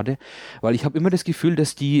dazu hatte, weil ich habe immer das Gefühl,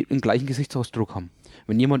 dass die den gleichen Gesichtsausdruck haben.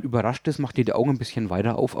 Wenn jemand überrascht ist, macht die Augen ein bisschen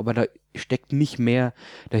weiter auf, aber da steckt nicht mehr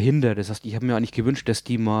dahinter. Das heißt, ich habe mir eigentlich gewünscht, dass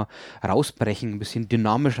die mal rausbrechen, ein bisschen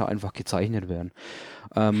dynamischer einfach gezeichnet werden.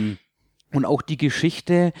 Und auch die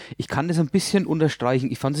Geschichte, ich kann das ein bisschen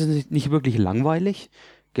unterstreichen, ich fand es nicht wirklich langweilig,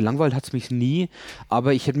 gelangweilt hat es mich nie,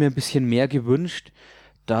 aber ich hätte mir ein bisschen mehr gewünscht,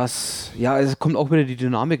 dass, ja, es kommt auch wieder die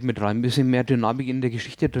Dynamik mit rein, ein bisschen mehr Dynamik in der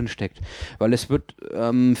Geschichte drin steckt, weil es wird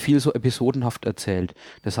viel so episodenhaft erzählt.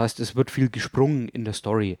 Das heißt, es wird viel gesprungen in der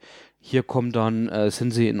Story. Hier kommt dann,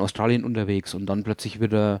 sind sie in Australien unterwegs und dann plötzlich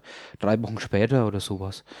wieder 3 Wochen später oder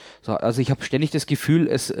sowas. So, also ich habe ständig das Gefühl,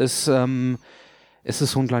 es ist so ein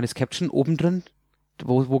kleines Caption oben drin,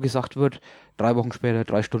 wo gesagt wird, 3 Wochen später,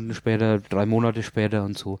 3 Stunden später, 3 Monate später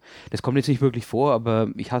und so. Das kommt jetzt nicht wirklich vor, aber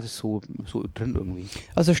ich hatte es so drin irgendwie.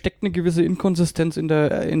 Also steckt eine gewisse Inkonsistenz in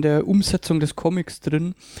der Umsetzung des Comics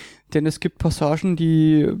drin, denn es gibt Passagen,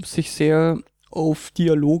 die sich sehr auf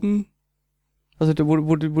Dialogen, also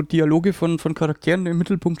wo Dialoge von Charakteren im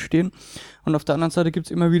Mittelpunkt stehen, und auf der anderen Seite gibt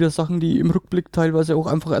es immer wieder Sachen, die im Rückblick teilweise auch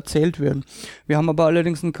einfach erzählt werden. Wir haben aber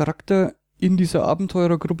allerdings einen Charakter in dieser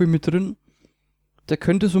Abenteurergruppe mit drin, der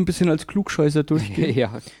könnte so ein bisschen als Klugscheißer durchgehen,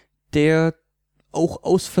 ja. Der auch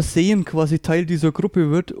aus Versehen quasi Teil dieser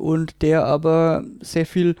Gruppe wird und der aber sehr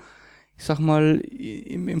viel, ich sag mal,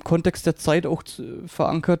 im Kontext der Zeit auch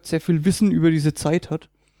verankert, sehr viel Wissen über diese Zeit hat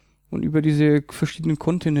und über diese verschiedenen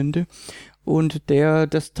Kontinente und der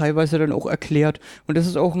das teilweise dann auch erklärt. Und das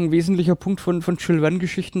ist auch ein wesentlicher Punkt von Jules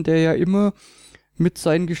Verne-Geschichten, der ja immer mit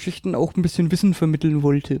seinen Geschichten auch ein bisschen Wissen vermitteln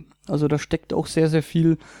wollte. Also da steckt auch sehr, sehr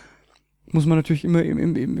viel, muss man natürlich immer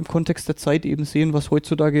im Kontext der Zeit eben sehen, was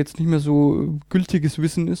heutzutage jetzt nicht mehr so gültiges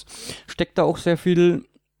Wissen ist, steckt da auch sehr viel,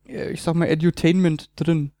 ich sag mal, Edutainment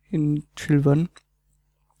drin in Jules Verne.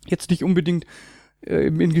 Jetzt nicht unbedingt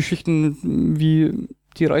in Geschichten wie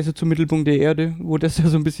die Reise zum Mittelpunkt der Erde, wo das ja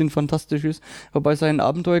so ein bisschen fantastisch ist, aber bei seinen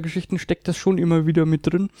Abenteuergeschichten steckt das schon immer wieder mit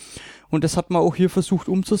drin und das hat man auch hier versucht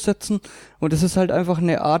umzusetzen und das ist halt einfach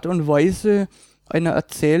eine Art und Weise einer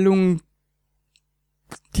Erzählung,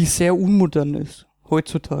 die sehr unmodern ist,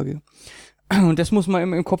 heutzutage. Und das muss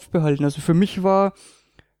man im Kopf behalten. Also für mich war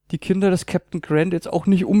die Kinder des Captain Grant jetzt auch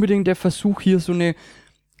nicht unbedingt der Versuch, hier so eine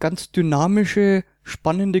ganz dynamische,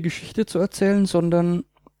 spannende Geschichte zu erzählen, sondern,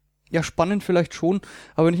 ja, spannend vielleicht schon,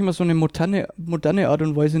 aber nicht immer so eine moderne Art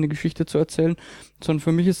und Weise, eine Geschichte zu erzählen, sondern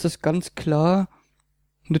für mich ist das ganz klar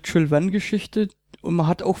eine Jules Verne-Geschichte, und man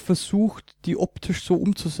hat auch versucht, die optisch so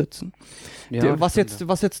umzusetzen. Ja, was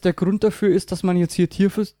jetzt der Grund dafür ist, dass man jetzt hier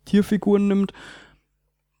Tierfiguren nimmt,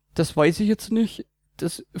 das weiß ich jetzt nicht.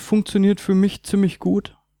 Das funktioniert für mich ziemlich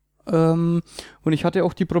gut. Und ich hatte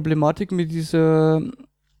auch die Problematik mit dieser,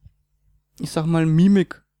 ich sag mal,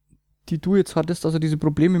 Mimik, die du jetzt hattest, also diese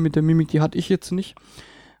Probleme mit der Mimik, die hatte ich jetzt nicht.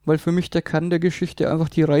 weil für mich der Kern der Geschichte einfach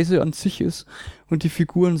die Reise an sich ist und die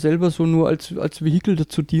Figuren selber so nur als Vehikel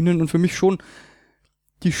dazu dienen und für mich schon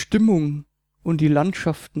die Stimmung und die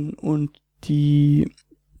Landschaften und die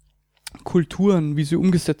Kulturen, wie sie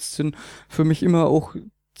umgesetzt sind, für mich immer auch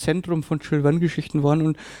Zentrum von Jules Verne-Geschichten waren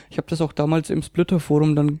und ich habe das auch damals im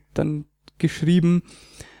Splitter-Forum dann geschrieben,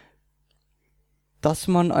 dass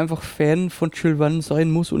man einfach Fan von Jules Verne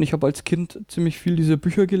sein muss und ich habe als Kind ziemlich viel diese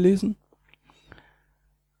Bücher gelesen,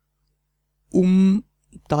 um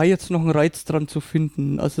da jetzt noch einen Reiz dran zu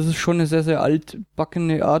finden. Also es ist schon eine sehr, sehr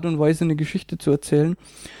altbackene Art und Weise, eine Geschichte zu erzählen.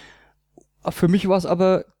 Für mich war es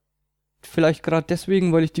aber vielleicht gerade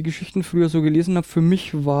deswegen, weil ich die Geschichten früher so gelesen habe, für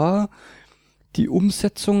mich war die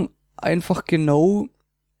Umsetzung einfach genau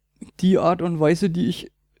die Art und Weise, die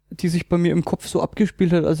sich bei mir im Kopf so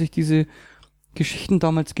abgespielt hat, als ich diese Geschichten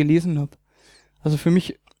damals gelesen habe. Also für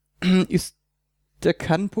mich ist der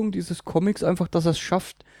Kernpunkt dieses Comics einfach, dass er es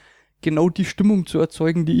schafft, genau die Stimmung zu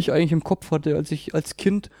erzeugen, die ich eigentlich im Kopf hatte, als ich als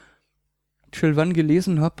Kind Jules Verne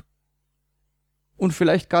gelesen habe. Und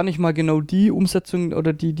vielleicht gar nicht mal genau die Umsetzung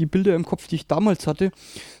oder die Bilder im Kopf, die ich damals hatte,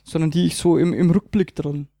 sondern die ich so im Rückblick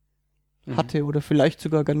dran hatte oder vielleicht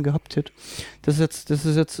sogar gern gehabt hätte. Das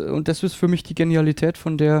ist jetzt, und das ist für mich die Genialität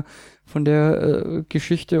von der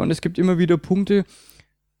Geschichte. Und es gibt immer wieder Punkte,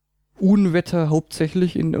 Unwetter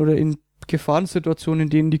hauptsächlich in Gefahrensituationen, in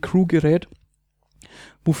denen die Crew gerät,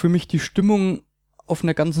 wo für mich die Stimmung auf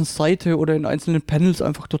einer ganzen Seite oder in einzelnen Panels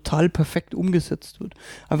einfach total perfekt umgesetzt wird.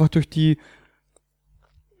 Einfach durch die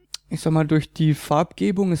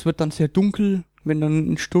Farbgebung. Es wird dann sehr dunkel, wenn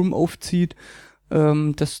dann ein Sturm aufzieht.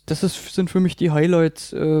 Sind für mich die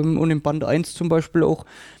Highlights. Und im Band 1 zum Beispiel auch,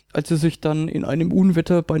 als sie sich dann in einem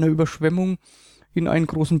Unwetter bei einer Überschwemmung in einen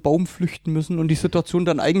großen Baum flüchten müssen und die Situation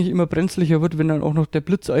dann eigentlich immer brenzlicher wird, wenn dann auch noch der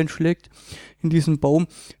Blitz einschlägt in diesen Baum.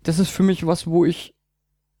 Das ist für mich was, wo ich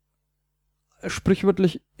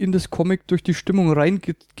sprichwörtlich in das Comic durch die Stimmung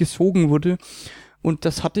reingesogen wurde. Und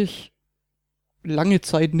das hatte ich lange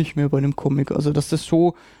Zeit nicht mehr bei einem Comic. Also, dass das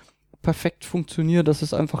so perfekt funktioniert, dass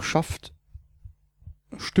es einfach schafft,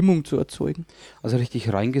 Stimmung zu erzeugen. Also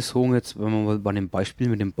richtig reingesogen jetzt, wenn man mal bei dem Beispiel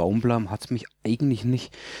mit dem Baum bleiben, hat es mich eigentlich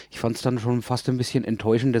nicht. Ich fand es dann schon fast ein bisschen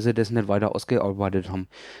enttäuschend, dass sie das nicht weiter ausgearbeitet haben,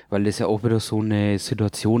 weil das ja auch wieder so eine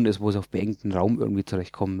Situation ist, wo sie auf beengten Raum irgendwie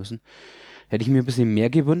zurechtkommen müssen. Hätte ich mir ein bisschen mehr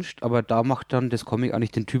gewünscht, aber da macht dann das Comic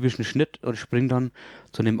eigentlich den typischen Schnitt und springt dann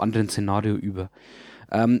zu einem anderen Szenario über.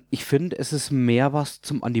 Ich finde, es ist mehr was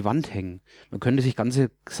zum an die Wand hängen. Man könnte sich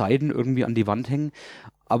ganze Seiten irgendwie an die Wand hängen,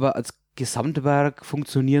 aber als Gesamtwerk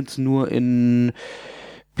funktioniert es nur in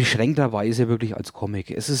beschränkter Weise wirklich als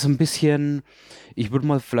Comic. Es ist ein bisschen, ich würde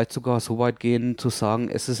mal vielleicht sogar so weit gehen zu sagen,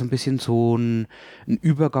 es ist ein bisschen so ein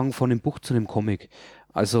Übergang von dem Buch zu dem Comic.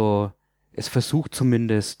 Also es versucht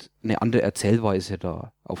zumindest eine andere Erzählweise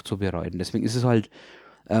da aufzubereiten. Deswegen ist es halt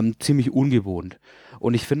ziemlich ungewohnt.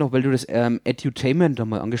 Und ich finde auch, weil du das Edutainment da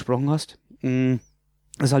mal angesprochen hast,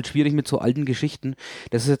 ist halt schwierig mit so alten Geschichten.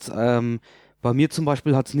 Das ist jetzt, bei mir zum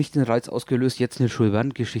Beispiel hat es nicht den Reiz ausgelöst, jetzt eine Jules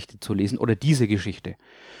Verne-Geschichte zu lesen oder diese Geschichte.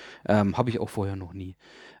 Habe ich auch vorher noch nie.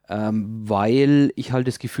 Weil ich halt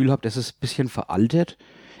das Gefühl habe, das ist ein bisschen veraltet.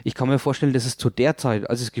 Ich kann mir vorstellen, dass es zu der Zeit,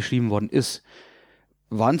 als es geschrieben worden ist,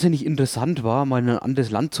 wahnsinnig interessant war, mal in ein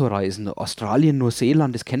anderes Land zu reisen. Australien,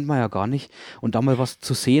 Neuseeland, das kennt man ja gar nicht. Und da mal was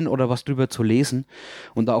zu sehen oder was drüber zu lesen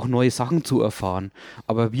und da auch neue Sachen zu erfahren.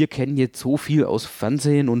 Aber wir kennen jetzt so viel aus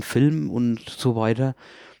Fernsehen und Film und so weiter.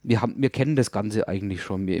 Wir kennen das Ganze eigentlich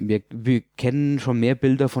schon. Wir kennen schon mehr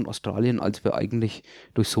Bilder von Australien, als wir eigentlich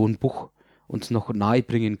durch so ein Buch uns noch nahe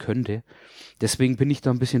bringen könnte. Deswegen bin ich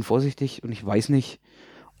da ein bisschen vorsichtig und ich weiß nicht,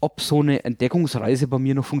 ob so eine Entdeckungsreise bei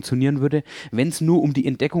mir noch funktionieren würde, wenn es nur um die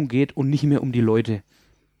Entdeckung geht und nicht mehr um die Leute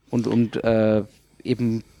und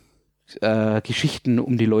eben Geschichten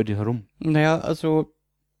um die Leute herum. Naja, also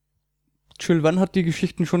Jules Verne hat die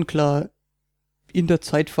Geschichten schon klar in der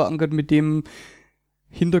Zeit verankert, mit dem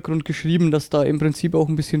Hintergrund geschrieben, dass da im Prinzip auch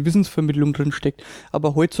ein bisschen Wissensvermittlung drin steckt.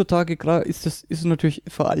 Aber heutzutage ist es natürlich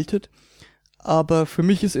veraltet. Aber für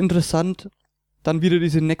mich ist interessant, dann wieder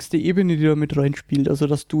diese nächste Ebene, die da mit reinspielt. Also,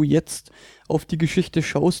 dass du jetzt auf die Geschichte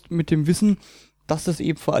schaust mit dem Wissen, dass das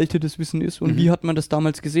eben veraltetes Wissen ist und wie hat man das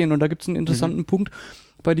damals gesehen. Und da gibt es einen interessanten Punkt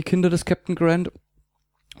bei die Kinder des Captain Grant,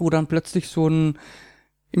 wo dann plötzlich so ein,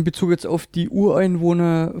 in Bezug jetzt auf die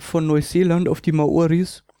Ureinwohner von Neuseeland, auf die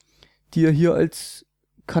Maoris, die ja hier als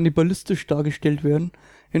kannibalistisch dargestellt werden,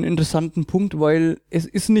 einen interessanten Punkt, weil es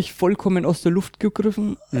ist nicht vollkommen aus der Luft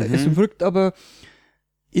gegriffen, es wirkt aber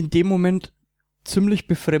in dem Moment ziemlich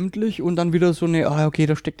befremdlich und dann wieder so eine, okay,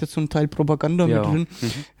 da steckt jetzt so ein Teil Propaganda mit drin,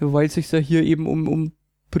 weil es sich ja hier eben um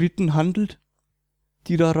Briten handelt,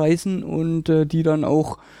 die da reisen und die dann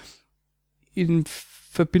auch in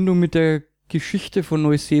Verbindung mit der Geschichte von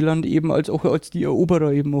Neuseeland eben als die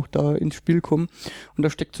Eroberer eben auch da ins Spiel kommen. Und da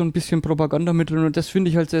steckt so ein bisschen Propaganda mit drin und das finde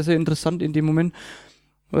ich halt sehr, sehr interessant in dem Moment,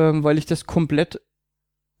 weil ich das komplett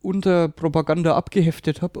unter Propaganda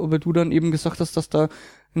abgeheftet habe, aber du dann eben gesagt hast, dass da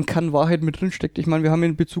ein Kern Wahrheit mit drin steckt. Ich meine, wir haben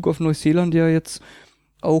in Bezug auf Neuseeland ja jetzt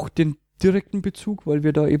auch den direkten Bezug, weil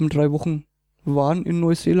wir da eben 3 Wochen waren in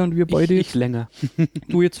Neuseeland, wir beide. Ich länger.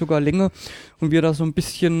 Du jetzt sogar länger und wir da so ein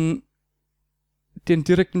bisschen den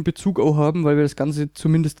direkten Bezug auch haben, weil wir das Ganze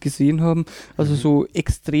zumindest gesehen haben. Also so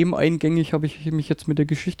extrem eingängig habe ich mich jetzt mit der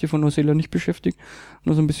Geschichte von Neuseeland nicht beschäftigt,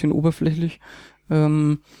 nur so ein bisschen oberflächlich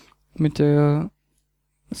mit der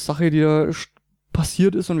Sache, die da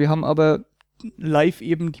passiert ist und wir haben aber live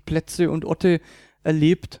eben die Plätze und Orte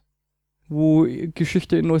erlebt, wo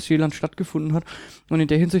Geschichte in Neuseeland stattgefunden hat. Und in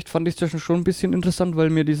der Hinsicht fand ich es ja schon ein bisschen interessant, weil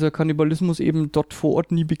mir dieser Kannibalismus eben dort vor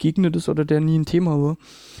Ort nie begegnet ist oder der nie ein Thema war.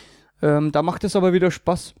 Da macht es aber wieder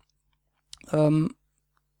Spaß,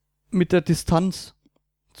 mit der Distanz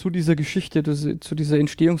zu dieser Geschichte, zu dieser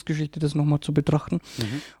Entstehungsgeschichte, das nochmal zu betrachten.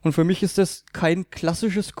 Und für mich ist das kein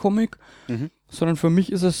klassisches Comic, sondern für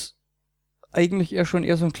mich ist es eigentlich eher so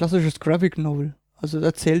ein klassisches Graphic Novel. Also es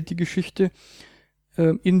erzählt die Geschichte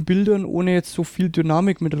in Bildern, ohne jetzt so viel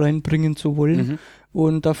Dynamik mit reinbringen zu wollen.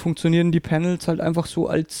 Und da funktionieren die Panels halt einfach so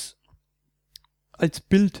als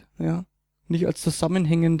Bild, ja. Nicht als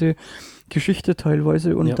zusammenhängende Geschichte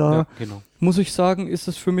teilweise. Und genau. Muss ich sagen, ist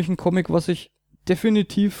es für mich ein Comic, was ich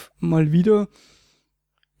definitiv mal wieder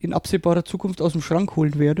in absehbarer Zukunft aus dem Schrank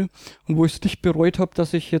holen werde. Und wo ich es nicht bereut habe,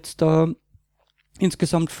 dass ich jetzt da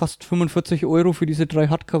insgesamt fast 45 € für diese 3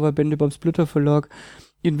 Hardcover-Bände beim Splitter Verlag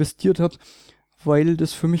investiert habe, weil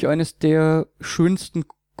das für mich eines der schönsten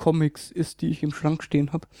Comics ist, die ich im Schrank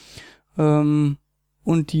stehen habe.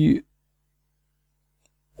 Und die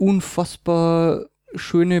unfassbar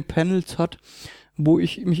schöne Panels hat, wo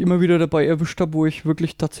ich mich immer wieder dabei erwischt habe, wo ich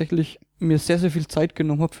wirklich tatsächlich mir sehr, sehr viel Zeit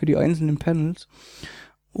genommen habe für die einzelnen Panels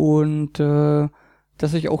und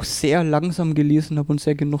dass ich auch sehr langsam gelesen habe und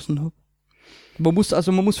sehr genossen habe. Man muss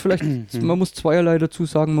zweierlei dazu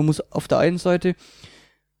sagen. Man muss auf der einen Seite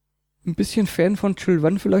ein bisschen Fan von Jill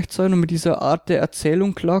Van vielleicht sein und mit dieser Art der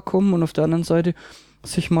Erzählung klarkommen und auf der anderen Seite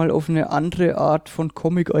sich mal auf eine andere Art von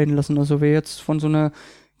Comic einlassen. Also wer jetzt von so einer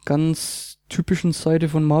ganz typischen Seite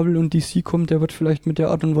von Marvel und DC kommt, der wird vielleicht mit der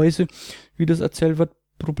Art und Weise, wie das erzählt wird,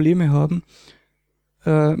 Probleme haben.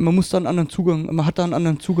 Man hat da einen anderen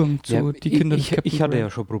Zugang zu die Kinder des Captain Ich hatte Grant. ja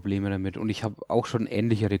schon Probleme damit und ich habe auch schon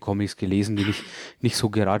ähnlichere Comics gelesen, die nicht so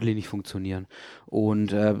geradlinig funktionieren.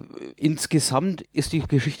 Und insgesamt ist die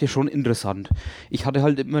Geschichte schon interessant. Ich hatte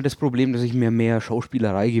halt immer das Problem, dass ich mir mehr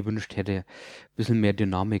Schauspielerei gewünscht hätte, ein bisschen mehr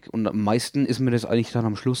Dynamik. Und am meisten ist mir das eigentlich dann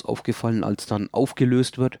am Schluss aufgefallen, als dann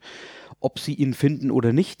aufgelöst wird, ob sie ihn finden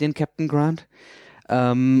oder nicht, den Captain Grant.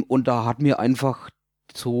 Und da hat mir einfach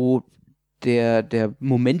so der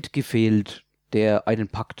Moment gefehlt, der einen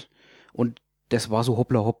packt. Und das war so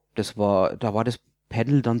hoppla hopp. Da war das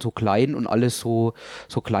Panel dann so klein und alles so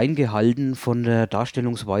klein gehalten von der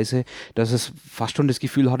Darstellungsweise, dass es fast schon das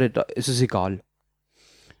Gefühl hatte, da ist es egal.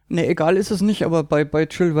 Ne, egal ist es nicht, aber bei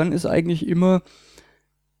Jill Van ist eigentlich immer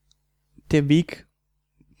der Weg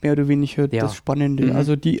mehr oder weniger das Spannende.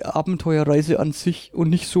 Also die Abenteuerreise an sich und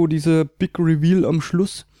nicht so dieser Big Reveal am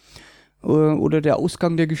Schluss oder der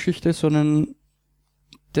Ausgang der Geschichte, sondern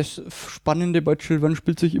das Spannende bei Jill Van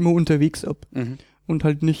spielt sich immer unterwegs ab. Und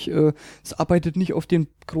halt nicht, es arbeitet nicht auf den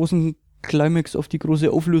großen Climax, auf die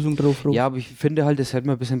große Auflösung drauf. Ja, aber ich finde halt, das hätte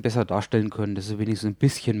man ein bisschen besser darstellen können, dass es wenigstens ein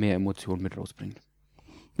bisschen mehr Emotion mit rausbringt.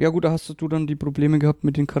 Ja gut, da hast du dann die Probleme gehabt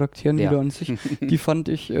mit den Charakteren wieder an sich. Die fand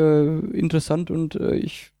ich interessant und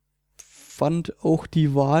ich fand auch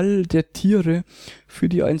die Wahl der Tiere für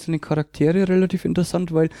die einzelnen Charaktere relativ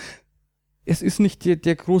interessant, weil es ist nicht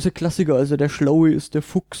der große Klassiker, also der Schlaue ist der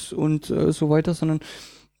Fuchs und so weiter, sondern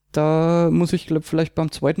da muss ich vielleicht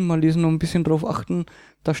beim zweiten Mal lesen noch ein bisschen drauf achten,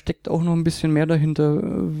 da steckt auch noch ein bisschen mehr dahinter,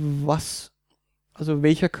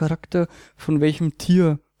 welcher Charakter von welchem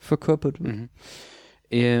Tier verkörpert wird.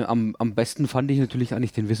 Am besten fand ich natürlich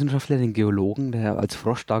eigentlich den Wissenschaftler, den Geologen, der als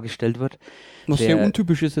Frosch dargestellt wird. Was sehr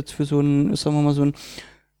untypisch ist jetzt für so einen, sagen wir mal, so einen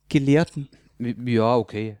Gelehrten. Ja,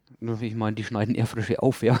 okay. Ich meine, die schneiden eher Frösche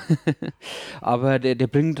auf, ja. Aber der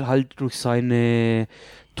bringt halt durch seine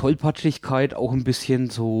Tollpatschigkeit auch ein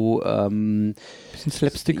bisschen so bisschen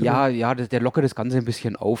Slapstick. Ja, der lockert das Ganze ein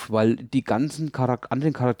bisschen auf, weil die ganzen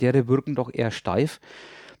anderen Charaktere wirken doch eher steif.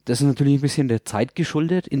 Das ist natürlich ein bisschen der Zeit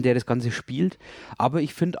geschuldet, in der das Ganze spielt, aber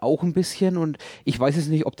ich finde auch ein bisschen, und ich weiß jetzt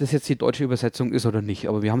nicht, ob das jetzt die deutsche Übersetzung ist oder nicht,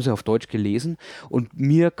 aber wir haben sie auf Deutsch gelesen und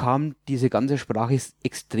mir kam diese ganze Sprache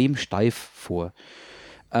extrem steif vor.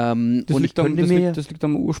 Das liegt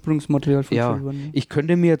am Ursprungsmaterial von Sullivan. Ich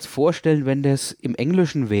könnte mir jetzt vorstellen, wenn das im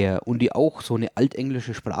Englischen wäre und die auch so eine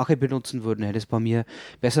altenglische Sprache benutzen würden, hätte es bei mir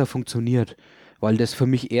besser funktioniert, weil das für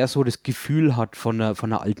mich eher so das Gefühl hat von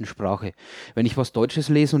einer alten Sprache. Wenn ich was Deutsches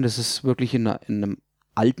lese und das ist wirklich in einem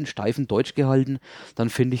alten, steifen Deutsch gehalten, dann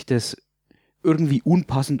finde ich das irgendwie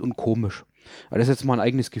unpassend und komisch. Aber das ist jetzt mein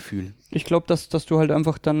eigenes Gefühl. Ich glaube, dass du halt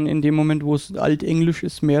einfach dann in dem Moment, wo es altenglisch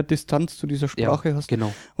ist, mehr Distanz zu dieser Sprache hast.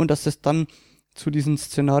 Genau. Und dass das dann zu diesen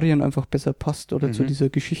Szenarien einfach besser passt oder zu dieser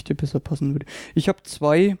Geschichte besser passen würde. Ich habe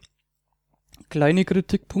 2 kleine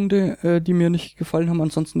Kritikpunkte, die mir nicht gefallen haben.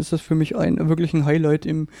 Ansonsten ist das für mich wirklich ein Highlight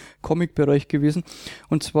im Comic-Bereich gewesen.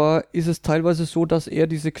 Und zwar ist es teilweise so, dass er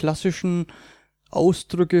diese klassischen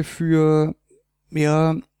Ausdrücke für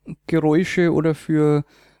Geräusche oder für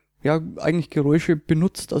eigentlich Geräusche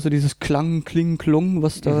benutzt, also dieses Klang, Kling, Klong,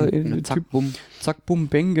 was da Zack, Bumm. Zack, Bumm,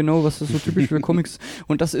 Bang, genau, was ist so typisch für Comics.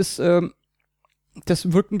 Und das ist,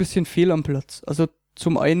 das wirkt ein bisschen fehl am Platz. Also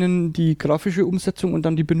zum einen die grafische Umsetzung und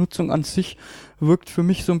dann die Benutzung an sich wirkt für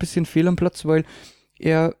mich so ein bisschen fehl am Platz, weil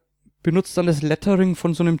er benutzt dann das Lettering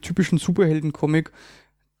von so einem typischen Superhelden-Comic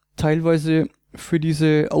teilweise für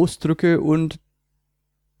diese Ausdrücke und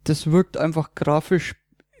das wirkt einfach grafisch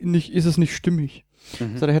ist es nicht stimmig.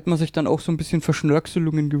 Also da hätte man sich dann auch so ein bisschen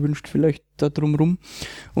Verschnörkelungen gewünscht, vielleicht da drumrum,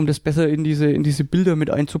 um das besser in diese Bilder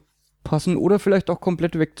mit einzupassen oder vielleicht auch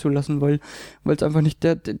komplett wegzulassen, weil es einfach nicht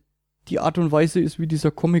die Art und Weise ist, wie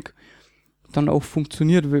dieser Comic dann auch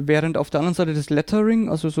funktioniert. Während auf der anderen Seite das Lettering,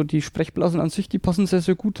 also so die Sprechblasen an sich, die passen sehr,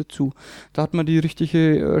 sehr gut dazu. Da hat man die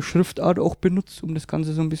richtige Schriftart auch benutzt, um das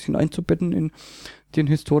Ganze so ein bisschen einzubetten in den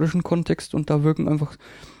historischen Kontext und da wirkt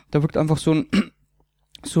einfach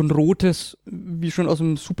so ein rotes, wie schon aus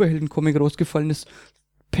einem Superhelden-Comic rausgefallenes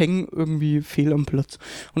Peng irgendwie fehl am Platz.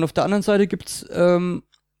 Und auf der anderen Seite gibt's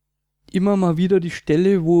immer mal wieder die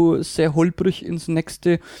Stelle, wo sehr holprig in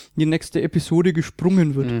die nächste Episode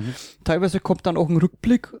gesprungen wird. Teilweise kommt dann auch ein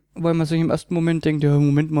Rückblick, weil man sich im ersten Moment denkt, ja,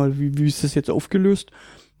 Moment mal, wie ist das jetzt aufgelöst?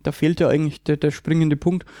 Da fehlt ja eigentlich der springende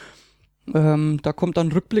Punkt. Da kommt dann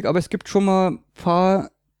ein Rückblick, aber es gibt schon mal ein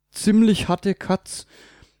paar ziemlich harte Cuts,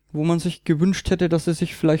 wo man sich gewünscht hätte, dass sie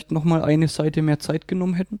sich vielleicht nochmal eine Seite mehr Zeit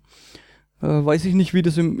genommen hätten. Weiß ich nicht, wie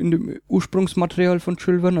das in dem Ursprungsmaterial von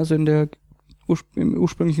Jules Verne, also im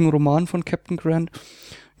ursprünglichen Roman von Captain Grant,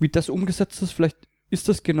 wie das umgesetzt ist. Vielleicht ist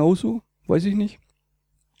das genauso, weiß ich nicht.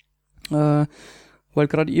 Weil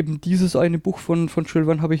gerade eben dieses eine Buch von Jules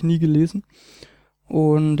Verne habe ich nie gelesen.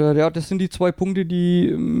 Und das sind die 2 Punkte,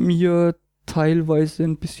 die mir teilweise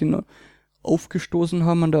ein bisschen aufgestoßen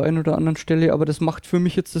haben an der einen oder anderen Stelle, aber das macht für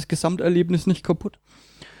mich jetzt das Gesamterlebnis nicht kaputt.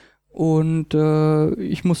 Und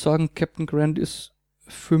ich muss sagen, Captain Grant ist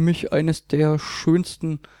für mich eines der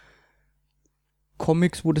schönsten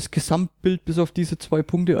Comics, wo das Gesamtbild bis auf diese 2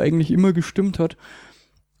 Punkte eigentlich immer gestimmt hat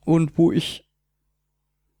und wo ich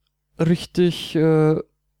richtig,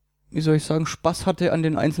 Spaß hatte an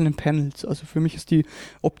den einzelnen Panels. Also für mich ist die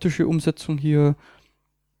optische Umsetzung hier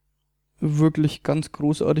wirklich ganz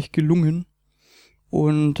großartig gelungen.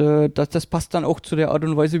 Und das passt dann auch zu der Art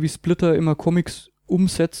und Weise, wie Splitter immer Comics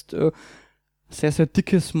umsetzt. Sehr, sehr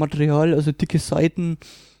dickes Material, also dicke Seiten,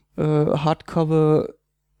 Hardcover,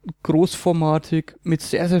 großformatig, mit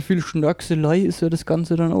sehr, sehr viel Schnörkelei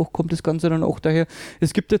kommt das Ganze dann auch daher.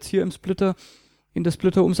 Es gibt jetzt hier in der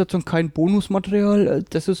Splitter-Umsetzung kein Bonusmaterial,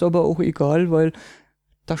 das ist aber auch egal, weil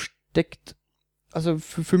da steckt, also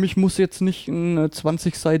für mich muss jetzt nicht eine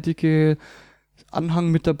 20-seitige Anhang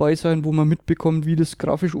mit dabei sein, wo man mitbekommt, wie das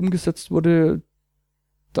grafisch umgesetzt wurde.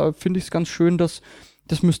 Da finde ich es ganz schön, dass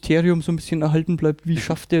das Mysterium so ein bisschen erhalten bleibt. Wie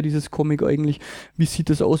schafft er dieses Comic eigentlich? Wie sieht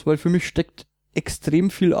es aus? Weil für mich steckt extrem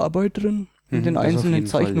viel Arbeit drin in den einzelnen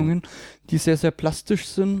Zeichnungen, die sehr, sehr plastisch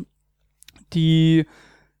sind, die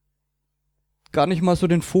gar nicht mal so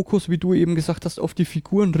den Fokus, wie du eben gesagt hast, auf die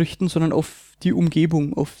Figuren richten, sondern auf die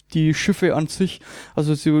Umgebung, auf die Schiffe an sich.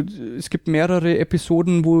 Also es gibt mehrere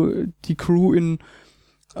Episoden, wo die Crew in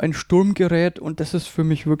einen Sturm gerät und das ist für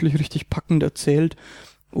mich wirklich richtig packend erzählt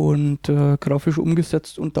und grafisch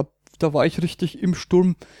umgesetzt und da war ich richtig im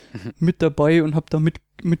Sturm mit dabei und habe da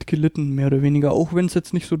mitgelitten, mehr oder weniger, auch wenn es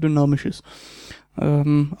jetzt nicht so dynamisch ist.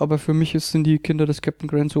 Aber für mich sind die Kinder des Captain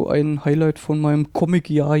Grant so ein Highlight von meinem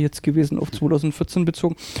Comic-Jahr jetzt gewesen, auf 2014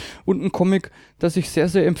 bezogen. Und ein Comic, das ich sehr,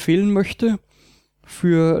 sehr empfehlen möchte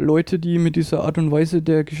für Leute, die mit dieser Art und Weise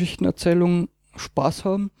der Geschichtenerzählung Spaß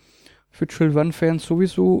haben. Für Jules Verne-Fans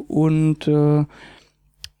sowieso. Und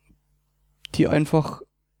die einfach,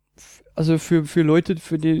 also für Leute,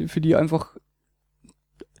 für die einfach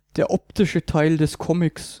der optische Teil des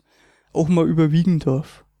Comics auch mal überwiegen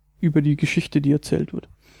darf, über die Geschichte, die erzählt wird.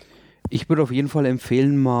 Ich würde auf jeden Fall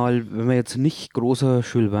empfehlen, mal, wenn man jetzt nicht großer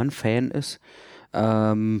Jules Verne-Fan ist,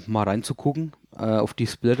 mal reinzugucken auf die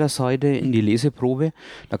Splitter-Seite in die Leseprobe.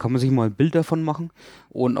 Da kann man sich mal ein Bild davon machen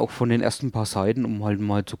und auch von den ersten paar Seiten, um halt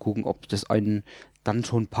mal zu gucken, ob das einen dann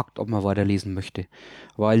schon packt, ob man weiterlesen möchte.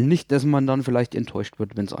 Weil nicht, dass man dann vielleicht enttäuscht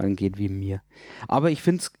wird, wenn es einem geht wie mir. Aber ich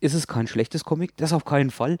finde, ist es kein schlechtes Comic, das auf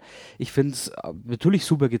keinen Fall. Ich finde es natürlich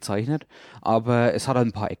super gezeichnet, aber es hat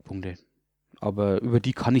ein paar Eckpunkte. Aber über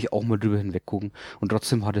die kann ich auch mal drüber hinweg gucken. Und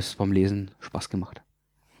trotzdem hat es beim Lesen Spaß gemacht.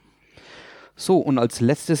 So, und als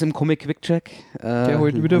letztes im Comic Quick Check. Der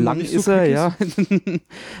heute wieder lang mal nicht ist so er, quick ja.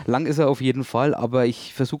 Lang ist er auf jeden Fall, aber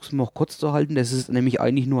ich versuche es noch kurz zu halten. Das ist nämlich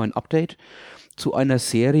eigentlich nur ein Update zu einer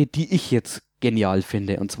Serie, die ich jetzt genial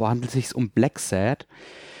finde. Und zwar handelt es sich um Blacksad.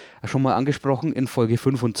 Schon mal angesprochen in Folge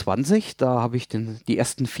 25. Da habe ich die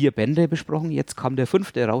ersten 4 Bände besprochen. Jetzt kam der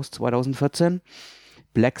 5. raus, 2014.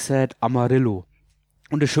 Blacksad Amarillo.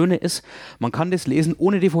 Und das Schöne ist, man kann das lesen,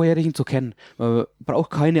 ohne die vorherigen zu kennen. Man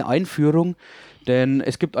braucht keine Einführung, denn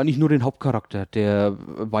es gibt eigentlich nur den Hauptcharakter, der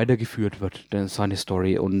weitergeführt wird, seine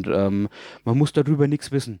Story. Und man muss darüber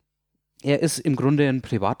nichts wissen. Er ist im Grunde ein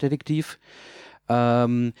Privatdetektiv.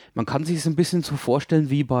 Man kann sich es ein bisschen so vorstellen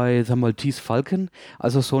wie bei The Maltese Falcon,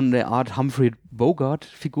 also so eine Art Humphrey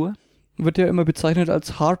Bogart-Figur. Wird ja immer bezeichnet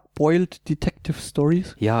als Hard-Boiled Detective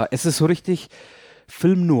Stories. Ja, es ist so richtig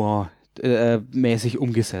Film Noir mäßig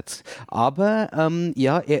umgesetzt. Aber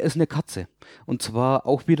ja, er ist eine Katze. Und zwar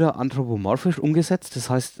auch wieder anthropomorphisch umgesetzt. Das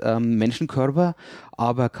heißt Menschenkörper,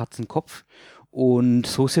 aber Katzenkopf. Und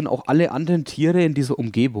so sind auch alle anderen Tiere in dieser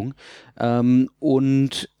Umgebung.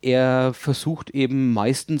 Und er versucht eben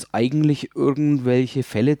meistens eigentlich irgendwelche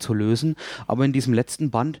Fälle zu lösen. Aber in diesem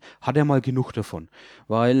letzten Band hat er mal genug davon.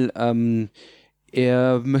 Weil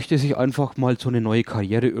er möchte sich einfach mal so eine neue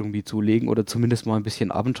Karriere irgendwie zulegen oder zumindest mal ein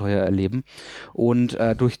bisschen Abenteuer erleben. Und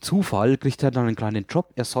durch Zufall kriegt er dann einen kleinen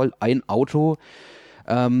Job. Er soll ein Auto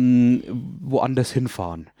woanders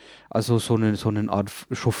hinfahren. Also so eine Art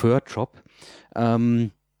Chauffeurjob.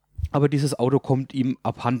 Aber dieses Auto kommt ihm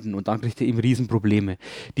abhanden und dann kriegt er ihm Riesenprobleme.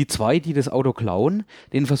 Die 2, die das Auto klauen,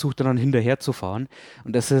 den versucht er dann hinterher zu fahren.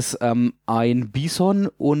 Und das ist ein Bison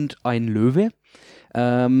und ein Löwe.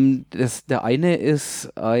 Der eine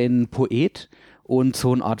ist ein Poet und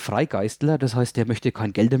so eine Art Freigeistler, das heißt, der möchte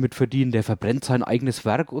kein Geld damit verdienen, der verbrennt sein eigenes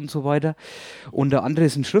Werk und so weiter. Und der andere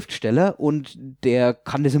ist ein Schriftsteller und der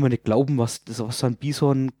kann das immer nicht glauben, was sein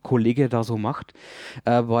Bison-Kollege da so macht,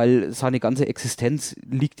 weil seine ganze Existenz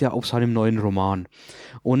liegt ja auf seinem neuen Roman.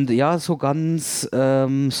 Und ja, so ganz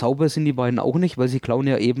sauber sind die beiden auch nicht, weil sie klauen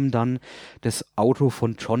ja eben dann das Auto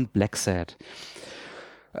von John Blacksad.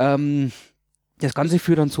 Das Ganze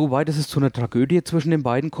führt dann so weit, dass es zu einer Tragödie zwischen den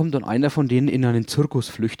beiden kommt und einer von denen in einen Zirkus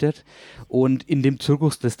flüchtet und in dem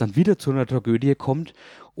Zirkus das dann wieder zu einer Tragödie kommt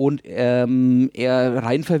und er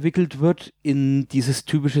rein verwickelt wird in dieses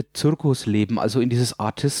typische Zirkusleben, also in dieses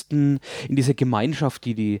Artisten, in diese Gemeinschaft,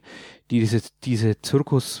 die diese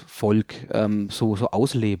Zirkusvolk so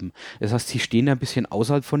ausleben. Das heißt, sie stehen ein bisschen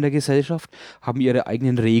außerhalb von der Gesellschaft, haben ihre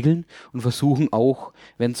eigenen Regeln und versuchen auch,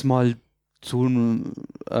 wenn es mal zu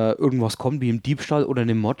irgendwas kommt, wie im Diebstahl oder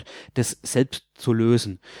einem Mord, das selbst zu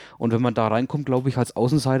lösen. Und wenn man da reinkommt, glaube ich, als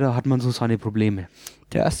Außenseiter hat man so seine Probleme.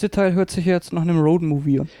 Der erste Teil hört sich jetzt nach einem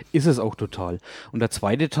Roadmovie an. Ist es auch total. Und der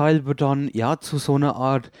zweite Teil wird dann ja zu so einer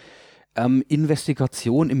Art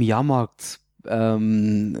Investigation im Jahrmarkt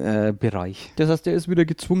Bereich. Das heißt, er ist wieder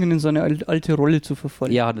gezwungen, in seine alte Rolle zu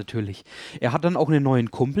verfallen. Ja, natürlich. Er hat dann auch einen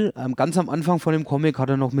neuen Kumpel. Ganz am Anfang von dem Comic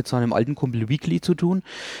hat er noch mit seinem alten Kumpel Weekly zu tun.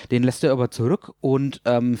 Den lässt er aber zurück und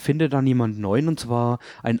findet dann jemanden neuen, und zwar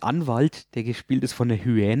einen Anwalt, der gespielt ist von der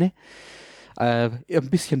Hyäne. Ein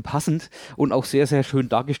bisschen passend und auch sehr, sehr schön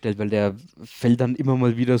dargestellt, weil der fällt dann immer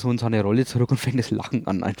mal wieder so in seine Rolle zurück und fängt das Lachen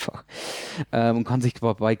an einfach und kann sich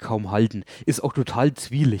dabei kaum halten. Ist auch total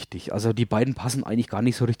zwielichtig. Also die beiden passen eigentlich gar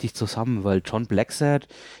nicht so richtig zusammen, weil John Blacksad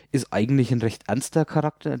ist eigentlich ein recht ernster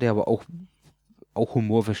Charakter, der aber auch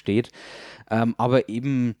Humor versteht, aber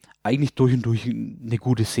eben eigentlich durch und durch eine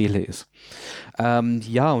gute Seele ist.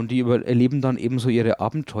 Ja, und die erleben dann eben so ihre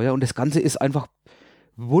Abenteuer und das Ganze ist einfach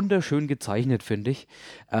wunderschön gezeichnet, finde ich.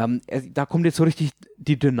 Da kommt jetzt so richtig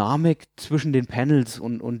die Dynamik zwischen den Panels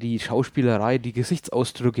und die Schauspielerei, die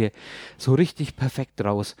Gesichtsausdrücke so richtig perfekt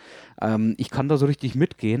raus. Ich kann da so richtig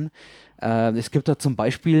mitgehen. Es gibt da zum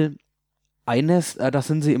Beispiel eines, da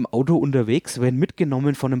sind sie im Auto unterwegs, werden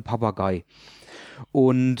mitgenommen von einem Papagei.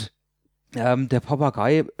 Und der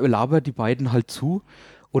Papagei labert die beiden halt zu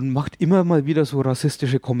und macht immer mal wieder so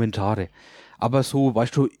rassistische Kommentare. Aber so,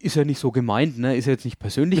 weißt du, ist ja nicht so gemeint, ne? Ist ja jetzt nicht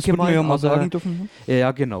persönlich das gemeint. Das ja mal sagen dürfen. Ne?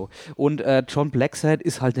 Ja, genau. Und John Blacksad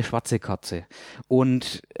ist halt eine schwarze Katze.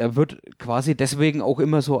 Und er wird quasi deswegen auch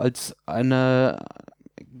immer so als einer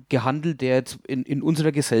gehandelt, der jetzt in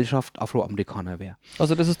unserer Gesellschaft Afroamerikaner wäre.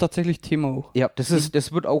 Also das ist tatsächlich Thema auch. Ja,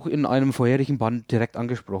 das wird auch in einem vorherigen Band direkt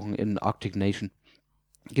angesprochen, in Arctic Nation.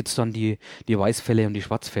 Gibt es dann die Weißfälle und die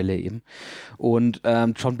Schwarzfälle eben. Und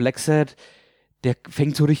John Blacksad, der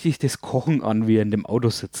fängt so richtig das Kochen an, wie er in dem Auto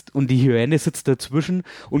sitzt. Und die Hyäne sitzt dazwischen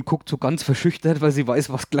und guckt so ganz verschüchtert, weil sie weiß,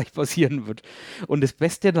 was gleich passieren wird. Und das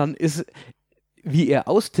Beste dann ist, wie er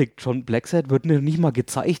austickt, John Blacksad, wird nicht mal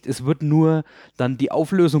gezeigt. Es wird nur dann die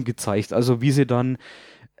Auflösung gezeigt. Also wie sie dann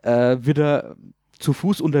wieder zu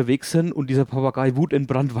Fuß unterwegs sind und dieser Papagei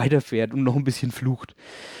wutentbrannt weiterfährt und noch ein bisschen flucht.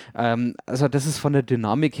 Also das ist von der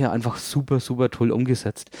Dynamik her einfach super, super toll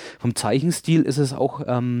umgesetzt. Vom Zeichenstil ist es auch...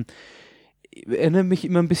 erinnere mich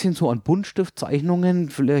immer ein bisschen so an Buntstiftzeichnungen,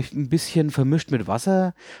 vielleicht ein bisschen vermischt mit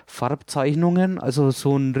Wasserfarbzeichnungen, also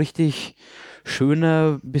so ein richtig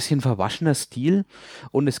schöner, bisschen verwaschener Stil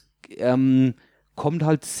und es kommt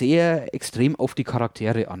halt sehr extrem auf die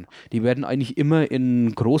Charaktere an. Die werden eigentlich immer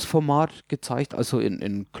in Großformat gezeigt, also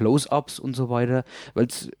in Close-Ups und so weiter, weil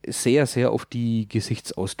es sehr, sehr auf die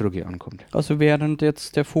Gesichtsausdrücke ankommt. Also während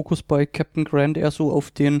jetzt der Fokus bei Captain Grant eher so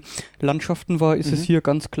auf den Landschaften war, ist es hier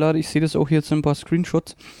ganz klar, ich sehe das auch jetzt in ein paar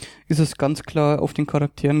Screenshots, ist es ganz klar auf den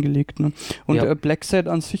Charakteren gelegt. Ne? Und Ja. Blacksad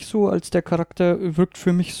an sich so als der Charakter wirkt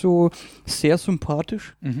für mich so sehr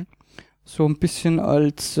sympathisch. So ein bisschen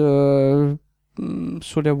als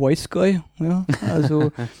so der Wise Guy, ja,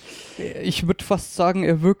 also ich würde fast sagen,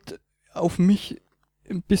 er wirkt auf mich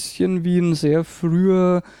ein bisschen wie ein sehr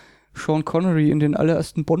früher Sean Connery in den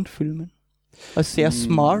allerersten Bond-Filmen. Also sehr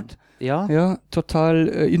smart, ja, total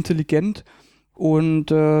intelligent und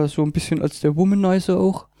so ein bisschen als der Womanizer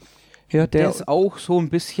auch. Ja, der ist auch so ein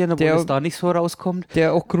bisschen, obwohl es da nicht so rauskommt.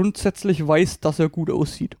 Der auch grundsätzlich weiß, dass er gut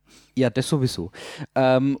aussieht. Ja, das sowieso.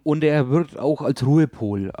 Und er wirkt auch als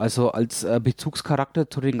Ruhepol, also als Bezugscharakter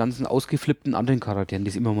zu den ganzen ausgeflippten anderen Charakteren, die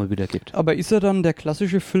es immer mal wieder gibt. Aber ist er dann der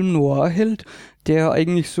klassische Film-Noir-Held, der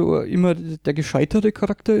eigentlich so immer der gescheiterte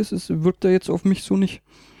Charakter ist? Wirkt er jetzt auf mich so nicht?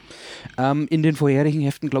 In den vorherigen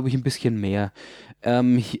Heften glaube ich ein bisschen mehr.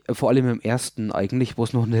 Vor allem im ersten eigentlich, wo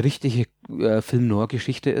es noch eine richtige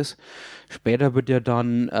Film-Noir-Geschichte ist. Später wird ja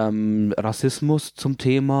dann Rassismus zum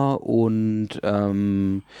Thema und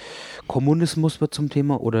Kommunismus wird zum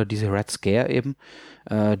Thema oder diese Red Scare eben,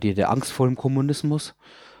 der Angst vor dem Kommunismus.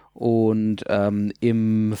 Und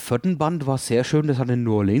im 4. Band war es sehr schön, das hat in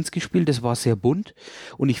New Orleans gespielt, das war sehr bunt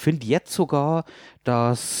und ich finde jetzt sogar,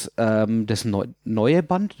 dass das neue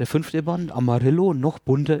Band, der 5. Band, Amarillo, noch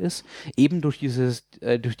bunter ist, eben durch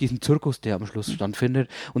diesen Zirkus, der am Schluss stattfindet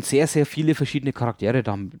und sehr, sehr viele verschiedene Charaktere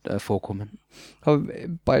da vorkommen.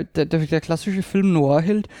 Aber der klassische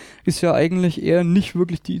Film-Noir-Held ist ja eigentlich eher nicht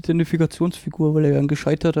wirklich die Identifikationsfigur, weil er ja ein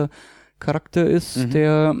gescheiterter Charakter ist,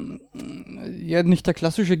 der ja nicht der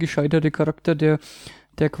klassische gescheiterte Charakter, der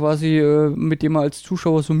quasi mit dem er als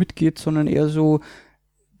Zuschauer so mitgeht, sondern eher so,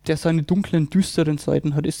 der seine dunklen, düsteren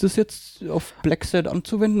Seiten hat. Ist das jetzt auf Blacksad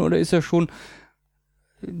anzuwenden oder ist er schon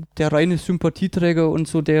der reine Sympathieträger und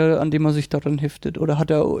so der, an dem er sich daran heftet? Oder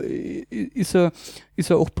ist er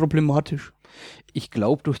auch problematisch? Ich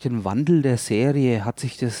glaube, durch den Wandel der Serie hat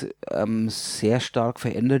sich das sehr stark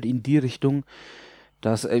verändert in die Richtung,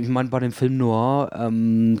 dass, ich meine, bei dem Film Noir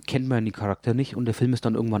kennt man die Charakter nicht und der Film ist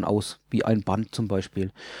dann irgendwann aus, wie ein Band zum Beispiel.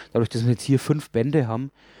 Dadurch, dass wir jetzt hier 5 Bände haben,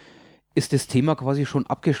 ist das Thema quasi schon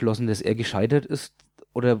abgeschlossen, dass er gescheitert ist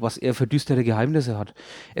oder was er für düstere Geheimnisse hat.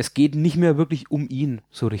 Es geht nicht mehr wirklich um ihn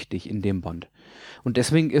so richtig in dem Band. Und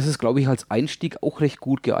deswegen ist es, glaube ich, als Einstieg auch recht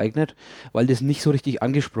gut geeignet, weil das nicht so richtig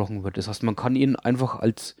angesprochen wird. Das heißt, man kann ihn einfach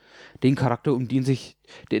als den Charakter, um den sich,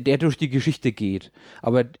 der durch die Geschichte geht,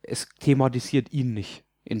 aber es thematisiert ihn nicht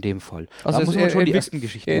in dem Fall. Also da muss man schon die ersten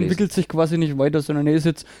Geschichten lesen. Er entwickelt sich quasi nicht weiter, sondern er ist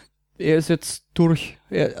jetzt durch.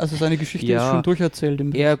 Also seine Geschichte ist schon durcherzählt.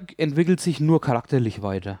 Er entwickelt sich nur charakterlich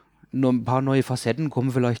weiter. Nur ein paar neue Facetten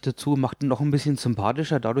kommen vielleicht dazu, macht ihn noch ein bisschen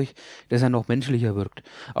sympathischer, dadurch, dass er noch menschlicher wirkt.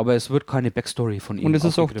 Aber es wird keine Backstory von ihm. Und es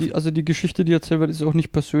ist auch die Geschichte, die erzählt wird, ist auch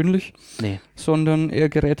nicht persönlich, sondern er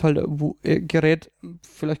gerät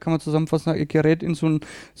vielleicht kann man zusammenfassen, er gerät in so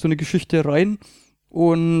eine Geschichte rein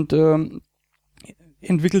und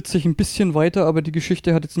entwickelt sich ein bisschen weiter, aber die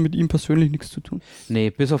Geschichte hat jetzt mit ihm persönlich nichts zu tun. Nee,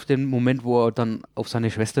 bis auf den Moment, wo er dann auf seine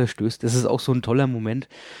Schwester stößt. Das ist auch so ein toller Moment,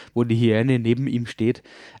 wo die Hyäne neben ihm steht.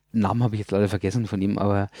 Namen habe ich jetzt leider vergessen von ihm,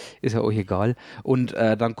 aber ist ja auch egal. Und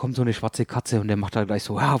dann kommt so eine schwarze Katze und der macht da gleich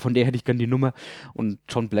so, ja, von der hätte ich gern die Nummer. Und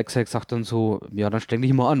John Blacksack sagt dann so, ja, dann streng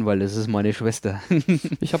dich mal an, weil das ist meine Schwester.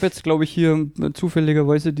 Ich habe jetzt, glaube ich, hier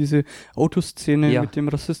zufälligerweise diese Autoszene mit dem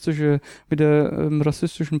rassistischen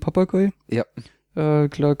Papagei. Ja.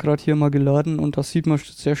 Gerade hier mal geladen und da sieht man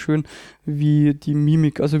sehr schön, wie die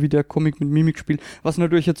Mimik, also wie der Comic mit Mimik spielt. Was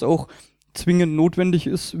natürlich jetzt auch zwingend notwendig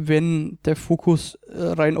ist, wenn der Fokus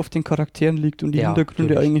rein auf den Charakteren liegt und die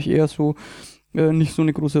Hintergründe eigentlich eher so nicht so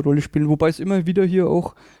eine große Rolle spielen. Wobei es immer wieder hier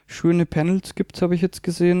auch schöne Panels gibt, habe ich jetzt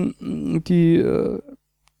gesehen, die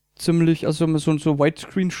ziemlich, also so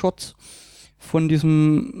Widescreen-Shots von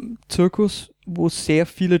diesem Zirkus, wo sehr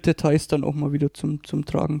viele Details dann auch mal wieder zum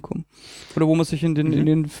Tragen kommen. Oder wo man sich in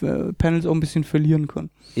den Panels auch ein bisschen verlieren kann.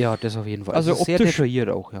 Ja, das auf jeden Fall. Also sehr detailliert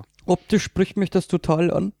auch, ja. Optisch spricht mich das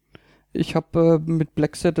total an. Ich habe mit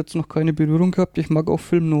Blackset jetzt noch keine Berührung gehabt. Ich mag auch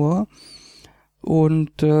Film Noir.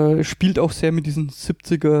 Und spielt auch sehr mit diesen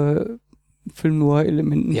 70er Film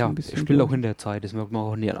Noir-Elementen. Ja, so ein bisschen spielt auch in der Zeit. Das merkt man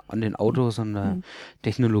auch an den Autos, an der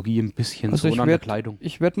Technologie ein bisschen, also so an der Kleidung.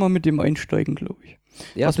 Ich werde mal mit dem einsteigen, glaube ich.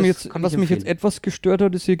 Ja, was mich jetzt etwas gestört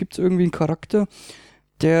hat, ist, hier gibt es irgendwie einen Charakter,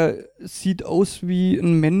 der sieht aus wie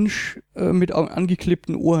ein Mensch mit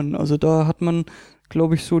angeklebten Ohren. Also da hat man,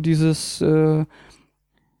 glaube ich, so dieses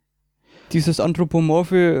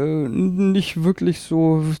Anthropomorphe nicht wirklich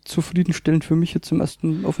so zufriedenstellend für mich jetzt auf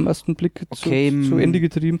den ersten Blick zu Ende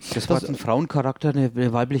getrieben. Das war ein Frauencharakter,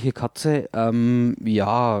 eine weibliche Katze.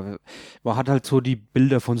 Ja, man hat halt so die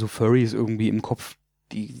Bilder von so Furries irgendwie im Kopf,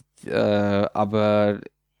 aber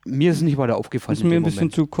mir ist es nicht weiter aufgefallen. Das ist mir ein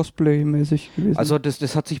bisschen zu Cosplay-mäßig gewesen. Also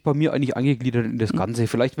das hat sich bei mir eigentlich angegliedert in das Ganze.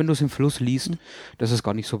 Vielleicht, wenn du es im Fluss liest, dass es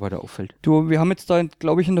gar nicht so weiter auffällt. Wir haben jetzt da,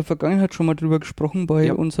 glaube ich, in der Vergangenheit schon mal drüber gesprochen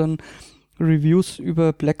bei unseren Reviews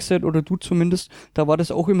über Blackset, oder du zumindest, da war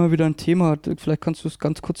das auch immer wieder ein Thema. Vielleicht kannst du es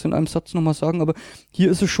ganz kurz in einem Satz nochmal sagen, aber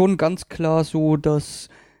hier ist es schon ganz klar so, dass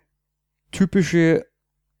typische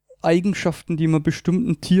Eigenschaften, die man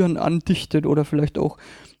bestimmten Tieren andichtet oder vielleicht auch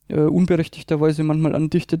unberechtigterweise manchmal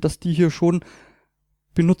andichtet, dass die hier schon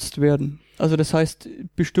benutzt werden. Also das heißt,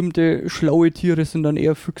 bestimmte schlaue Tiere sind dann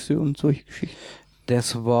eher Füchse und solche Geschichten.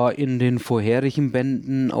 Das war in den vorherigen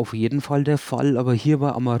Bänden auf jeden Fall der Fall, aber hier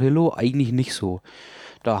bei Amarillo eigentlich nicht so.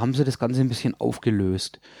 Da haben sie das Ganze ein bisschen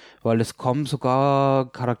aufgelöst, weil es kommen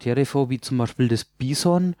sogar Charaktere vor, wie zum Beispiel das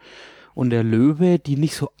Bison und der Löwe, die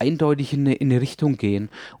nicht so eindeutig in eine Richtung gehen.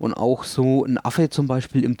 Und auch so ein Affe zum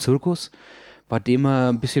Beispiel im Zirkus, bei dem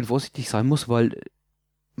man ein bisschen vorsichtig sein muss, weil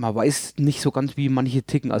man weiß nicht so ganz, wie manche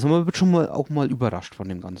ticken. Also man wird schon auch mal überrascht von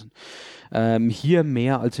dem Ganzen. Hier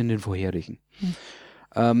mehr als in den vorherigen.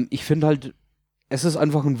 Ich finde halt, es ist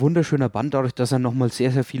einfach ein wunderschöner Band, dadurch, dass er nochmal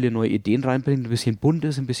sehr, sehr viele neue Ideen reinbringt, ein bisschen bunt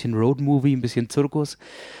ist, ein bisschen Roadmovie, ein bisschen Zirkus.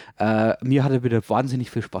 Mir hat er wieder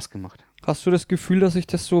wahnsinnig viel Spaß gemacht. Hast du das Gefühl, dass sich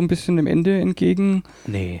das so ein bisschen dem Ende entgegen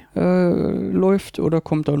läuft, oder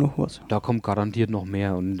kommt da noch was? Da kommt garantiert noch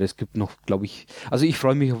mehr, und es gibt noch, glaube ich, also ich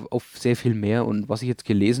freue mich auf sehr viel mehr, und was ich jetzt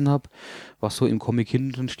gelesen habe, was so im Comic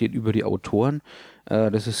hinten steht über die Autoren,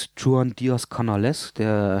 das ist Juan Diaz Canales,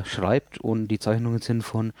 der schreibt, und die Zeichnungen sind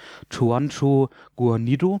von Juancho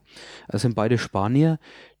Guarnido, das sind beide Spanier,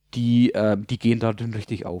 die gehen da drin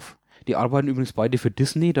richtig auf. Die arbeiten übrigens beide für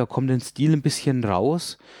Disney, da kommt der Stil ein bisschen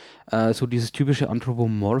raus, so dieses typische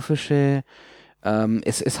anthropomorphische,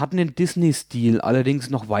 es hat einen Disney-Stil,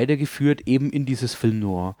 allerdings noch weitergeführt eben in dieses Film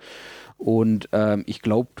Noir. Und ich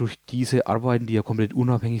glaube, durch diese Arbeiten, die ja komplett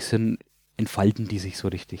unabhängig sind, entfalten die sich so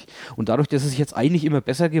richtig. Und dadurch, dass es jetzt eigentlich immer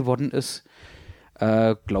besser geworden ist,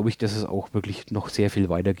 glaube ich, dass es auch wirklich noch sehr viel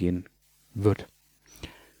weitergehen wird.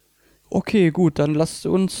 Okay, gut, dann lasst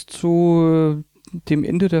uns zu dem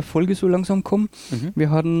Ende der Folge so langsam kommen. Wir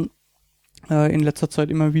hatten in letzter Zeit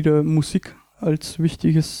immer wieder Musik als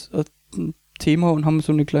wichtiges Thema und haben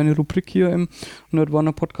so eine kleine Rubrik hier im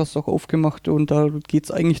Nerdwana Podcast auch aufgemacht, und da geht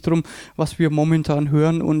es eigentlich darum, was wir momentan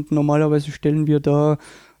hören, und normalerweise stellen wir da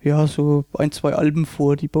so 1-2 Alben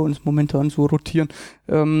vor, die bei uns momentan so rotieren.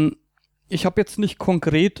 Ich habe jetzt nicht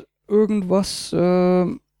konkret irgendwas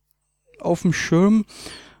auf dem Schirm.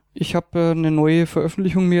 Ich habe eine neue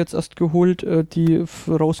Veröffentlichung mir jetzt erst geholt, die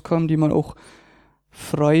rauskam, die man auch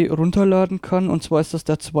frei runterladen kann. Und zwar ist das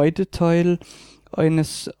der zweite Teil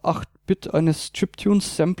eines 8-Bit, eines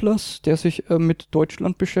Chiptunes-Samplers, der sich mit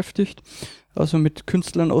Deutschland beschäftigt, also mit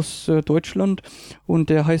Künstlern aus Deutschland. Und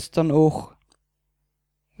der heißt dann auch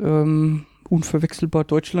Unverwechselbar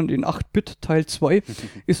Deutschland in 8-Bit, Teil 2,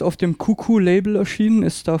 ist auf dem Kuku-Label erschienen,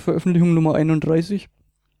 ist da Veröffentlichung Nummer 31.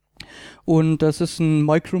 Und das ist ein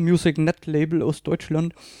Micro-Music-Net-Label aus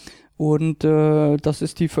Deutschland. Und das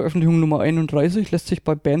ist die Veröffentlichung Nummer 31, lässt sich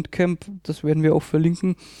bei Bandcamp, das werden wir auch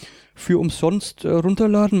verlinken, für umsonst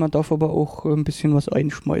runterladen. Man darf aber auch ein bisschen was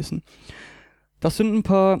einschmeißen. Das sind ein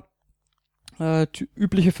paar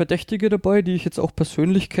übliche Verdächtige dabei, die ich jetzt auch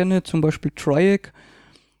persönlich kenne, zum Beispiel Triac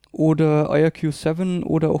oder IRQ7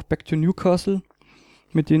 oder auch Back to Newcastle,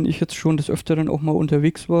 mit denen ich jetzt schon des Öfteren auch mal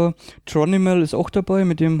unterwegs war. Tronimal ist auch dabei,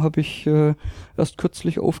 mit dem habe ich erst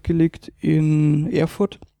kürzlich aufgelegt in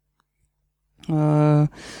Erfurt. Der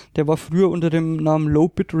war früher unter dem Namen Low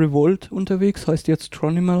Bit Revolt unterwegs, heißt jetzt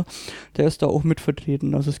Tronimal. Der ist da auch mit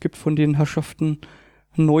vertreten. Also es gibt von den Herrschaften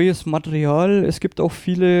neues Material. Es gibt auch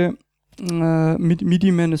viele,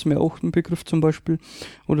 MIDI-Man ist mir auch ein Begriff zum Beispiel,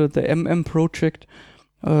 oder der MM Project.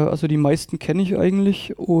 Also die meisten kenne ich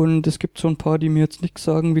eigentlich und es gibt so ein paar, die mir jetzt nichts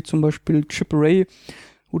sagen, wie zum Beispiel Chip Ray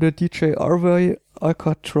oder DJ Arvai,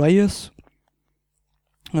 aka Trias.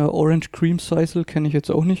 Orange Cream Sisal kenne ich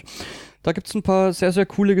jetzt auch nicht. Da gibt's ein paar sehr, sehr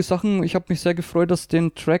coole Sachen. Ich habe mich sehr gefreut, dass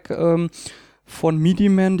den Track von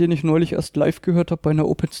MIDI-Man, den ich neulich erst live gehört habe bei einer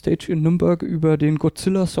Open Stage in Nürnberg über den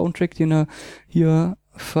Godzilla-Soundtrack, den er hier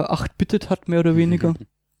ver-8-bittet hat, mehr oder weniger,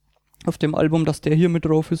 auf dem Album, dass der hier mit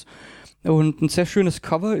drauf ist. Und ein sehr schönes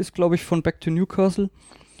Cover ist, glaube ich, von Back to Newcastle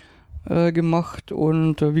gemacht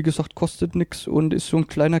und wie gesagt, kostet nix und ist so ein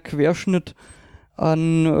kleiner Querschnitt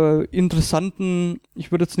an interessanten,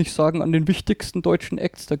 ich würde jetzt nicht sagen an den wichtigsten deutschen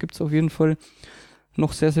Acts, da gibt's auf jeden Fall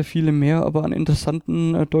noch sehr, sehr viele mehr, aber an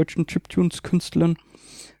interessanten deutschen Chiptunes-Künstlern,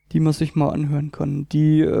 die man sich mal anhören kann.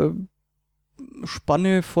 Die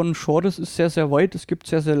Spanne von Genres ist sehr, sehr weit. Es gibt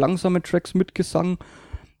sehr, sehr langsame Tracks mit Gesang.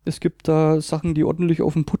 Es gibt da Sachen, die ordentlich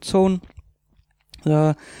auf den Putz hauen.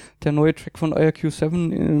 Der neue Track von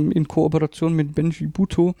IRQ7 in Kooperation mit Benji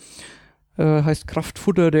Buto heißt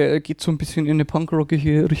Kraftfutter. Der geht so ein bisschen in eine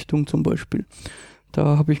punkrockige Richtung zum Beispiel.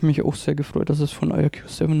 Da habe ich mich auch sehr gefreut, dass es von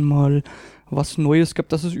IRQ7 mal was Neues gab.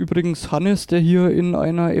 Das ist übrigens Hannes, der hier in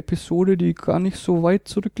einer Episode, die gar nicht so weit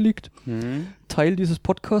zurückliegt, Teil dieses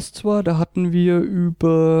Podcasts war. Da hatten wir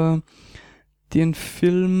über den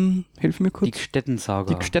Film, hilf mir kurz.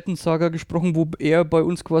 Die Gstetten-Saga gesprochen, wo er bei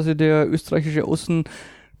uns quasi der österreichische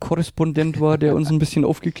Außenkorrespondent war, der uns ein bisschen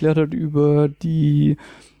aufgeklärt hat über die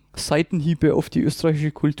Seitenhiebe auf die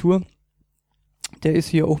österreichische Kultur. Der ist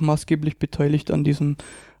hier auch maßgeblich beteiligt an diesem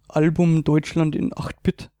Album Deutschland in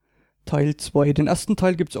 8-Bit Teil 2. Den ersten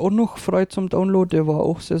Teil gibt's auch noch frei zum Download, der war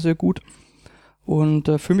auch sehr, sehr gut. Und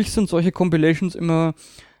für mich sind solche Compilations immer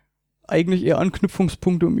eigentlich eher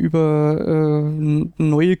Anknüpfungspunkte, um über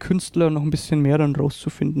neue Künstler noch ein bisschen mehr dann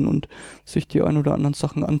rauszufinden und sich die ein oder anderen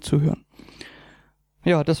Sachen anzuhören.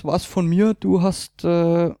 Ja, das war's von mir. Du hast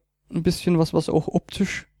ein bisschen was auch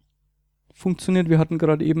optisch funktioniert. Wir hatten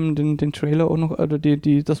gerade eben den Trailer auch noch, oder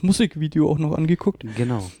das Musikvideo auch noch angeguckt.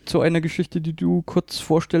 Genau. Zu einer Geschichte, die du kurz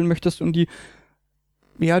vorstellen möchtest und die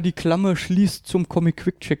Klammer schließt zum Comic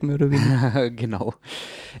Quick Check mehr oder weniger. Genau.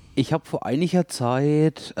 Ich habe vor einiger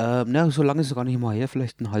Zeit, so lange ist es gar nicht mal her,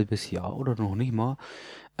 vielleicht ein halbes Jahr oder noch nicht mal,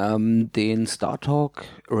 den Star Talk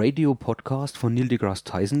Radio Podcast von Neil deGrasse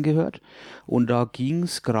Tyson gehört und da ging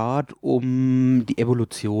es gerade um die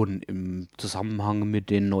Evolution im Zusammenhang mit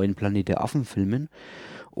den neuen Planet der Affen Filmen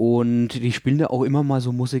und die spielen da auch immer mal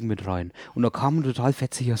so Musik mit rein und da kam ein total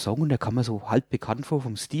fetziger Song und der kam mir so halb bekannt vor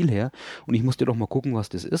vom Stil her und ich musste doch mal gucken, was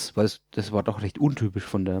das ist, weil das war doch recht untypisch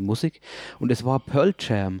von der Musik und es war Pearl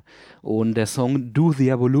Jam und der Song Do the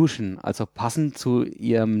Evolution, also passend zu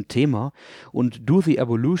ihrem Thema und Do the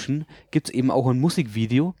Evolution gibt's eben auch ein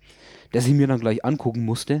Musikvideo, das ich mir dann gleich angucken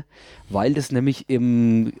musste, weil das nämlich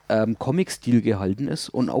im Comic-Stil gehalten ist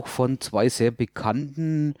und auch von zwei sehr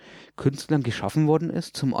bekannten Künstlern geschaffen worden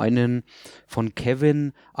ist. Zum einen von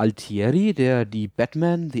Kevin Altieri, der die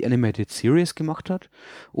Batman, The Animated Series gemacht hat,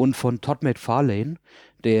 und von Todd McFarlane,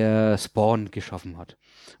 der Spawn geschaffen hat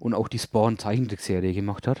und auch die Spawn-Zeichentrickserie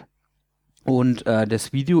gemacht hat. Und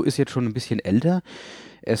das Video ist jetzt schon ein bisschen älter.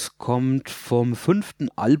 Es kommt vom 5.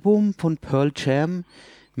 Album von Pearl Jam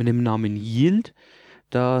mit dem Namen Yield,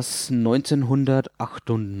 das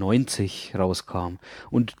 1998 rauskam.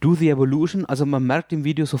 Und Do the Evolution, also man merkt im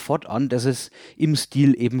Video sofort an, dass es im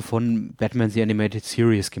Stil eben von Batman The Animated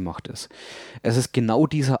Series gemacht ist. Es ist genau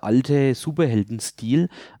dieser alte Superhelden-Stil,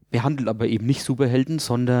 behandelt aber eben nicht Superhelden,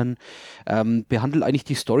 sondern behandelt eigentlich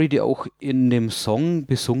die Story, die auch in dem Song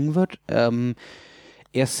besungen wird.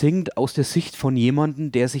 er singt aus der Sicht von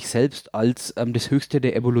jemandem, der sich selbst als das Höchste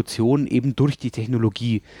der Evolution eben durch die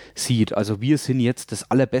Technologie sieht. Also wir sind jetzt das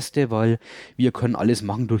Allerbeste, weil wir können alles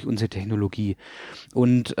machen durch unsere Technologie.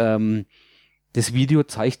 Und das Video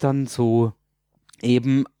zeigt dann so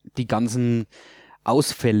eben die ganzen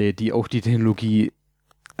Ausfälle, die auch die Technologie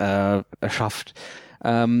erschafft.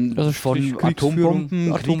 Also von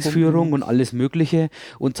Atombomben, Kriegsführung und alles Mögliche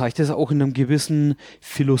und zeigt das auch in einem gewissen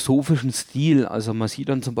philosophischen Stil. Also man sieht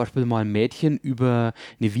dann zum Beispiel mal ein Mädchen über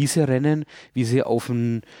eine Wiese rennen, wie sie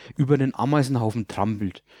über den Ameisenhaufen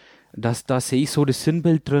trampelt. Da sehe ich so das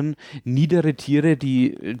Sinnbild drin, niedere Tiere,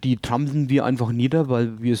 die trampeln wir einfach nieder,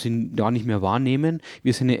 weil wir sie gar nicht mehr wahrnehmen.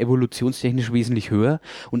 Wir sind ja evolutionstechnisch wesentlich höher.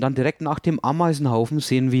 Und dann direkt nach dem Ameisenhaufen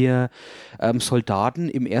sehen wir Soldaten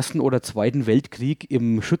im Ersten oder Zweiten Weltkrieg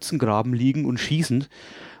im Schützengraben liegen und schießen.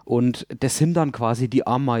 Und das sind dann quasi die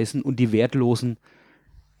Ameisen und die wertlosen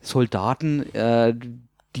Soldaten,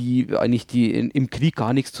 die im Krieg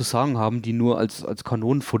gar nichts zu sagen haben, die nur als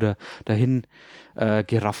Kanonenfutter dahin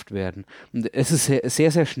gerafft werden. Und es ist sehr,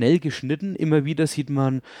 sehr, sehr schnell geschnitten. Immer wieder sieht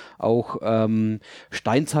man auch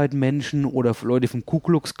Steinzeitmenschen oder Leute vom Ku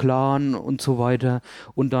Klux Klan und so weiter.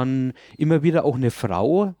 Und dann immer wieder auch eine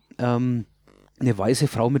Frau, eine weiße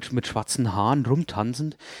Frau mit schwarzen Haaren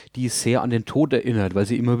rumtanzend, die sehr an den Tod erinnert, weil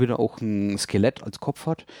sie immer wieder auch ein Skelett als Kopf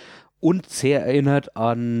hat. Und sehr erinnert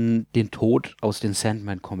an den Tod aus den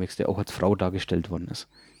Sandman-Comics, der auch als Frau dargestellt worden ist.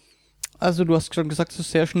 Also du hast schon gesagt, es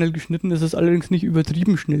ist sehr schnell geschnitten, es ist allerdings nicht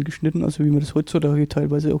übertrieben schnell geschnitten, also wie man das heutzutage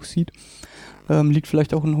teilweise auch sieht. Liegt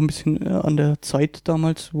vielleicht auch noch ein bisschen an der Zeit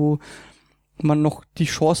damals, wo man noch die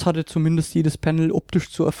Chance hatte, zumindest jedes Panel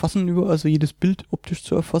optisch zu erfassen, also jedes Bild optisch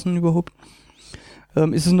zu erfassen überhaupt.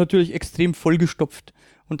 Ist es natürlich extrem vollgestopft.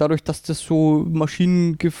 Und dadurch, dass das so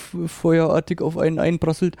maschinengefeuerartig auf einen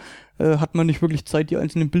einprasselt, hat man nicht wirklich Zeit, die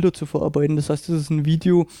einzelnen Bilder zu verarbeiten. Das heißt, das ist ein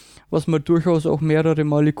Video, was man durchaus auch mehrere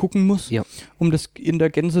Male gucken muss, um das in der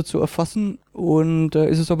Gänze zu erfassen. Und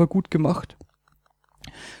ist es aber gut gemacht.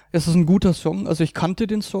 Es ist ein guter Song. Also ich kannte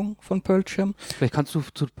den Song von Pearl Jam. Vielleicht kannst du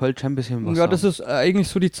zu Pearl Jam ein bisschen was sagen. Ja, das ist eigentlich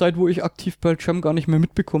so die Zeit, wo ich aktiv Pearl Jam gar nicht mehr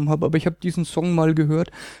mitbekommen habe. Aber ich habe diesen Song mal gehört.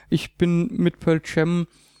 Ich bin mit Pearl Jam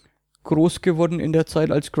groß geworden in der Zeit,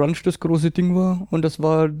 als Grunge das große Ding war. Und das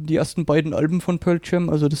war die ersten beiden Alben von Pearl Jam,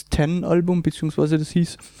 also das 10-Album, beziehungsweise das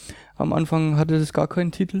hieß, am Anfang hatte das gar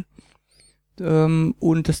keinen Titel.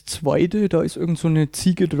 Und das zweite, da ist irgend so eine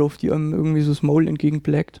Ziege drauf, die einem irgendwie so das Maul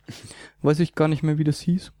entgegenblägt. Weiß ich gar nicht mehr, wie das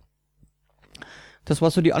hieß. Das war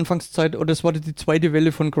so die Anfangszeit, oder das war die zweite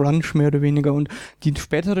Welle von Grunge, mehr oder weniger. Und die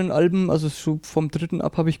späteren Alben, also so vom dritten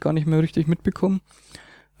ab, habe ich gar nicht mehr richtig mitbekommen.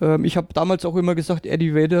 Ich habe damals auch immer gesagt,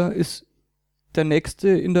 Eddie Vedder ist der Nächste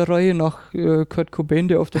in der Reihe nach Kurt Cobain,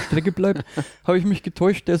 der auf der Strecke bleibt. Habe ich mich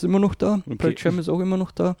getäuscht, der ist immer noch da. Okay. Pearl Jam ist auch immer noch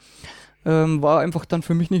da. War einfach dann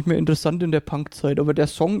für mich nicht mehr interessant in der Punk-Zeit. Aber der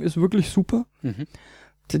Song ist wirklich super. Mhm.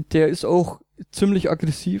 Der ist auch ziemlich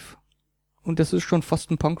aggressiv. Und das ist schon fast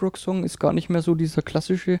ein Punkrock-Song. Ist gar nicht mehr so dieser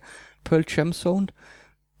klassische Pearl Jam-Sound.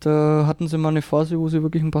 Da hatten sie mal eine Phase, wo sie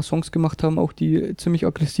wirklich ein paar Songs gemacht haben, auch die ziemlich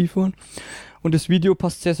aggressiv waren. Und das Video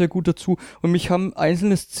passt sehr, sehr gut dazu. Und mich haben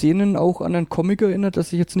einzelne Szenen auch an einen Comic erinnert,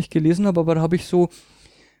 das ich jetzt nicht gelesen habe, aber da habe ich so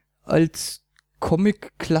als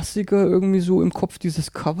Comic-Klassiker irgendwie so im Kopf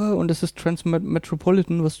dieses Cover, und das ist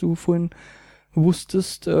Transmetropolitan, was du vorhin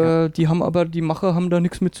wusstest. Ja. Die Macher haben da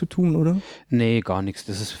nichts mit zu tun, oder? Nee, gar nichts.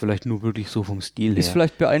 Das ist vielleicht nur wirklich so vom Stil her. Ist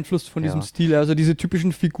vielleicht beeinflusst von diesem Stil. Also diese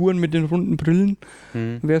typischen Figuren mit den runden Brillen.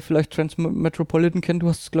 Wer vielleicht Transmetropolitan kennt, du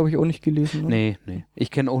hast es, glaube ich, auch nicht gelesen, oder? Nee. Ich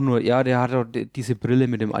kenne auch nur, der hat auch diese Brille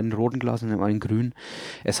mit dem einen roten Glas und dem einen grünen.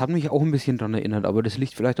 Es hat mich auch ein bisschen dran erinnert, aber das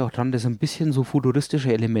liegt vielleicht auch dran, dass ein bisschen so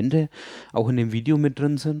futuristische Elemente auch in dem Video mit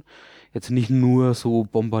drin sind. Jetzt nicht nur so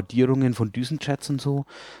Bombardierungen von Düsenjets und so,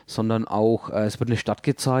 sondern auch, es wird eine Stadt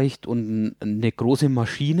gezeigt und eine große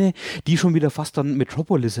Maschine, die schon wieder fast an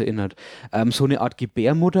Metropolis erinnert. So eine Art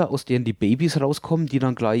Gebärmutter, aus deren die Babys rauskommen, die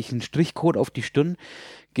dann gleich einen Strichcode auf die Stirn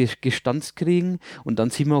gestanzt kriegen, und dann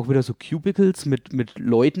sieht man auch wieder so Cubicles mit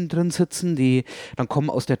Leuten drin sitzen, die dann kommen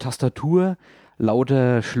aus der Tastatur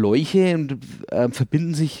lauter Schläuche und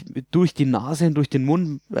verbinden sich durch die Nase und durch den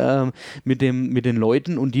Mund mit den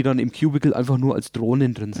Leuten, und die dann im Cubicle einfach nur als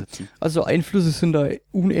Drohnen drin sitzen. Also Einflüsse sind da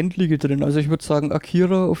unendliche drin. Also ich würde sagen,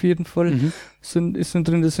 Akira auf jeden Fall sind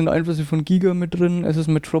drin. Das sind Einflüsse von Giga mit drin, es ist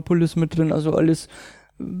Metropolis mit drin, also alles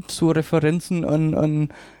so Referenzen an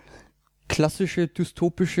klassische,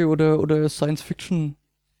 dystopische oder Science-Fiction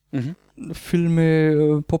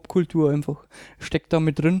Filme, Popkultur einfach steckt da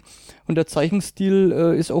mit drin. Und der Zeichenstil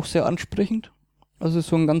ist auch sehr ansprechend. Also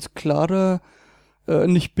so ein ganz klarer,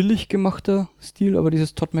 nicht billig gemachter Stil, aber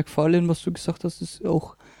dieses Todd McFarlane, was du gesagt hast, ist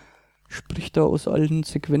auch spricht da aus allen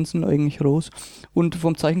Sequenzen eigentlich raus. Und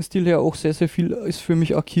vom Zeichenstil her auch sehr, sehr viel ist für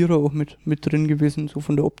mich Akira auch mit drin gewesen, so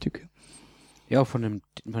von der Optik her. Ja, von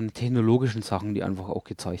den technologischen Sachen, die einfach auch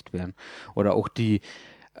gezeigt werden. Oder auch die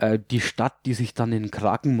Stadt, die sich dann in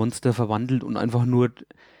Krakenmonster verwandelt und einfach nur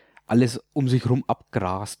alles um sich rum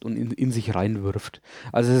abgrast und in sich reinwirft.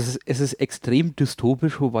 Also es ist extrem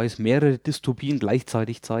dystopisch, wobei es mehrere Dystopien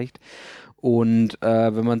gleichzeitig zeigt. Und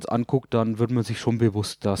wenn man es anguckt, dann wird man sich schon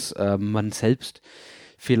bewusst, dass man selbst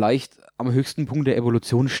vielleicht am höchsten Punkt der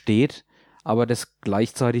Evolution steht, aber das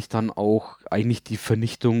gleichzeitig dann auch eigentlich die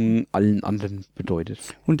Vernichtung allen anderen bedeutet.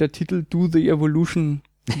 Und der Titel Do the Evolution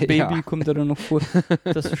Baby Ja. kommt da dann noch vor.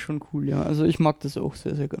 Das ist schon cool, ja. Also ich mag das auch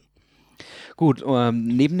sehr, sehr gern. Gut,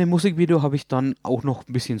 neben dem Musikvideo habe ich dann auch noch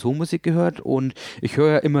ein bisschen So-Musik gehört und ich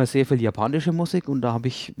höre ja immer sehr viel japanische Musik und da habe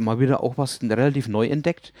ich mal wieder auch was relativ neu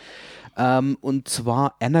entdeckt, und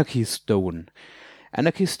zwar Anarchy Stone.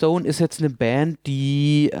 Anarchy Stone ist jetzt eine Band,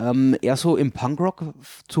 die eher so im Punkrock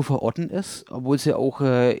zu verorten ist, obwohl sie auch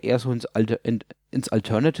eher so ins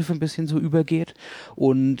Alternative ein bisschen so übergeht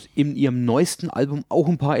und in ihrem neuesten Album auch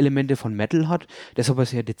ein paar Elemente von Metal hat, das aber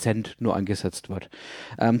sehr dezent nur eingesetzt wird.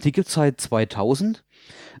 Die gibt es seit 2000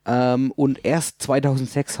 und erst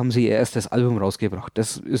 2006 haben sie ihr erstes Album rausgebracht.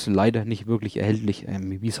 Das ist leider nicht wirklich erhältlich,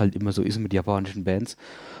 wie es halt immer so ist mit japanischen Bands.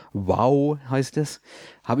 Wow heißt es.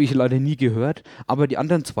 Habe ich leider nie gehört. Aber die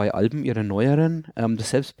anderen 2 Alben, ihre neueren, das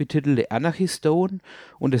selbstbetitelte Anarchy Stone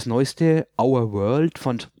und das neueste Our World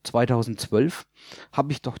von 2012,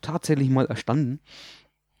 habe ich doch tatsächlich mal erstanden.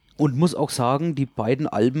 Und muss auch sagen, die beiden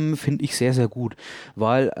Alben finde ich sehr, sehr gut.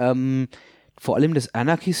 Weil vor allem das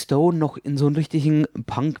Anarchy Stone noch in so einen richtigen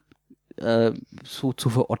Punk so zu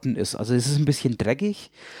verorten ist. Also es ist ein bisschen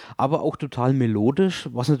dreckig, aber auch total melodisch,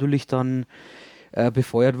 was natürlich dann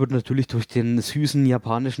befeuert wird natürlich durch den süßen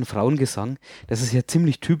japanischen Frauengesang. Das ist ja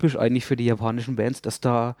ziemlich typisch eigentlich für die japanischen Bands, dass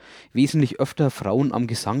da wesentlich öfter Frauen am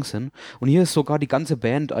Gesang sind. Und hier ist sogar die ganze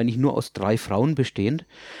Band eigentlich nur aus 3 Frauen bestehend.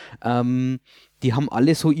 Die haben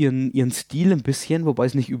alle so ihren Stil ein bisschen, wobei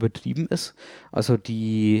es nicht übertrieben ist. Also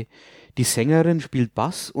die Sängerin spielt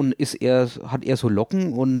Bass und hat eher so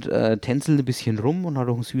Locken und tänzelt ein bisschen rum und hat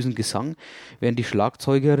auch einen süßen Gesang, während die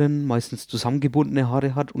Schlagzeugerin meistens zusammengebundene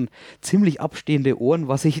Haare hat und ziemlich abstehende Ohren,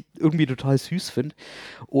 was ich irgendwie total süß finde.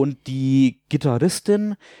 Und die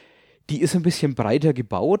Gitarristin, die ist ein bisschen breiter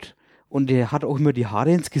gebaut und der hat auch immer die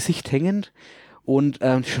Haare ins Gesicht hängend und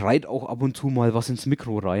schreit auch ab und zu mal was ins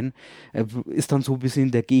Mikro rein. Ist dann so ein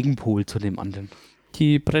bisschen der Gegenpol zu dem anderen.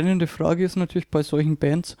 Die brennende Frage ist natürlich bei solchen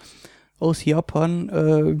Bands aus Japan,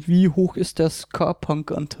 wie hoch ist der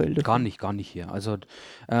Ska-Punk-Anteil? Gar nicht hier. Also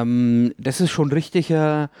das ist schon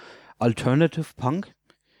richtiger Alternative Punk.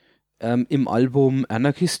 Im Album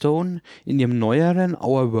Anarchy Stone, in ihrem neueren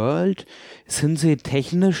Our World, sind sie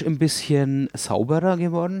technisch ein bisschen sauberer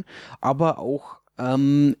geworden, aber auch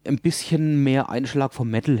ein bisschen mehr Einschlag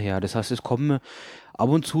vom Metal her. Das heißt, es kommen ab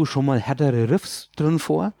und zu schon mal härtere Riffs drin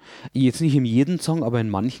vor. Jetzt nicht in jedem Song, aber in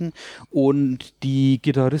manchen. Und die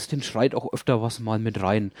Gitarristin schreit auch öfter was mal mit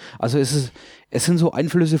rein. Also es sind so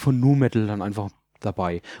Einflüsse von Nu Metal dann einfach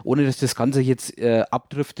dabei. Ohne dass das Ganze jetzt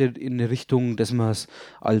abdriftet in eine Richtung, dass man es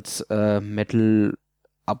als Metal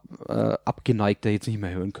abgeneigter jetzt nicht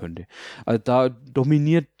mehr hören könnte. Also da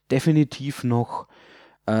dominiert definitiv noch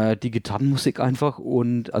die Gitarrenmusik einfach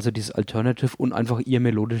und also dieses Alternative und einfach ihr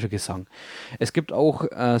melodischer Gesang. Es gibt auch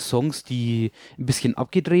Songs, die ein bisschen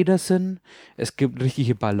abgedrehter sind. Es gibt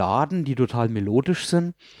richtige Balladen, die total melodisch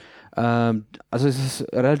sind. Also es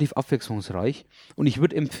ist relativ abwechslungsreich und ich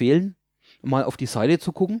würde empfehlen, mal auf die Seite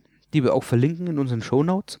zu gucken, die wir auch verlinken in unseren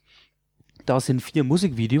Shownotes. Da sind 4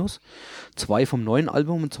 Musikvideos, 2 vom neuen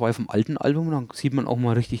Album und 2 vom alten Album. Dann sieht man auch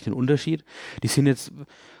mal richtig den Unterschied. Die sind jetzt,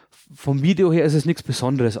 vom Video her ist es nichts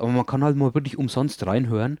Besonderes, aber man kann halt mal wirklich umsonst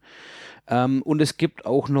reinhören. Und es gibt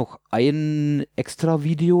auch noch ein extra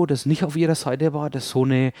Video, das nicht auf ihrer Seite war, das so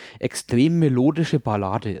eine extrem melodische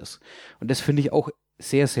Ballade ist. Und das finde ich auch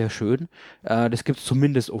sehr, sehr schön. Das gibt es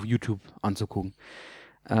zumindest auf YouTube anzugucken.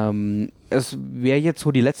 Wer jetzt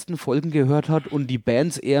so die letzten Folgen gehört hat und die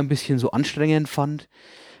Bands eher ein bisschen so anstrengend fand,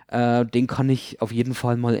 den kann ich auf jeden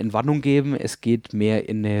Fall mal Entwarnung geben. Es geht mehr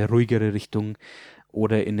in eine ruhigere Richtung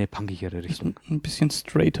oder in eine punkigere Richtung. Ein bisschen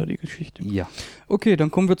straighter die Geschichte. Ja. Okay,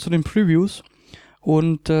 dann kommen wir zu den Previews.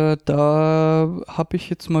 Und da habe ich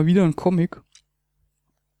jetzt mal wieder einen Comic.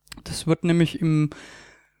 Das wird nämlich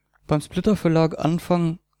beim Splitter Verlag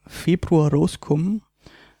Anfang Februar rauskommen.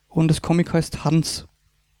 Und das Comic heißt Hans.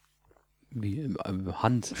 Wie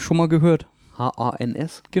Hans? Schon mal gehört.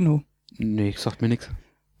 H-A-N-S? Genau. Nee, sagt mir nichts.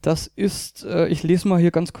 Das ist, ich lese mal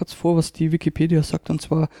hier ganz kurz vor, was die Wikipedia sagt, und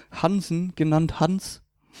zwar Hansen, genannt Hans,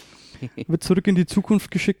 wird zurück in die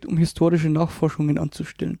Zukunft geschickt, um historische Nachforschungen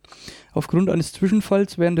anzustellen. Aufgrund eines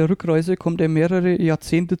Zwischenfalls während der Rückreise kommt er mehrere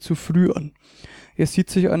Jahrzehnte zu früh an. Er sieht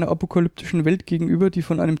sich einer apokalyptischen Welt gegenüber, die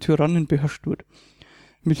von einem Tyrannen beherrscht wird.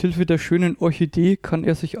 Mithilfe der schönen Orchidee kann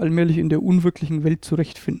er sich allmählich in der unwirklichen Welt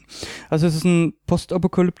zurechtfinden. Also es ist ein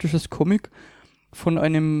postapokalyptisches Comic von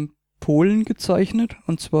einem Polen gezeichnet,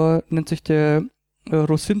 und zwar nennt sich der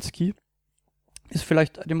Rosinski. Ist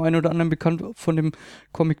vielleicht dem einen oder anderen bekannt von dem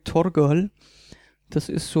Comic Torgal. Das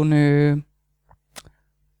ist so eine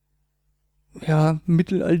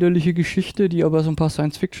mittelalterliche Geschichte, die aber so ein paar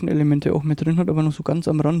Science-Fiction-Elemente auch mit drin hat, aber nur so ganz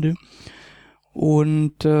am Rande.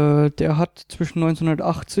 Und der hat zwischen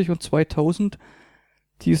 1980 und 2000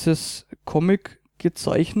 dieses Comic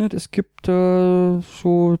gezeichnet. Es gibt wenn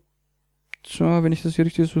ich das hier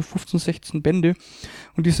richtig, so 15, 16 Bände.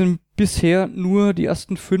 Und die sind bisher nur die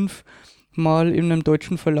ersten 5 Mal in einem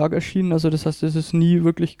deutschen Verlag erschienen. Also das heißt, es ist nie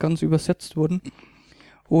wirklich ganz übersetzt worden.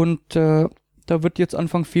 Und da wird jetzt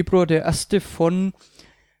Anfang Februar der erste von,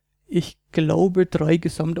 ich glaube, 3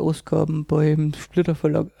 Gesamtausgaben beim Splitter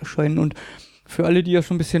Verlag erscheinen. Und für alle, die ja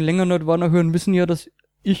schon ein bisschen länger Nerdwana hören, wissen ja, dass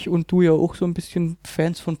ich und du ja auch so ein bisschen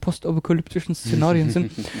Fans von postapokalyptischen Szenarien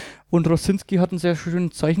sind. Und Rosinski hat einen sehr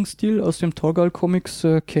schönen Zeichenstil. Aus dem Torgal-Comics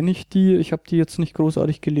kenne ich die. Ich habe die jetzt nicht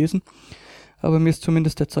großartig gelesen, aber mir ist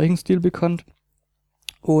zumindest der Zeichenstil bekannt.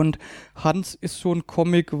 Und Hans ist so ein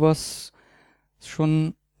Comic, was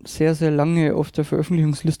schon sehr, sehr lange auf der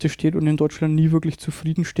Veröffentlichungsliste steht und in Deutschland nie wirklich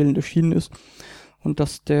zufriedenstellend erschienen ist. Und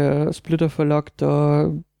dass der Splitter Verlag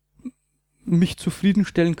da mich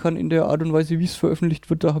zufriedenstellen kann in der Art und Weise, wie es veröffentlicht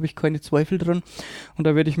wird, da habe ich keine Zweifel dran. Und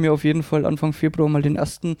da werde ich mir auf jeden Fall Anfang Februar mal den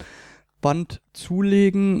ersten Band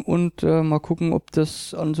zulegen und mal gucken, ob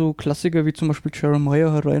das an so Klassiker wie zum Beispiel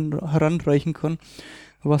Jeremiah heranreichen kann,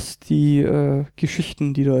 was die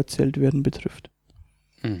Geschichten, die da erzählt werden, betrifft.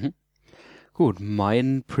 Mhm. Gut,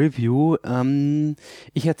 mein Preview.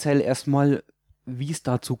 Ich erzähle erstmal, wie es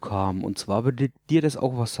dazu kam. Und zwar würde dir das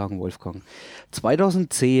auch was sagen, Wolfgang.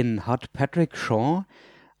 2010 hat Patrick Shaw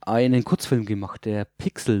einen Kurzfilm gemacht, der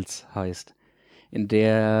Pixels heißt. In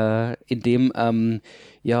dem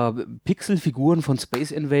Pixelfiguren von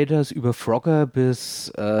Space Invaders über Frogger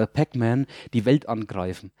bis Pac-Man die Welt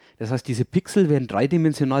angreifen. Das heißt, diese Pixel werden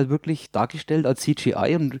dreidimensional wirklich dargestellt als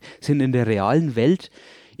CGI und sind in der realen Welt,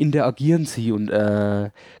 interagieren sie und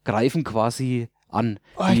greifen quasi an.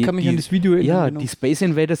 Ich kann mich an das Video erinnern. Ja, genau. Die Space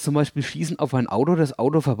Invaders zum Beispiel schießen auf ein Auto, das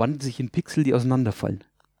Auto verwandelt sich in Pixel, die auseinanderfallen.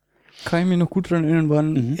 Kann ich mich noch gut daran erinnern, war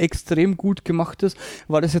ein extrem gut gemachtes.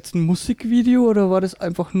 War das jetzt ein Musikvideo oder war das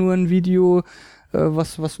einfach nur ein Video,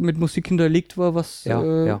 was mit Musik hinterlegt war, was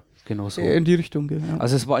ja, genau so. In die Richtung geht? Ja.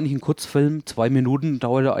 Also es war eigentlich ein Kurzfilm, 2 Minuten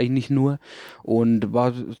dauerte eigentlich nur und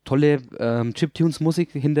war tolle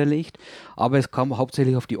Chiptunes-Musik hinterlegt, aber es kam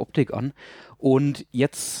hauptsächlich auf die Optik an. Und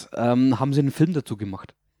jetzt haben sie einen Film dazu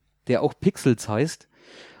gemacht, der auch Pixels heißt.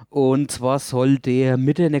 Und zwar soll der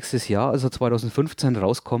Mitte nächstes Jahr, also 2015,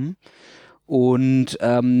 rauskommen. Und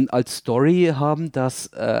als Story haben,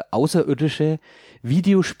 dass Außerirdische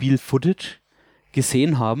Videospiel-Footage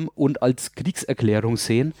gesehen haben und als Kriegserklärung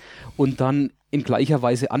sehen und dann in gleicher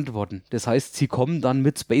Weise antworten. Das heißt, sie kommen dann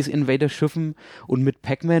mit Space Invader Schiffen und mit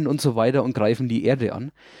Pac-Man und so weiter und greifen die Erde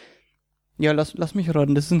an. Ja, lass mich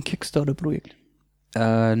raten, das ist ein Kickstarter-Projekt.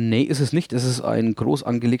 Nee, ist es nicht. Es ist ein groß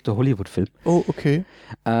angelegter Hollywood-Film. Oh, okay.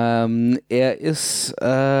 Er ist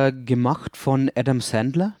gemacht von Adam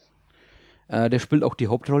Sandler. Der spielt auch die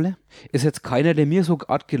Hauptrolle. Ist jetzt keiner, der mir so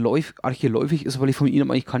archgeläufig ist, weil ich von ihm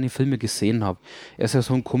eigentlich keine Filme gesehen habe. Er ist ja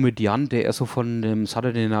so ein Komödiant, der eher so von dem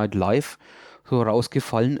Saturday Night Live so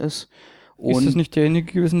rausgefallen ist. Und ist das nicht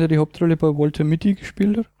derjenige gewesen, der die Hauptrolle bei Walter Mitty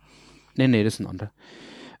gespielt hat? Nee, das ist ein anderer.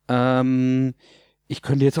 Ich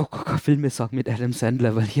könnte jetzt auch gar keine Filme sagen mit Adam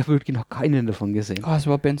Sandler, weil ich habe wirklich noch keinen davon gesehen. Es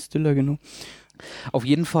war Ben Stiller, genau. Auf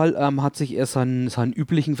jeden Fall hat sich er seinen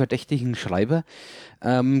üblichen verdächtigen Schreiber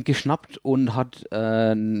geschnappt und hat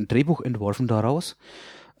ein Drehbuch entworfen daraus.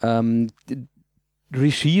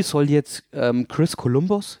 Regie soll jetzt Chris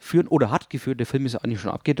Columbus führen oder hat geführt, der Film ist ja eigentlich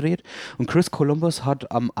schon abgedreht. Und Chris Columbus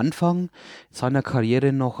hat am Anfang seiner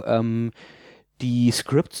Karriere noch die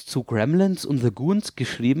Scripts zu Gremlins und The Goons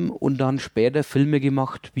geschrieben und dann später Filme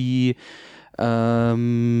gemacht wie,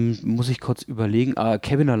 muss ich kurz überlegen,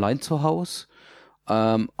 Kevin allein zu Hause,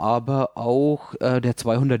 aber auch der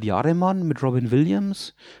 200-Jahre-Mann mit Robin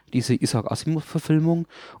Williams, diese Isaac Asimov-Verfilmung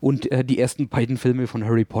und die ersten beiden Filme von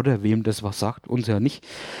Harry Potter, wem das was sagt, uns ja nicht.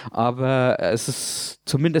 Aber es ist,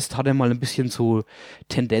 zumindest hat er mal ein bisschen so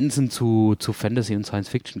Tendenzen zu Fantasy und Science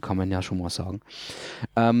Fiction, kann man ja schon mal sagen.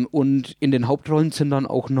 Und in den Hauptrollen sind dann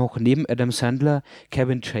auch noch neben Adam Sandler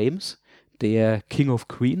Kevin James, der King of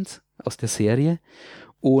Queens aus der Serie,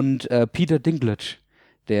 und Peter Dinklage,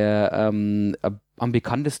 der am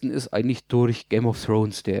bekanntesten ist eigentlich durch Game of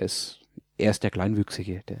Thrones. Er ist der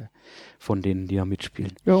Kleinwüchsige von denen, die da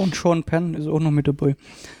mitspielen. Ja, und Sean Penn ist auch noch mit dabei.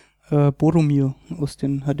 Boromir aus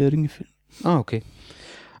den Herr der Ringe-Filmen. Ah, okay.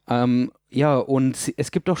 Ja, und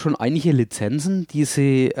es gibt auch schon einige Lizenzen, die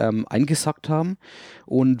sie eingesackt haben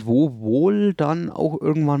und wo wohl dann auch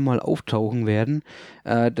irgendwann mal auftauchen werden.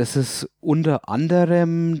 Das ist unter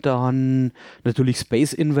anderem dann natürlich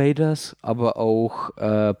Space Invaders, aber auch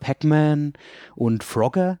Pac-Man und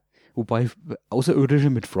Frogger, wobei Außerirdische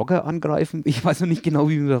mit Frogger angreifen. Ich weiß noch nicht genau,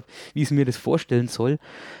 wie ich mir das vorstellen soll.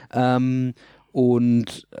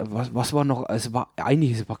 Und was war noch? Es war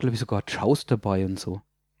glaube ich sogar Jaws dabei und so.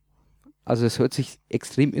 Also es hört sich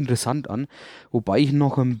extrem interessant an, wobei ich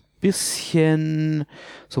noch ein bisschen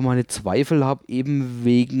so meine Zweifel habe, eben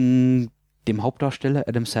wegen dem Hauptdarsteller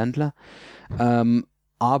Adam Sandler. Aber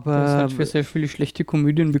der ist halt für sehr viele schlechte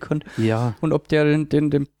Komödien bekannt. Ja. Und ob der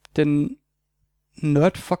den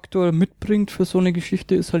Nerd-Faktor mitbringt für so eine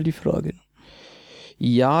Geschichte, ist halt die Frage.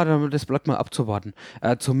 Ja, das bleibt mal abzuwarten.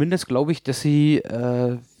 Zumindest glaube ich, dass sie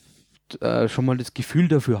schon mal das Gefühl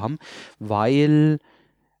dafür haben, weil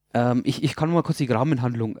ich kann mal kurz die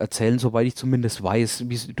Rahmenhandlung erzählen, soweit ich zumindest weiß,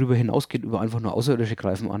 wie es darüber hinausgeht, über einfach nur Außerirdische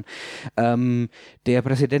greifen an. Der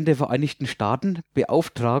Präsident der Vereinigten Staaten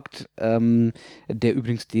beauftragt, der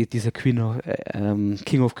übrigens dieser King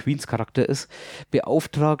of Queens Charakter ist,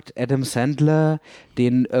 beauftragt Adam Sandler,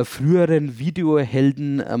 den früheren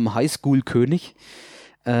Videohelden Highscore-König,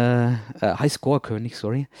 eine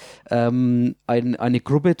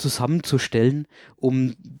Gruppe zusammenzustellen,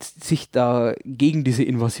 um sich da gegen diese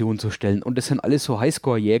Invasion zu stellen. Und das sind alles so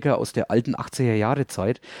Highscore-Jäger aus der alten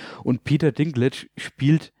 80er-Jahre-Zeit. Und Peter Dinklage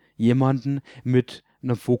spielt jemanden mit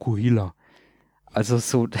einer Fokuhila. Also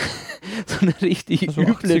so eine richtig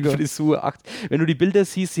üble Frisur. Wenn du die Bilder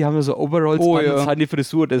siehst, die haben ja so Overalls an und seine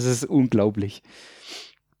Frisur, das ist unglaublich.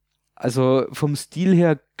 Also vom Stil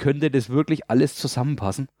her könnte das wirklich alles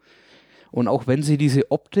zusammenpassen. Und auch wenn sie diese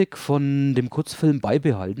Optik von dem Kurzfilm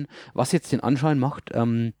beibehalten, was jetzt den Anschein macht,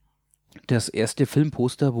 das erste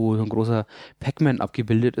Filmposter, wo so ein großer Pac-Man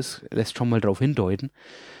abgebildet ist, lässt schon mal darauf hindeuten.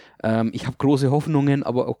 Ich habe große Hoffnungen,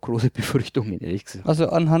 aber auch große Befürchtungen, ehrlich gesagt. Also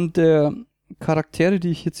anhand der Charaktere, die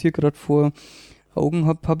ich jetzt hier gerade vor Augen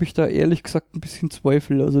habe, habe ich da ehrlich gesagt ein bisschen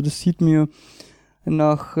Zweifel. Also das sieht mir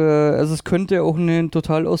also es könnte auch ein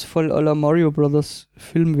Totalausfall à la Mario Brothers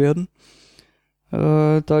Film werden.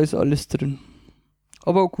 Da ist alles drin.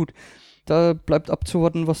 Aber gut, da bleibt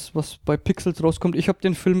abzuwarten, was bei Pixels rauskommt. Ich habe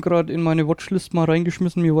den Film gerade in meine Watchlist mal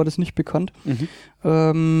reingeschmissen, mir war das nicht bekannt.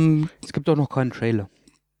 Es gibt auch noch keinen Trailer.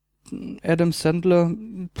 Adam Sandler,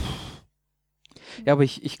 Ja, aber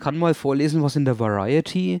ich kann mal vorlesen, was in der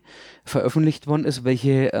Variety veröffentlicht worden ist,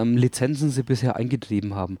 welche Lizenzen sie bisher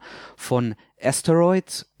eingetrieben haben. Von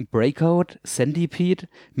Asteroids, Breakout, Centipede,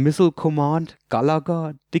 Missile Command,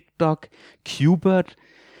 Galaga, Dick Duck, Q*bert,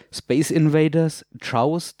 Space Invaders,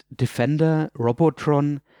 Joust, Defender,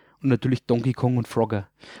 Robotron und natürlich Donkey Kong und Frogger.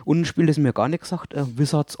 Und ein Spiel, das mir gar nicht gesagt,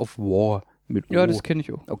 Wizards of War mit O. Ja, das kenne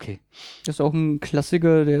ich auch. Okay. Das ist auch ein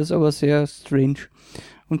Klassiker, der ist aber sehr strange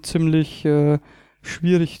und ziemlich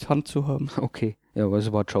schwierig Hand zu haben. Okay, ja, weil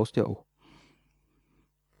es war Joust ja auch.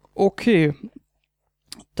 Okay,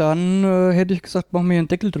 dann hätte ich gesagt, machen wir hier einen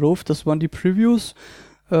Deckel drauf. Das waren die Previews.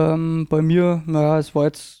 Bei mir, naja, es war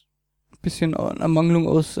jetzt ein bisschen eine Ermangelung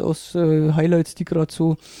aus Highlights, die gerade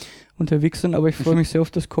so unterwegs sind, aber ich freue mich sehr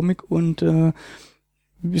auf das Comic und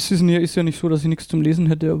es ist ja nicht so, dass ich nichts zum Lesen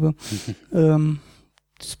hätte, aber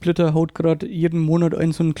Splitter haut gerade jeden Monat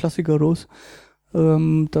so einen Klassiker raus.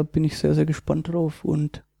 Da bin ich sehr, sehr gespannt drauf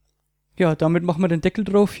und ja, damit machen wir den Deckel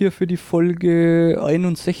drauf hier für die Folge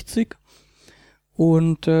 61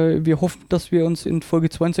 und wir hoffen, dass wir uns in Folge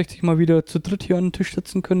 62 mal wieder zu dritt hier an den Tisch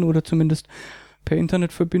setzen können oder zumindest per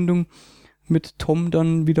Internetverbindung mit Tom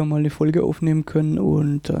dann wieder mal eine Folge aufnehmen können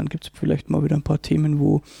und dann gibt es vielleicht mal wieder ein paar Themen,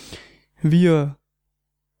 wo wir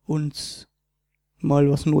uns mal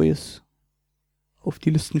was Neues auf die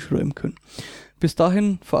Listen schreiben können. Bis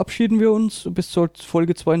dahin verabschieden wir uns bis zur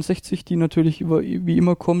Folge 62, die natürlich wie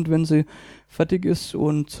immer kommt, wenn sie fertig ist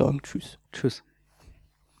und sagen Tschüss. Tschüss.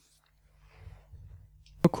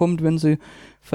 Kommt, wenn sie